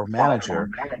founder or manager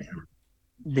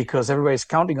because everybody's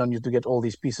counting on you to get all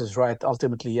these pieces right.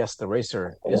 Ultimately, yes, the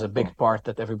racer is a big part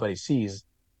that everybody sees,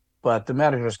 but the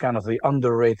manager is kind of the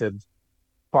underrated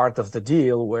part of the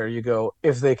deal where you go,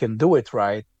 if they can do it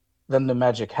right, then the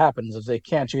magic happens. If they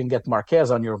can't, you can get Marquez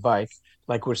on your bike,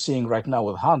 like we're seeing right now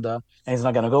with Honda, and he's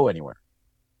not going to go anywhere.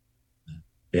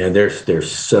 and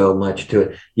there's so much to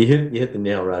it. You hit the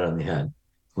nail right on the head,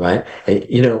 right? And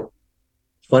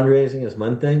fundraising is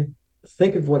one thing.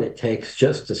 Think of what it takes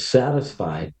just to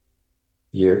satisfy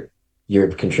your your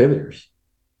contributors.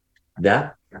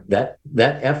 That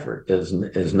effort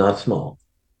is not small.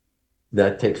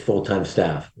 That takes full-time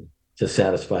staff to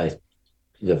satisfy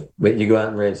when you go out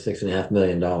and raise $6.5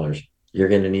 million, you're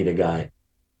going to need a guy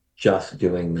just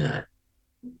doing that,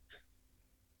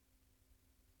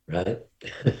 right?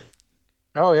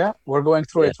 Oh, yeah, we're going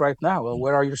through Yeah. it right now. Well,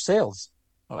 where are your sales?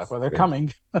 Well, they're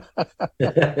coming.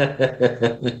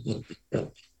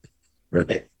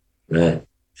 Right, right.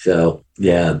 So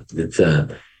yeah, it's so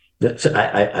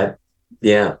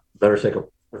yeah,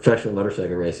 professional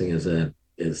motorcycle racing is a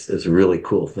really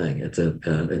cool thing. It's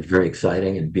very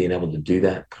exciting, and being able to do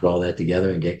that, put all that together,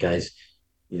 and get guys,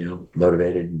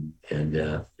 motivated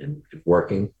and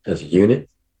working as a unit,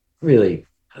 really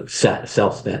self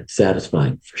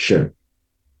satisfying for sure,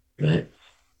 right?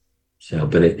 So,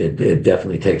 but it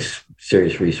definitely takes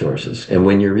serious resources, and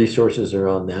when your resources are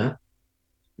on that,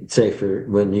 say, for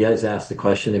when you guys asked the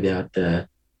question about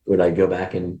would I go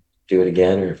back and do it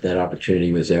again, or if that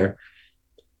opportunity was there,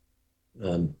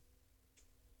 um,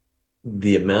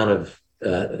 the amount of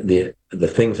the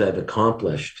things I've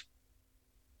accomplished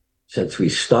since we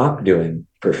stopped doing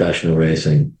professional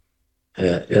racing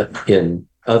in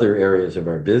other areas of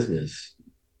our business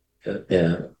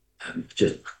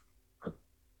just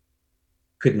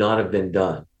could not have been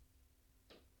done,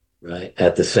 right,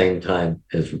 at the same time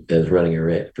as running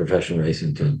a professional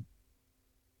racing team.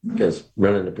 Because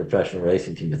running a professional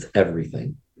racing team is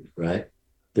everything, right?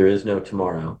 There is no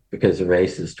tomorrow because the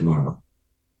race is tomorrow,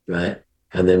 right?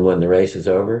 And then when the race is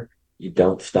over, you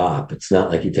don't stop. It's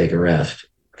not like you take a rest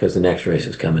because the next race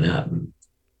is coming up.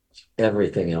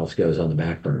 Everything else goes on the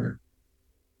back burner.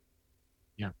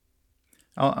 Yeah.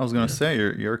 I was going to Yeah. say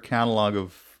your catalog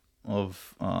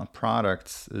of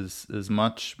products is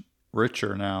much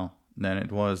richer now than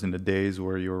it was in the days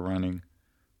where you were running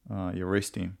your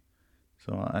race team.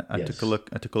 So I took a Yes. look.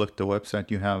 I took a look at the website.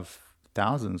 You have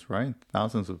thousands, right?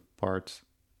 Thousands of parts.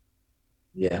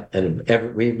 Yeah. And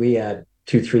we add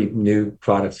 2, 3 new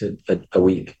products a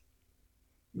week.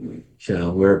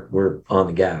 So we're on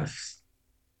the gas,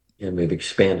 and we've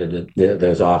expanded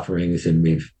those offerings, and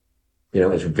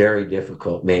it's very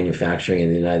difficult manufacturing in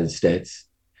the United States,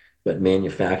 but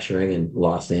manufacturing in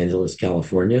Los Angeles,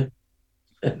 California,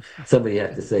 somebody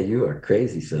has to say, "You are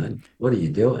crazy, son. What are you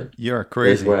doing?" You're This is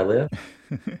crazy. where I live.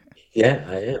 Yeah,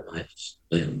 I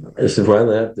am. This is where I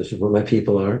live. This is where my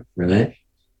people are, right?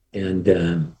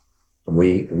 And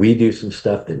we do some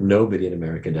stuff that nobody in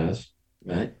America does,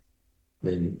 right?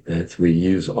 And we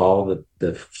use all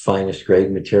the finest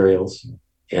grade materials,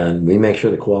 and we make sure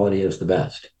the quality is the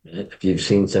best. Right? If you've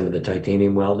seen some of the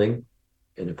titanium welding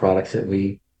and the products that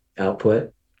we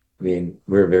output, I mean,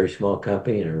 we're a very small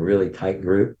company and a really tight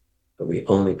group, but we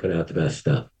only put out the best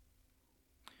stuff.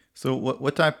 So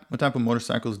what type of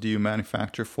motorcycles do you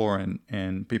manufacture for?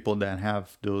 And people that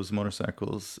have those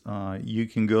motorcycles, you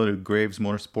can go to Graves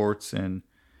Motorsports and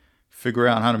figure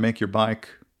out how to make your bike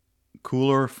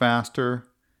cooler, faster.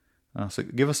 So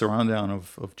give us a rundown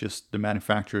of just the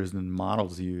manufacturers and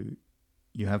models you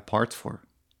have parts for.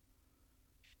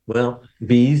 Well, it'd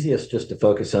be easiest just to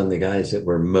focus on the guys that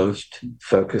we're most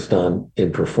focused on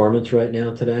in performance right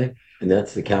now today, and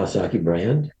that's the Kawasaki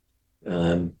brand.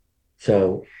 Um,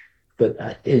 so,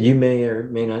 but you may or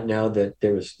may not know that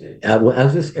there was,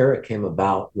 as this era came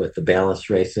about with the balanced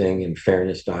racing and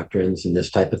fairness doctrines and this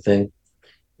type of thing,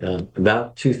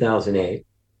 about 2008,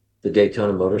 the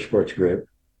Daytona Motorsports Group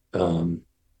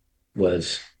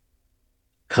was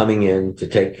coming in to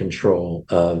take control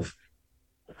of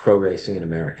pro racing in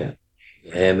America.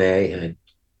 AMA had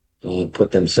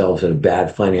put themselves in a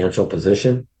bad financial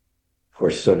position. Of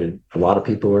course, so did a lot of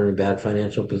people were in a bad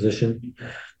financial position.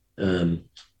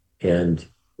 And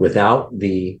without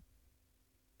the,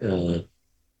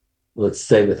 let's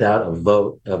say, without a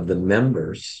vote of the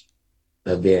members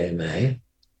of the AMA,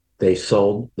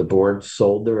 the board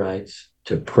sold the rights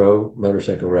to pro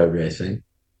motorcycle road racing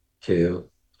to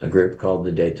a group called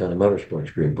the Daytona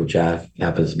Motorsports Group, which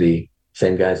happens to be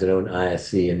same guys that own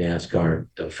ISC and NASCAR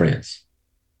of France.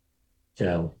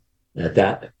 So at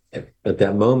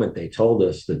that moment, they told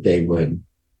us that they would,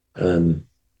 we're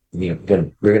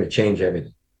going to change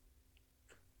everything,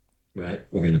 right?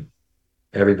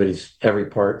 Every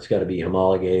part's got to be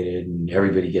homologated, and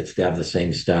everybody gets to have the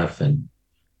same stuff, and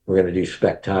we're going to do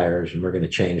spec tires, and we're going to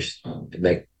change,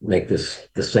 make this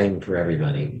the same for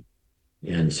everybody.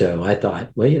 And so I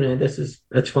thought, well,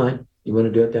 that's fine. You want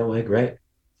to do it that way? Great.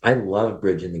 I love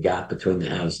bridging the gap between the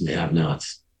haves and the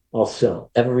have-nots. I'll sell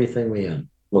everything we own.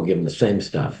 We'll give them the same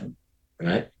stuff,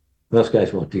 right? Most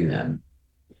guys won't do that.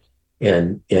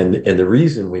 And the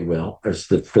reason we will is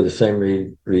for the same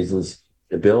reasons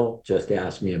Bill just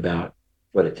asked me about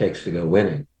what it takes to go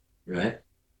winning, right?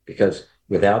 Because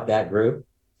without that group,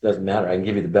 it doesn't matter. I can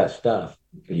give you the best stuff,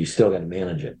 but you still got to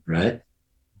manage it, right?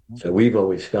 Mm-hmm. So we've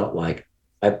always felt like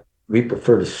we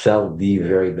prefer to sell the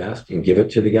very best and give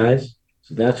it to the guys.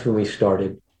 So that's when we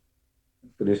started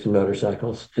producing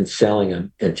motorcycles and selling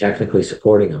them and technically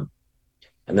supporting them.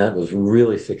 And that was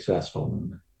really successful.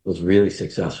 It was really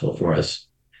successful for us.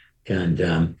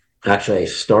 And actually, I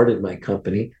started my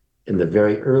company in the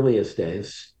very earliest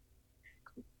days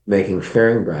making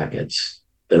fairing brackets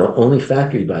that only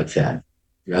factory bikes had,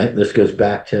 right? This goes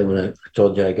back to when I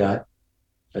told you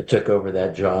I took over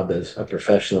that job as a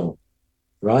professional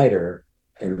rider.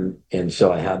 And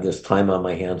so I had this time on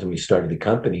my hands when we started the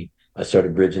company. I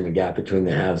started bridging the gap between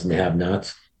the haves and the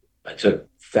have-nots. I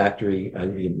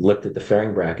looked at the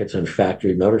fairing brackets on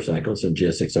factory motorcycles and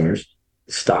GSXRs,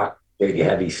 stock, big,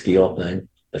 heavy steel thing.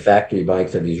 The factory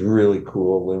bikes had these really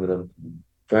cool aluminum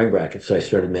fairing brackets. So I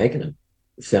started making them,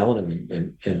 selling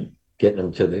them, and getting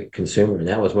them to the consumer. And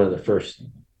that was one of our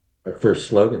first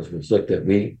slogans was, look, that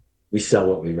we sell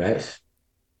what we race.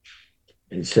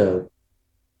 And so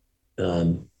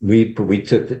we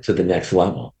took it to the next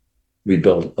level. We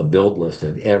built a build list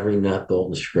of every nut, bolt,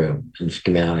 and screw and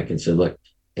schematic and said, look,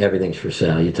 everything's for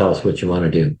sale. You tell us what you want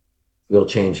to do. We'll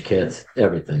change kits,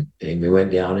 everything. And we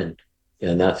went down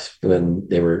and that's when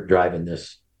they were driving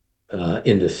this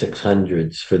into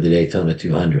 600s for the Daytona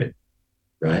 200,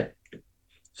 right?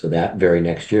 So that very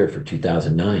next year for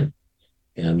 2009.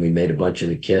 And we made a bunch of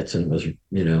the kits, and it was,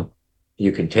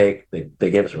 you can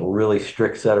they gave us a really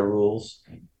strict set of rules.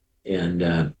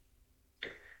 And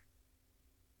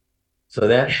so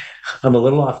that I'm a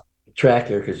little off track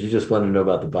here because you just want to know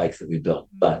about the bikes that we built.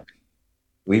 But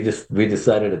we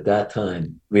decided at that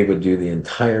time we would do the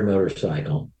entire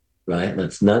motorcycle, right?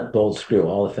 Let's nut, bolt, screw,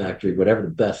 all the factory, whatever the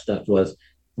best stuff was.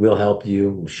 We'll help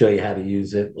you. We'll show you how to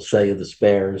use it. We'll sell you the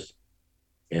spares,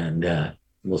 and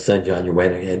we'll send you on your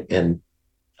way. And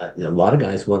a lot of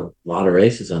guys won a lot of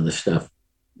races on the stuff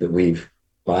that we've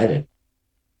provided.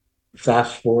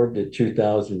 Fast forward to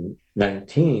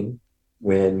 2019,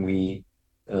 when we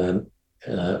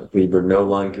were no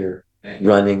longer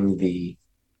running the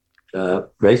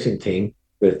racing team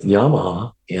with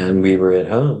Yamaha, and we were at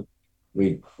home.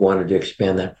 We wanted to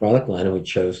expand that product line, and we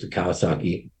chose the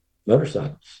Kawasaki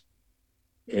motorcycles.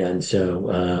 And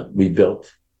so we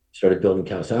started building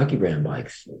Kawasaki brand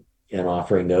bikes and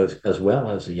offering those as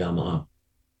well as the Yamaha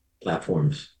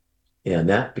platforms. And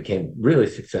that became really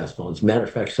successful. As a matter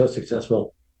of fact, so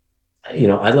successful,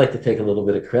 I'd like to take a little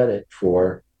bit of credit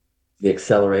for the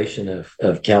acceleration of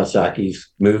Kawasaki's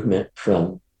movement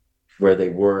from where they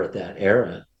were at that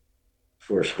era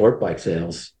for sport bike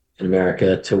sales in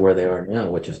America to where they are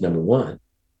now, which is number one.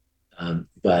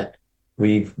 But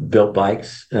we've built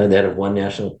bikes that have won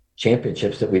national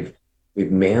championships that we've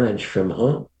managed from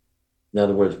home. In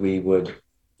other words,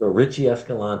 for Richie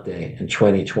Escalante in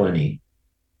 2020,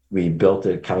 we built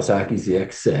a Kawasaki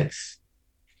ZX6,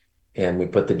 and we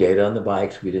put the data on the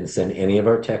bikes. We didn't send any of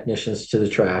our technicians to the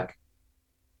track.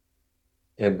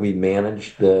 and we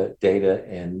manage the data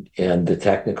and the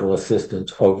technical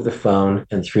assistance over the phone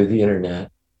and through the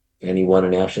internet. And he won a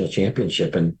national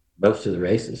championship in most of the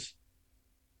races,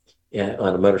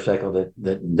 on a motorcycle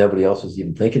that nobody else was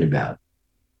even thinking about.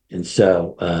 And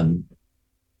so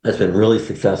that's been really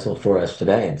successful for us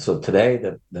today. And so today,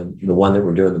 the one that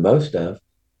we're doing the most of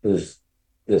is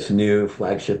this new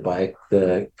flagship bike,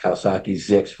 the Kawasaki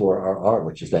ZX4RR,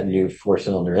 which is that new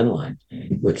 4-cylinder inline,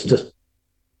 which just,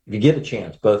 if you get a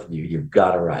chance, both of you, you've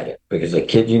got to ride it, because I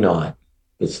kid you not,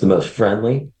 it's the most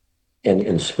friendly and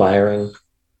inspiring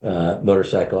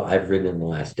motorcycle I've ridden in the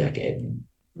last decade.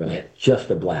 Right,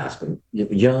 just a blast. And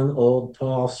young, old,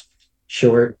 tall,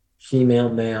 short, female,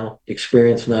 male,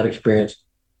 experienced, not experienced,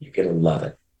 you're gonna love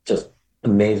it. Just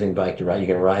amazing bike to ride. You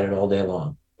can ride it all day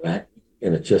long, right?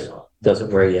 And it just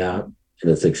doesn't wear you out, and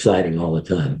it's exciting all the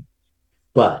time.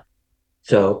 But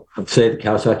so I'd say the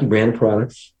Kawasaki brand of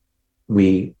products.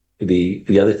 The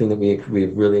other thing that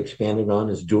we've really expanded on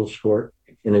is dual sport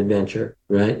and adventure,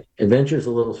 right? Adventure is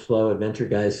a little slow. Adventure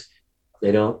guys,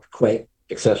 they don't quite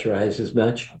accessorize as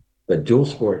much, but dual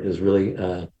sport has really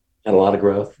had a lot of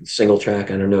growth. Single track,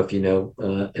 I don't know if you know,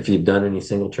 if you've done any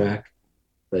single track,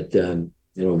 but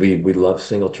we love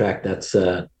single track. That's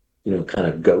kind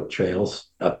of goat trails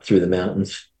up through the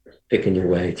mountains, picking your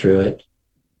way through it.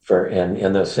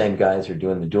 And those same guys are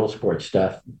doing the dual sport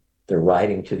stuff. They're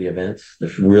riding to the events.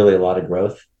 There's really a lot of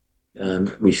growth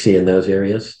we see in those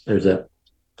areas. I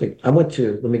went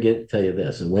to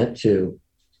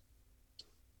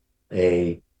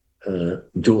a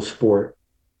dual sport,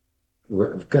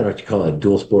 kind of what you call a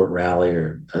dual sport rally,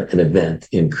 or an event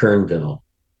in Kernville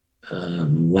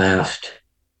last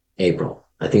April.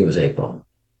 I think it was April,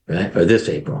 right? Or this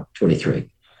April, 23.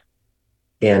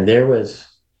 And there was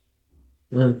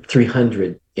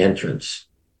 300 entrants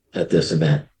at this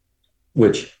event,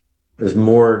 which was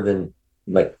more than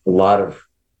like a lot of,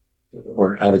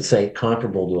 or I would say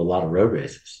comparable to a lot of road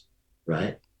races,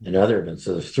 right? And other events.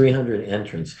 So there's 300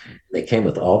 entrants. They came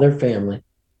with all their family,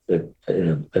 the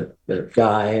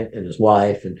guy and his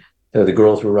wife, and the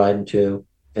girls were riding too,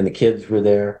 and the kids were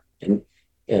there,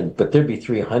 but there'd be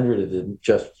 300 of them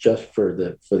just for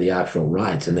the actual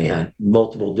rides, and they had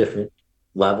multiple different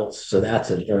levels. So that's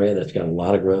an area that's got a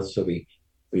lot of growth. So we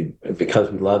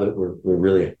because we love it, we're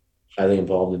really highly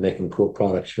involved in making cool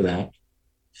products for that.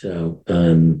 So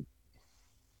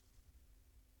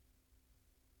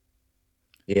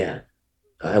yeah,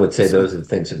 I would say those are the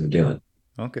things that we're doing.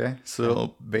 Okay,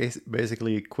 so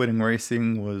basically, quitting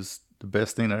racing was the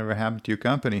best thing that ever happened to your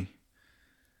company.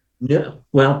 Yeah,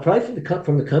 well, probably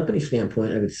from the company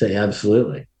standpoint, I would say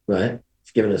absolutely, right?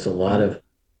 It's given us a lot of,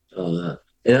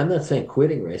 and I'm not saying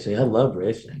quitting racing. I love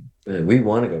racing. We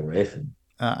want to go racing.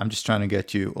 I'm just trying to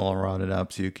get you all rounded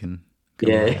up so you can come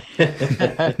Yeah.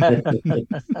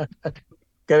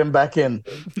 Get him back in.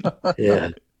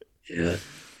 Yeah. Yeah.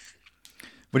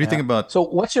 What do you think about? So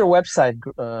what's your website,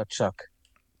 Chuck,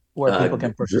 where people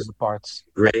can purchase the parts?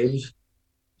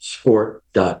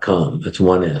 Gravesport.com. That's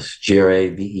one S.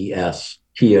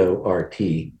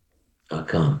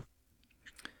 GravesPort.com.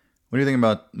 What do you think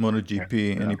about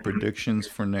MotoGP? Any predictions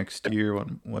for next year?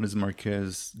 What is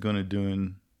Marquez going to do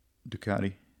in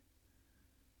Ducati?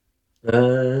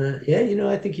 Yeah,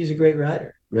 I think he's a great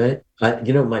rider, right?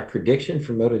 My prediction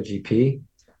for MotoGP,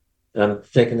 I'm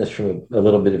taking this from a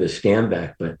little bit of a scam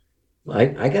back, but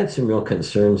I got some real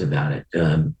concerns about it.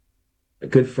 A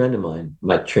good friend of mine,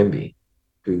 Mike Trimby,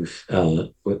 who's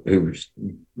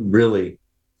really,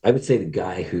 I would say, the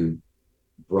guy who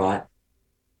brought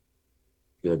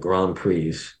the Grand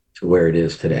Prix to where it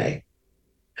is today.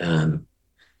 And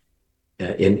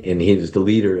he was the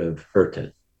leader of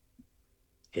Herta.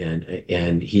 And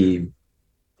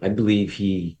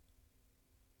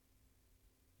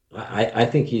I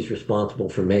think he's responsible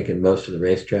for making most of the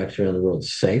racetracks around the world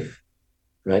safe,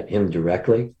 right? Him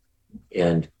directly,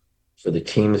 and for the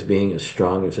teams being as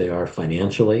strong as they are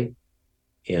financially,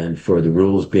 and for the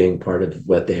rules being part of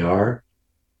what they are.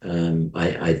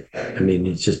 I mean,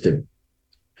 he's just a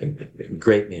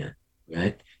great man,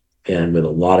 right? And with a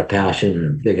lot of passion and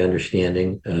a big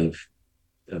understanding of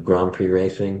Grand Prix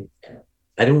racing.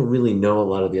 I don't really know a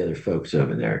lot of the other folks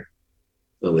over there,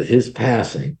 but with his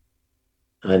passing,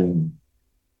 I'm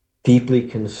deeply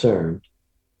concerned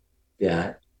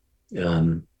that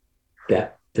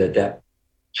that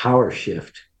power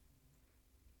shift,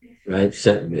 right,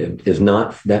 is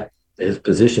not, that his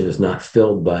position is not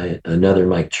filled by another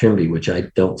Mike Trimby, which I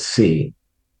don't see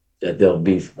that there'll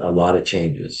be a lot of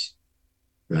changes,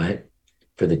 right,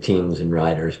 for the teams and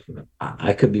riders.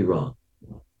 I could be wrong,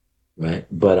 right,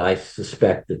 but I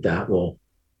suspect that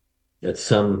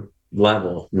some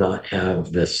level not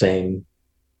have the same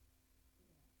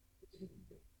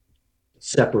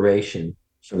separation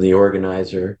from the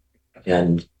organizer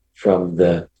and from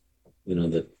the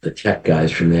tech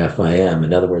guys from the FIM.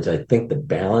 In other words, I think the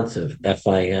balance of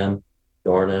FIM,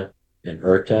 Dorna, and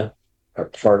IRTA are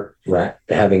part, right,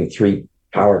 having three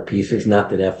power pieces. Not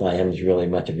that FIM is really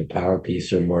much of a power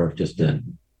piece, or more of just a,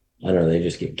 I don't know, they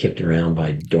just get kicked around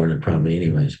by Dorna probably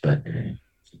anyways. But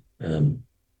um,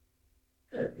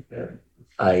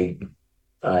 I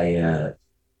I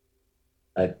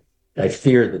I I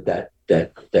fear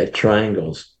that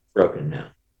triangle's broken now.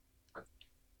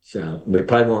 So we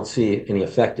probably won't see any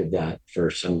effect of that for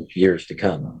some years to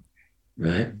come,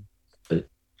 right? But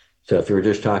so if we were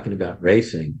just talking about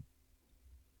racing,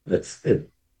 that's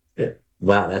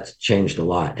wow, that's changed a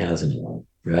lot, hasn't it?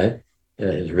 Right?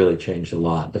 It has really changed a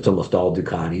lot. That's almost all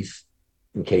Ducatis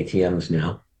and KTM's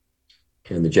now.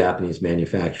 And the Japanese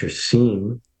manufacturers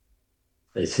seem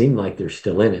like they're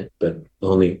still in it, but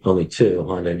only two,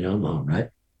 Honda and Yamaha, right?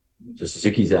 So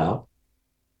Suzuki's out.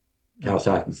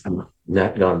 Kawasaki's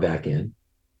not gone back in.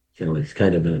 It's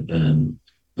kind of and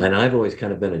I've always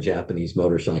kind of been a Japanese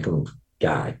motorcycle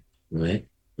guy, right?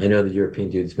 I know the European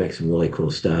dudes make some really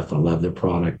cool stuff. I love their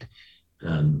product,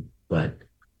 but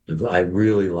I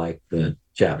really like the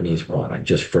Japanese product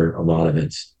just for a lot of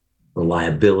its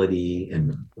reliability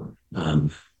and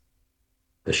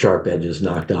the sharp edges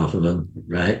knocked off of them,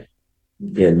 right?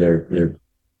 And they're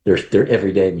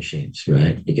everyday machines,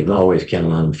 right? You can always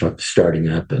count on them starting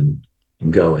up and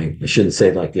going. I shouldn't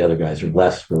say like the other guys are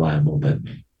less reliable, but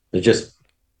they're just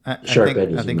sharp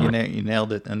edges. I think you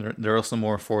nailed it, and they're also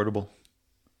more affordable.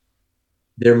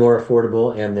 They're more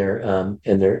affordable, and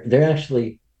they're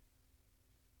actually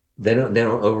they don't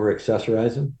over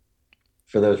accessorize them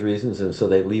for those reasons, and so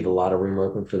they leave a lot of room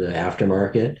open for the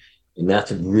aftermarket, and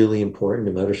that's really important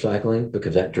to motorcycling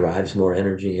because that drives more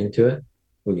energy into it.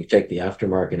 When you take the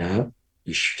aftermarket out,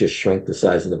 you just shrink the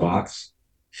size of the box.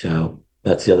 So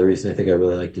that's the other reason I think I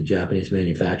really like the Japanese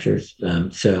manufacturers.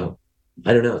 So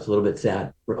I don't know. It's a little bit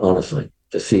sad, honestly,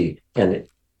 to see. And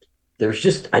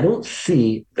I don't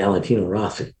see Valentino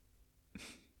Rossi.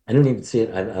 I don't even see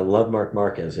it. I love Mark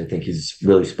Marquez. I think he's a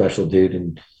really special dude.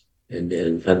 And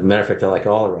as a matter of fact, I like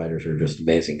all the riders are just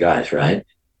amazing guys, right?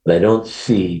 But I don't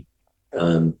see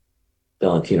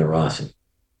Valentino Rossi.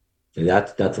 And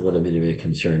that's a little bit of a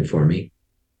concern for me.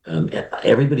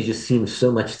 Everybody just seems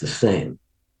so much the same,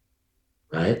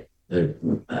 right? There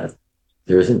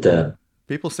isn't a.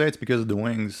 People say it's because of the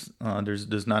wings.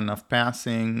 There's not enough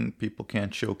passing. People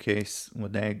can't showcase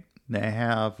what they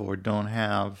have or don't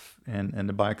have, and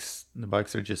the bikes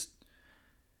are just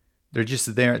they're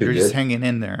just there. They're just hanging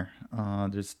in there.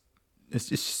 It's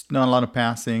just not a lot of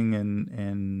passing,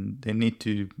 and they need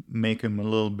to make them a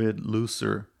little bit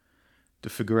looser to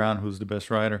figure out who's the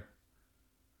best rider.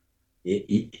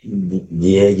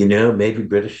 Yeah, maybe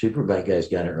British Superbike guys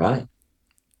got it right.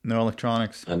 No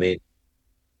electronics. I mean,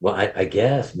 well, I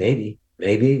guess maybe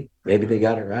they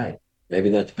got it right. Maybe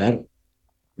that's better. I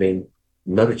mean,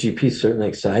 MotoGP is certainly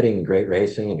exciting and great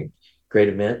racing and a great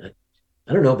event.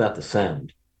 I don't know about the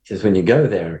sound because when you go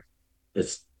there,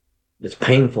 it's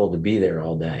painful to be there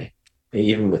all day,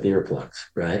 even with earplugs,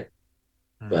 right?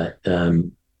 But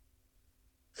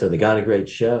so they got a great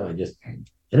show. I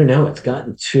don't know. It's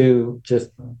gotten too just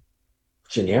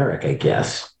generic, I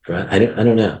guess. Right? I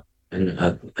don't know.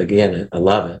 And again, I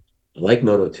love it. I like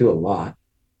Moto 2 a lot,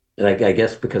 and I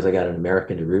guess because I got an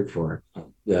American to root for.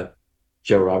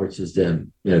 Joe Roberts is a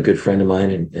good friend of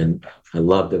mine, and I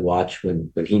love to watch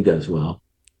when he does well.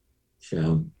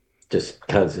 So just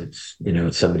because it's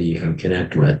somebody you can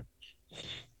connect with.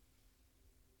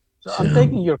 So I'm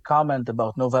taking your comment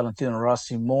about no Valentino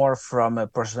Rossi more from a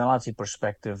personality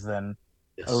perspective than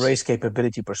a race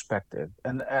capability perspective.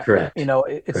 And correct.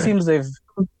 It seems they've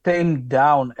tamed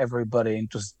down everybody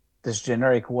into this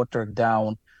generic, watered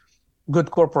down, good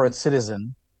corporate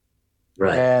citizen.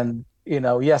 Right. And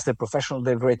yes, they're professional,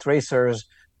 they're great racers,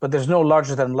 but there's no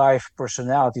larger than life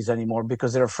personalities anymore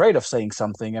because they're afraid of saying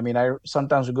something. I mean,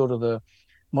 sometimes we go to the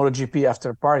MotoGP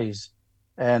after parties,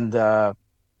 and they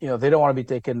don't want to be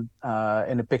taken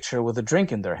in a picture with a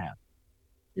drink in their hand.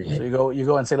 Mm-hmm. So you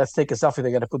go and say, let's take a selfie.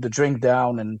 They got to put the drink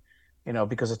down, and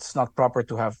because it's not proper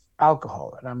to have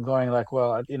alcohol. And I'm going like,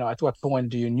 well, at what point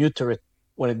do you neuter it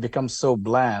when it becomes so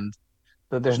bland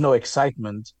that there's no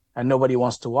excitement and nobody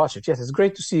wants to watch it? Yes, it's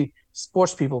great to see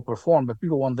sports people perform, but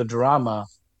people want the drama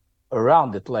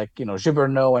around it, like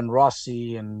Gibberno and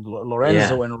Rossi and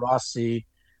Lorenzo and Rossi,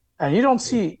 and you don't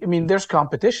see. I mean, there's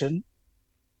competition,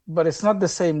 but it's not the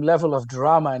same level of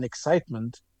drama and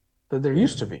excitement that there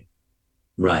used to be.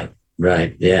 Right.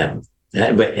 Yeah.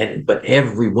 But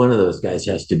every one of those guys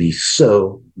has to be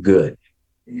so good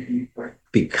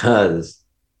because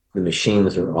the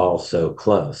machines are all so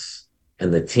close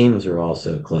and the teams are all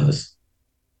so close.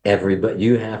 Everybody,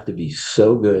 you have to be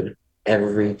so good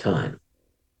every time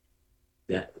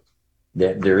that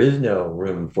there is no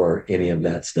room for any of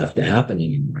that stuff to happen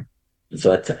anymore. And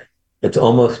so it's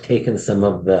almost taken some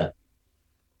of the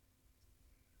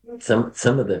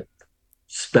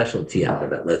specialty out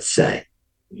of it, let's say,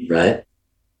 right?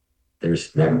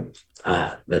 There's there's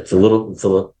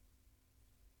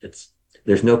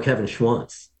no Kevin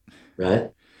Schwantz, right?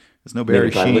 There's no Maybe Barry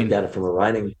if I looked Sheen. at it from a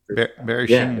writing, Barry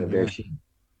yeah, Sheen. no Barry Yeah. Sheen.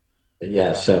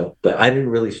 Yeah, so but I didn't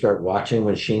really start watching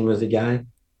when Sheen was a guy.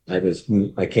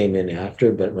 I came in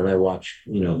after, but when I watch,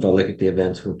 if I look at the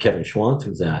events where Kevin Schwantz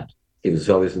was at, it was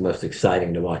always the most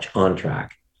exciting to watch on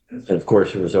track. And of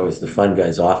course, there was always the fun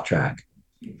guys off track,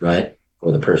 right?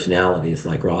 Or the personalities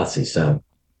like Rossi. So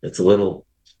it's a little,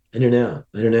 I don't know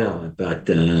about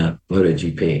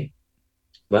MotoGP.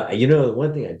 But the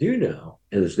one thing I do know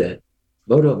is that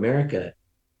Moto America,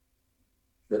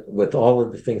 with all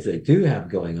of the things they do have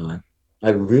going on,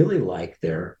 I really like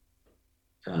their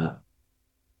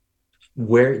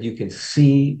where you can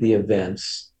see the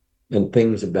events and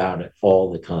things about it all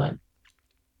the time.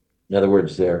 In other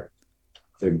words, their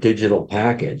digital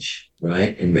package,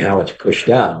 right, and how it's pushed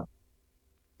out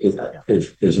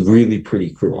is really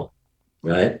pretty cool,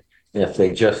 right? And if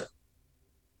they just,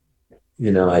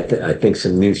 I think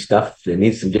some new stuff, they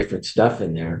need some different stuff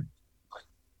in there,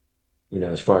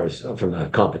 as far as from the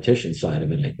competition side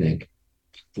of it, I think.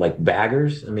 Like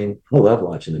baggers, I mean, I love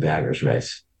watching the baggers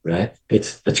race, right?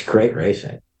 It's great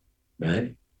racing,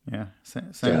 right? Yeah.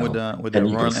 Same with the and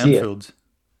you can Royal see it. Enfields.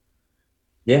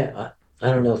 Yeah, I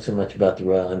don't know so much about the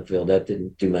Royal Enfield. That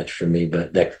didn't do much for me,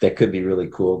 but that could be really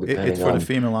cool It's depending for the on.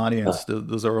 female Uh, audience.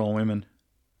 Those are all women.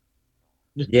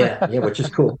 yeah, which is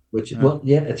cool.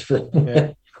 Yeah. It's for.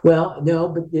 Yeah. Well, no,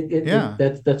 but Yeah.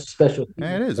 that's special.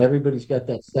 Yeah, it is. Everybody's got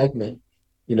that segment,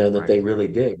 that they really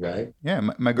dig, right? Yeah,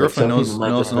 my Like girlfriend some people knows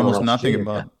might just want to almost watch nothing junior.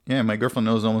 about. Yeah, my girlfriend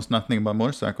knows almost nothing about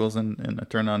motorcycles, and I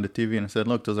turned on the TV and I said,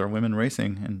 "Look, those are women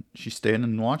racing," and she stayed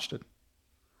and watched it.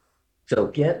 So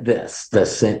get this, the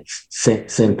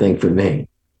same thing for me.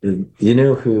 You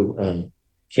know who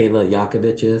Kayla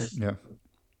Yakovich is? Yeah.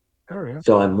 Oh, yeah.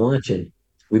 So I'm watching.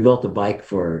 We built a bike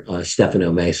for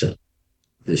Stefano Mesa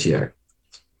this year,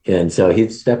 and so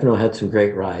Stefano had some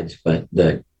great rides, but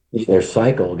their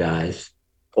cycle guys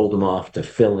pulled him off to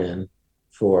fill in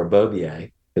for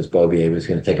Bobier because Bobier was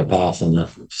going to take a pass on the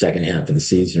second half of the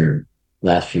season or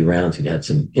last few rounds. He'd had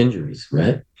some injuries,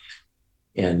 right?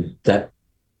 And that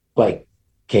bike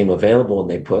came available, and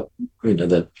they put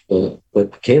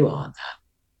put Kayla on that.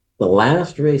 The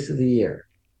last race of the year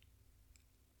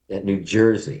at New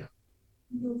Jersey,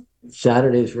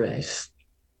 Saturday's race,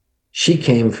 she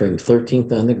came from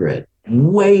 13th on the grid,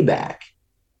 way back.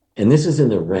 And this is in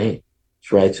the rain,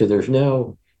 right? So there's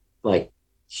no, like,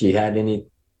 she had any,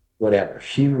 whatever.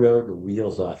 She rode the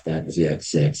wheels off that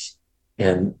ZX6.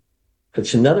 And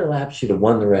it's another lap, she'd have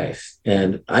won the race.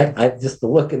 And I just the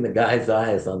look in the guy's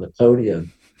eyes on the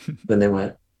podium when they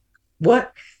went,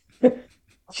 what?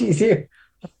 She's here.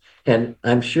 And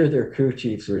I'm sure their crew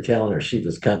chiefs were telling her she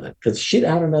was coming because she'd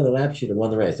had another lap, she'd have won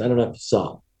the race. I don't know if you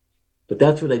saw. But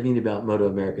that's what I mean about Moto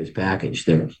America's package.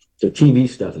 Their TV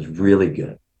stuff is really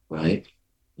good, right?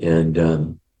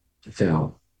 And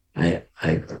so I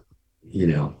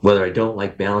whether I don't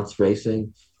like balanced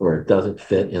racing or it doesn't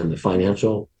fit in the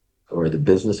financial or the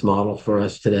business model for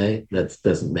us today, that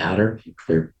doesn't matter.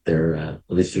 Their at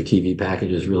least their TV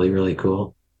package is really, really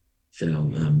cool. So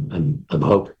I'm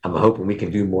hoping we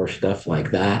can do more stuff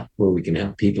like that where we can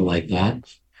help people like that,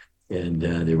 and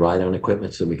they ride on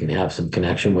equipment so we can have some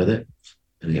connection with it.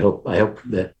 And I hope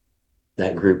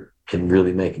that group can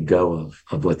really make a go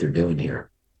of what they're doing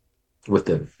here with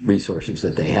the resources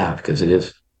that they have, because I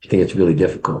think it's really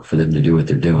difficult for them to do what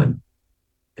they're doing,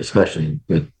 especially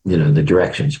with the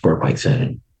direction sport bike's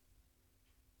headed.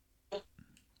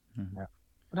 Yeah.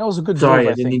 That was a good Sorry,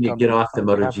 move, I didn't think, need to get off the on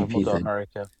behalf of MotoGP Moto thing.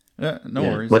 America. Yeah, no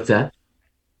Yeah. worries. What's that?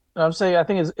 I'm saying I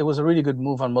think it was a really good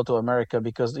move on Moto America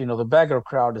because the bagger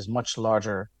crowd is much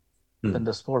larger than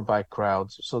the sport bike crowd,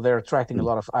 so they're attracting a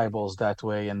lot of eyeballs that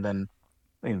way. And then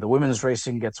the women's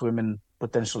racing gets women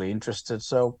potentially interested.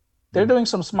 So they're doing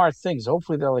some smart things.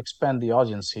 Hopefully, they'll expand the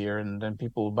audience here, and then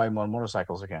people will buy more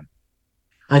motorcycles again.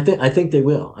 I think they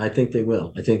will. I think they're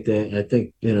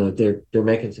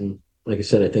making some. Like I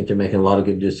said, I think they're making a lot of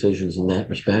good decisions in that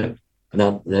respect. And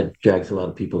that drags a lot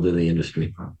of people to the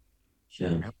industry.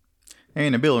 So. Hey,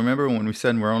 Nabil, remember when we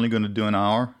said we're only going to do an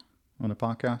hour on the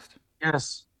podcast?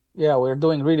 Yes. Yeah, we're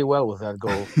doing really well with that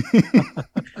goal.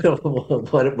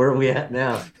 Where are we at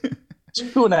now?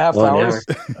 2.5 Oh, an hour. hours.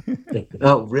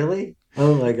 Oh, really?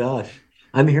 Oh my gosh.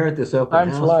 I'm here at this open Time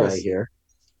house right flies. here.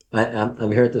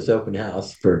 I'm here at this open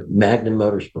house for Magnum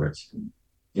Motorsports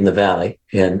in the Valley,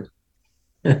 and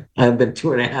I've been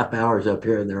 2.5 hours up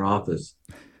here in their office,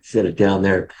 sitting down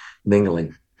there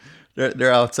mingling.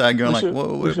 They're outside going We like, should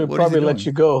we should what is he probably let doing?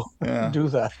 you go Yeah. do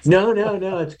that. No, no,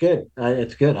 no, it's good.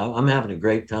 It's good. I'm having a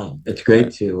great time. It's Uh,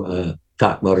 great to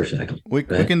talk motorcycle, we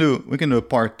right? can do a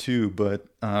part two, but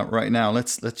right now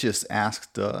let's just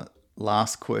ask the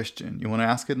last question. You want to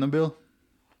ask it, Nabil?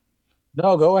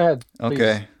 No, go ahead, please.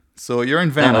 Okay. So you're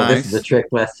in Van Oh, this is a Nuys. trick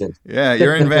question. Yeah,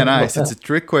 you're in Van Nuys. It's a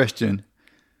trick question.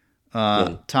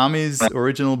 Yeah. Tommy's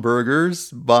Original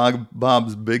Burgers,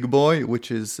 Bob's Big Boy,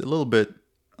 which is a little bit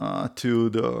to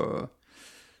the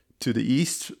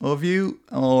east of you,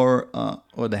 or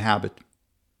the Habit.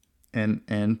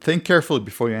 And think carefully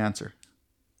before you answer.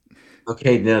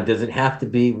 Okay, now does it have to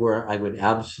be where I would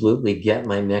absolutely get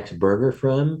my next burger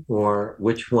from, or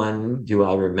which one do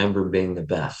I remember being the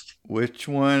best? Which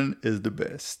one is the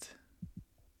best?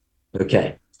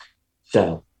 Okay,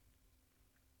 so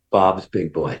Bob's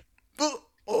Big Boy,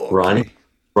 Oh, brawny,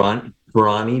 okay.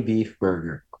 brawny beef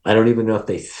burger. I don't even know if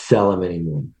they sell them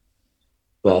anymore.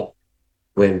 But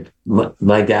when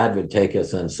my dad would take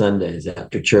us on Sundays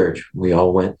after church, we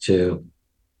all went to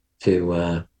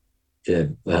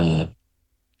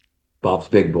Bob's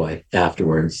Big Boy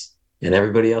afterwards, and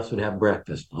everybody else would have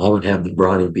breakfast. I would have the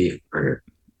brawny beef burger.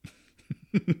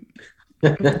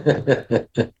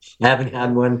 I haven't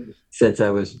had one since I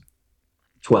was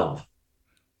 12.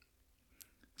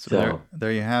 So So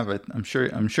there you have it. I'm sure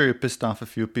you pissed off a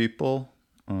few people,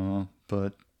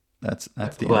 but that's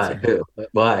the why? answer. Who?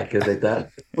 Why? Because they thought,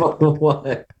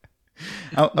 why?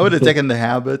 I would have taken the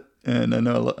Habit, and I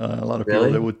know a lot of people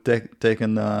that Really? would take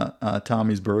taken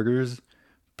Tommy's Burgers,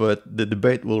 but the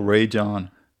debate will rage on.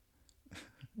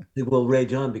 It will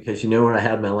rage on because you know where I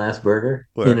had my last burger?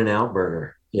 In Where? and Out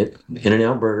Burger. In and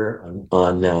Out Burger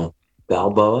on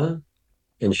Balboa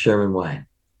in Sherman Way,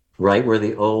 right where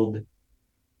the old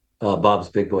Bob's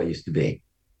Big Boy used to be.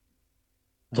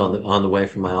 It's on the way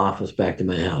from my office back to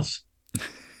my house.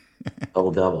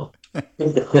 Double double.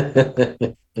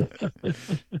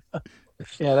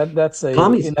 Yeah, that's a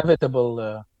Tommy's.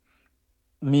 inevitable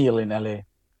meal in LA.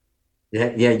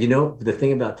 Yeah, yeah. You know the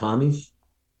thing about Tommy's,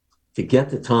 to get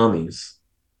to Tommy's,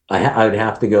 I would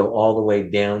have to go all the way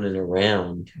down and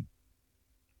around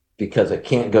because I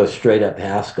can't go straight up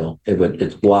Haskell.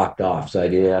 It's blocked off. So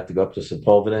I'd either have to go up to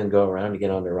Sepulveda and go around to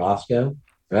get onto Roscoe,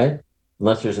 right?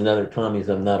 Unless there's another Tommy's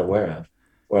I'm not aware of,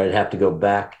 or I'd have to go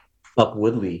back up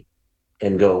Woodley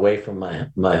and go away from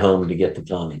my home to get to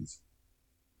Tommy's.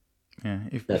 Yeah,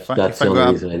 That's if I the go only up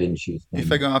reason I didn't choose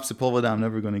if I Tommy's. go up Sepulveda, I'm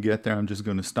never going to get there. I'm just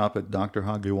going to stop at Dr.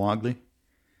 Hoggy Woggly.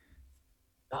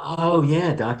 Oh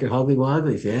yeah, Dr. Hobbly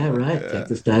Woggly's. Yeah, right. Yeah,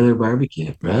 Texas Tyler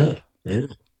Barbecue. yeah, Right. Yeah.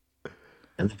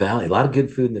 And the Valley. A lot of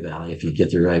good food in the Valley if you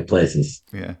get to the right places.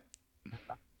 yeah.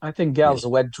 I think Yeah. Gal's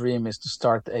wet dream is to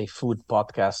start a food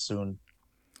podcast soon.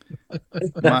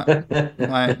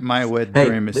 My my wet Hey,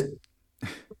 dream is oh,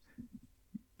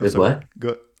 with sorry. what?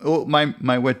 Go. Oh,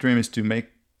 my wet dream is to make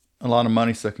a lot of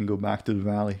money so I can go back to the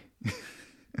valley.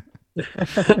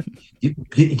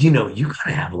 You know, you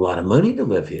gotta have a lot of money to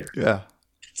live here. Yeah,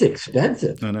 It's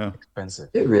expensive. I know, Expensive.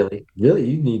 It really, really,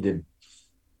 you need to.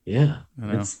 Yeah, I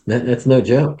know. that's no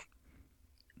joke.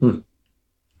 Hmm.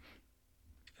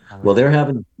 All Well,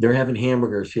 right. they're having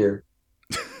hamburgers here,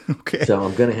 Okay, so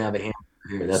I'm gonna have a hamburger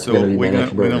here. That's so gonna be my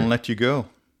next we're gonna burger. let you go,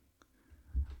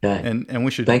 Okay. and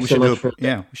we Thanks so should do much for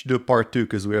we should do a part two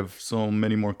because we have so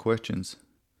many more questions.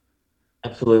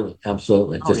 absolutely,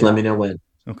 absolutely. Oh Just let yeah. me know when.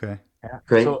 Okay, Yeah.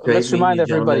 Great, So great let's meeting remind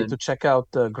you, everybody to gentlemen. check out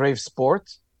Grave Sport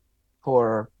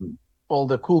for all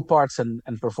the cool parts and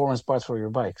performance parts for your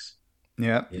bikes.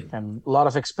 yeah, Yeah, And a lot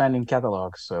of expanding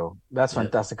catalogs. So that's yeah.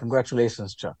 fantastic.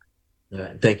 Congratulations, Chuck. All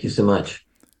right. Thank you so much.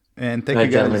 and All thank you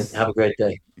right, gentlemen. guys. Have a great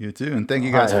day. You too, and thank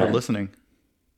you All guys right. All for right. listening.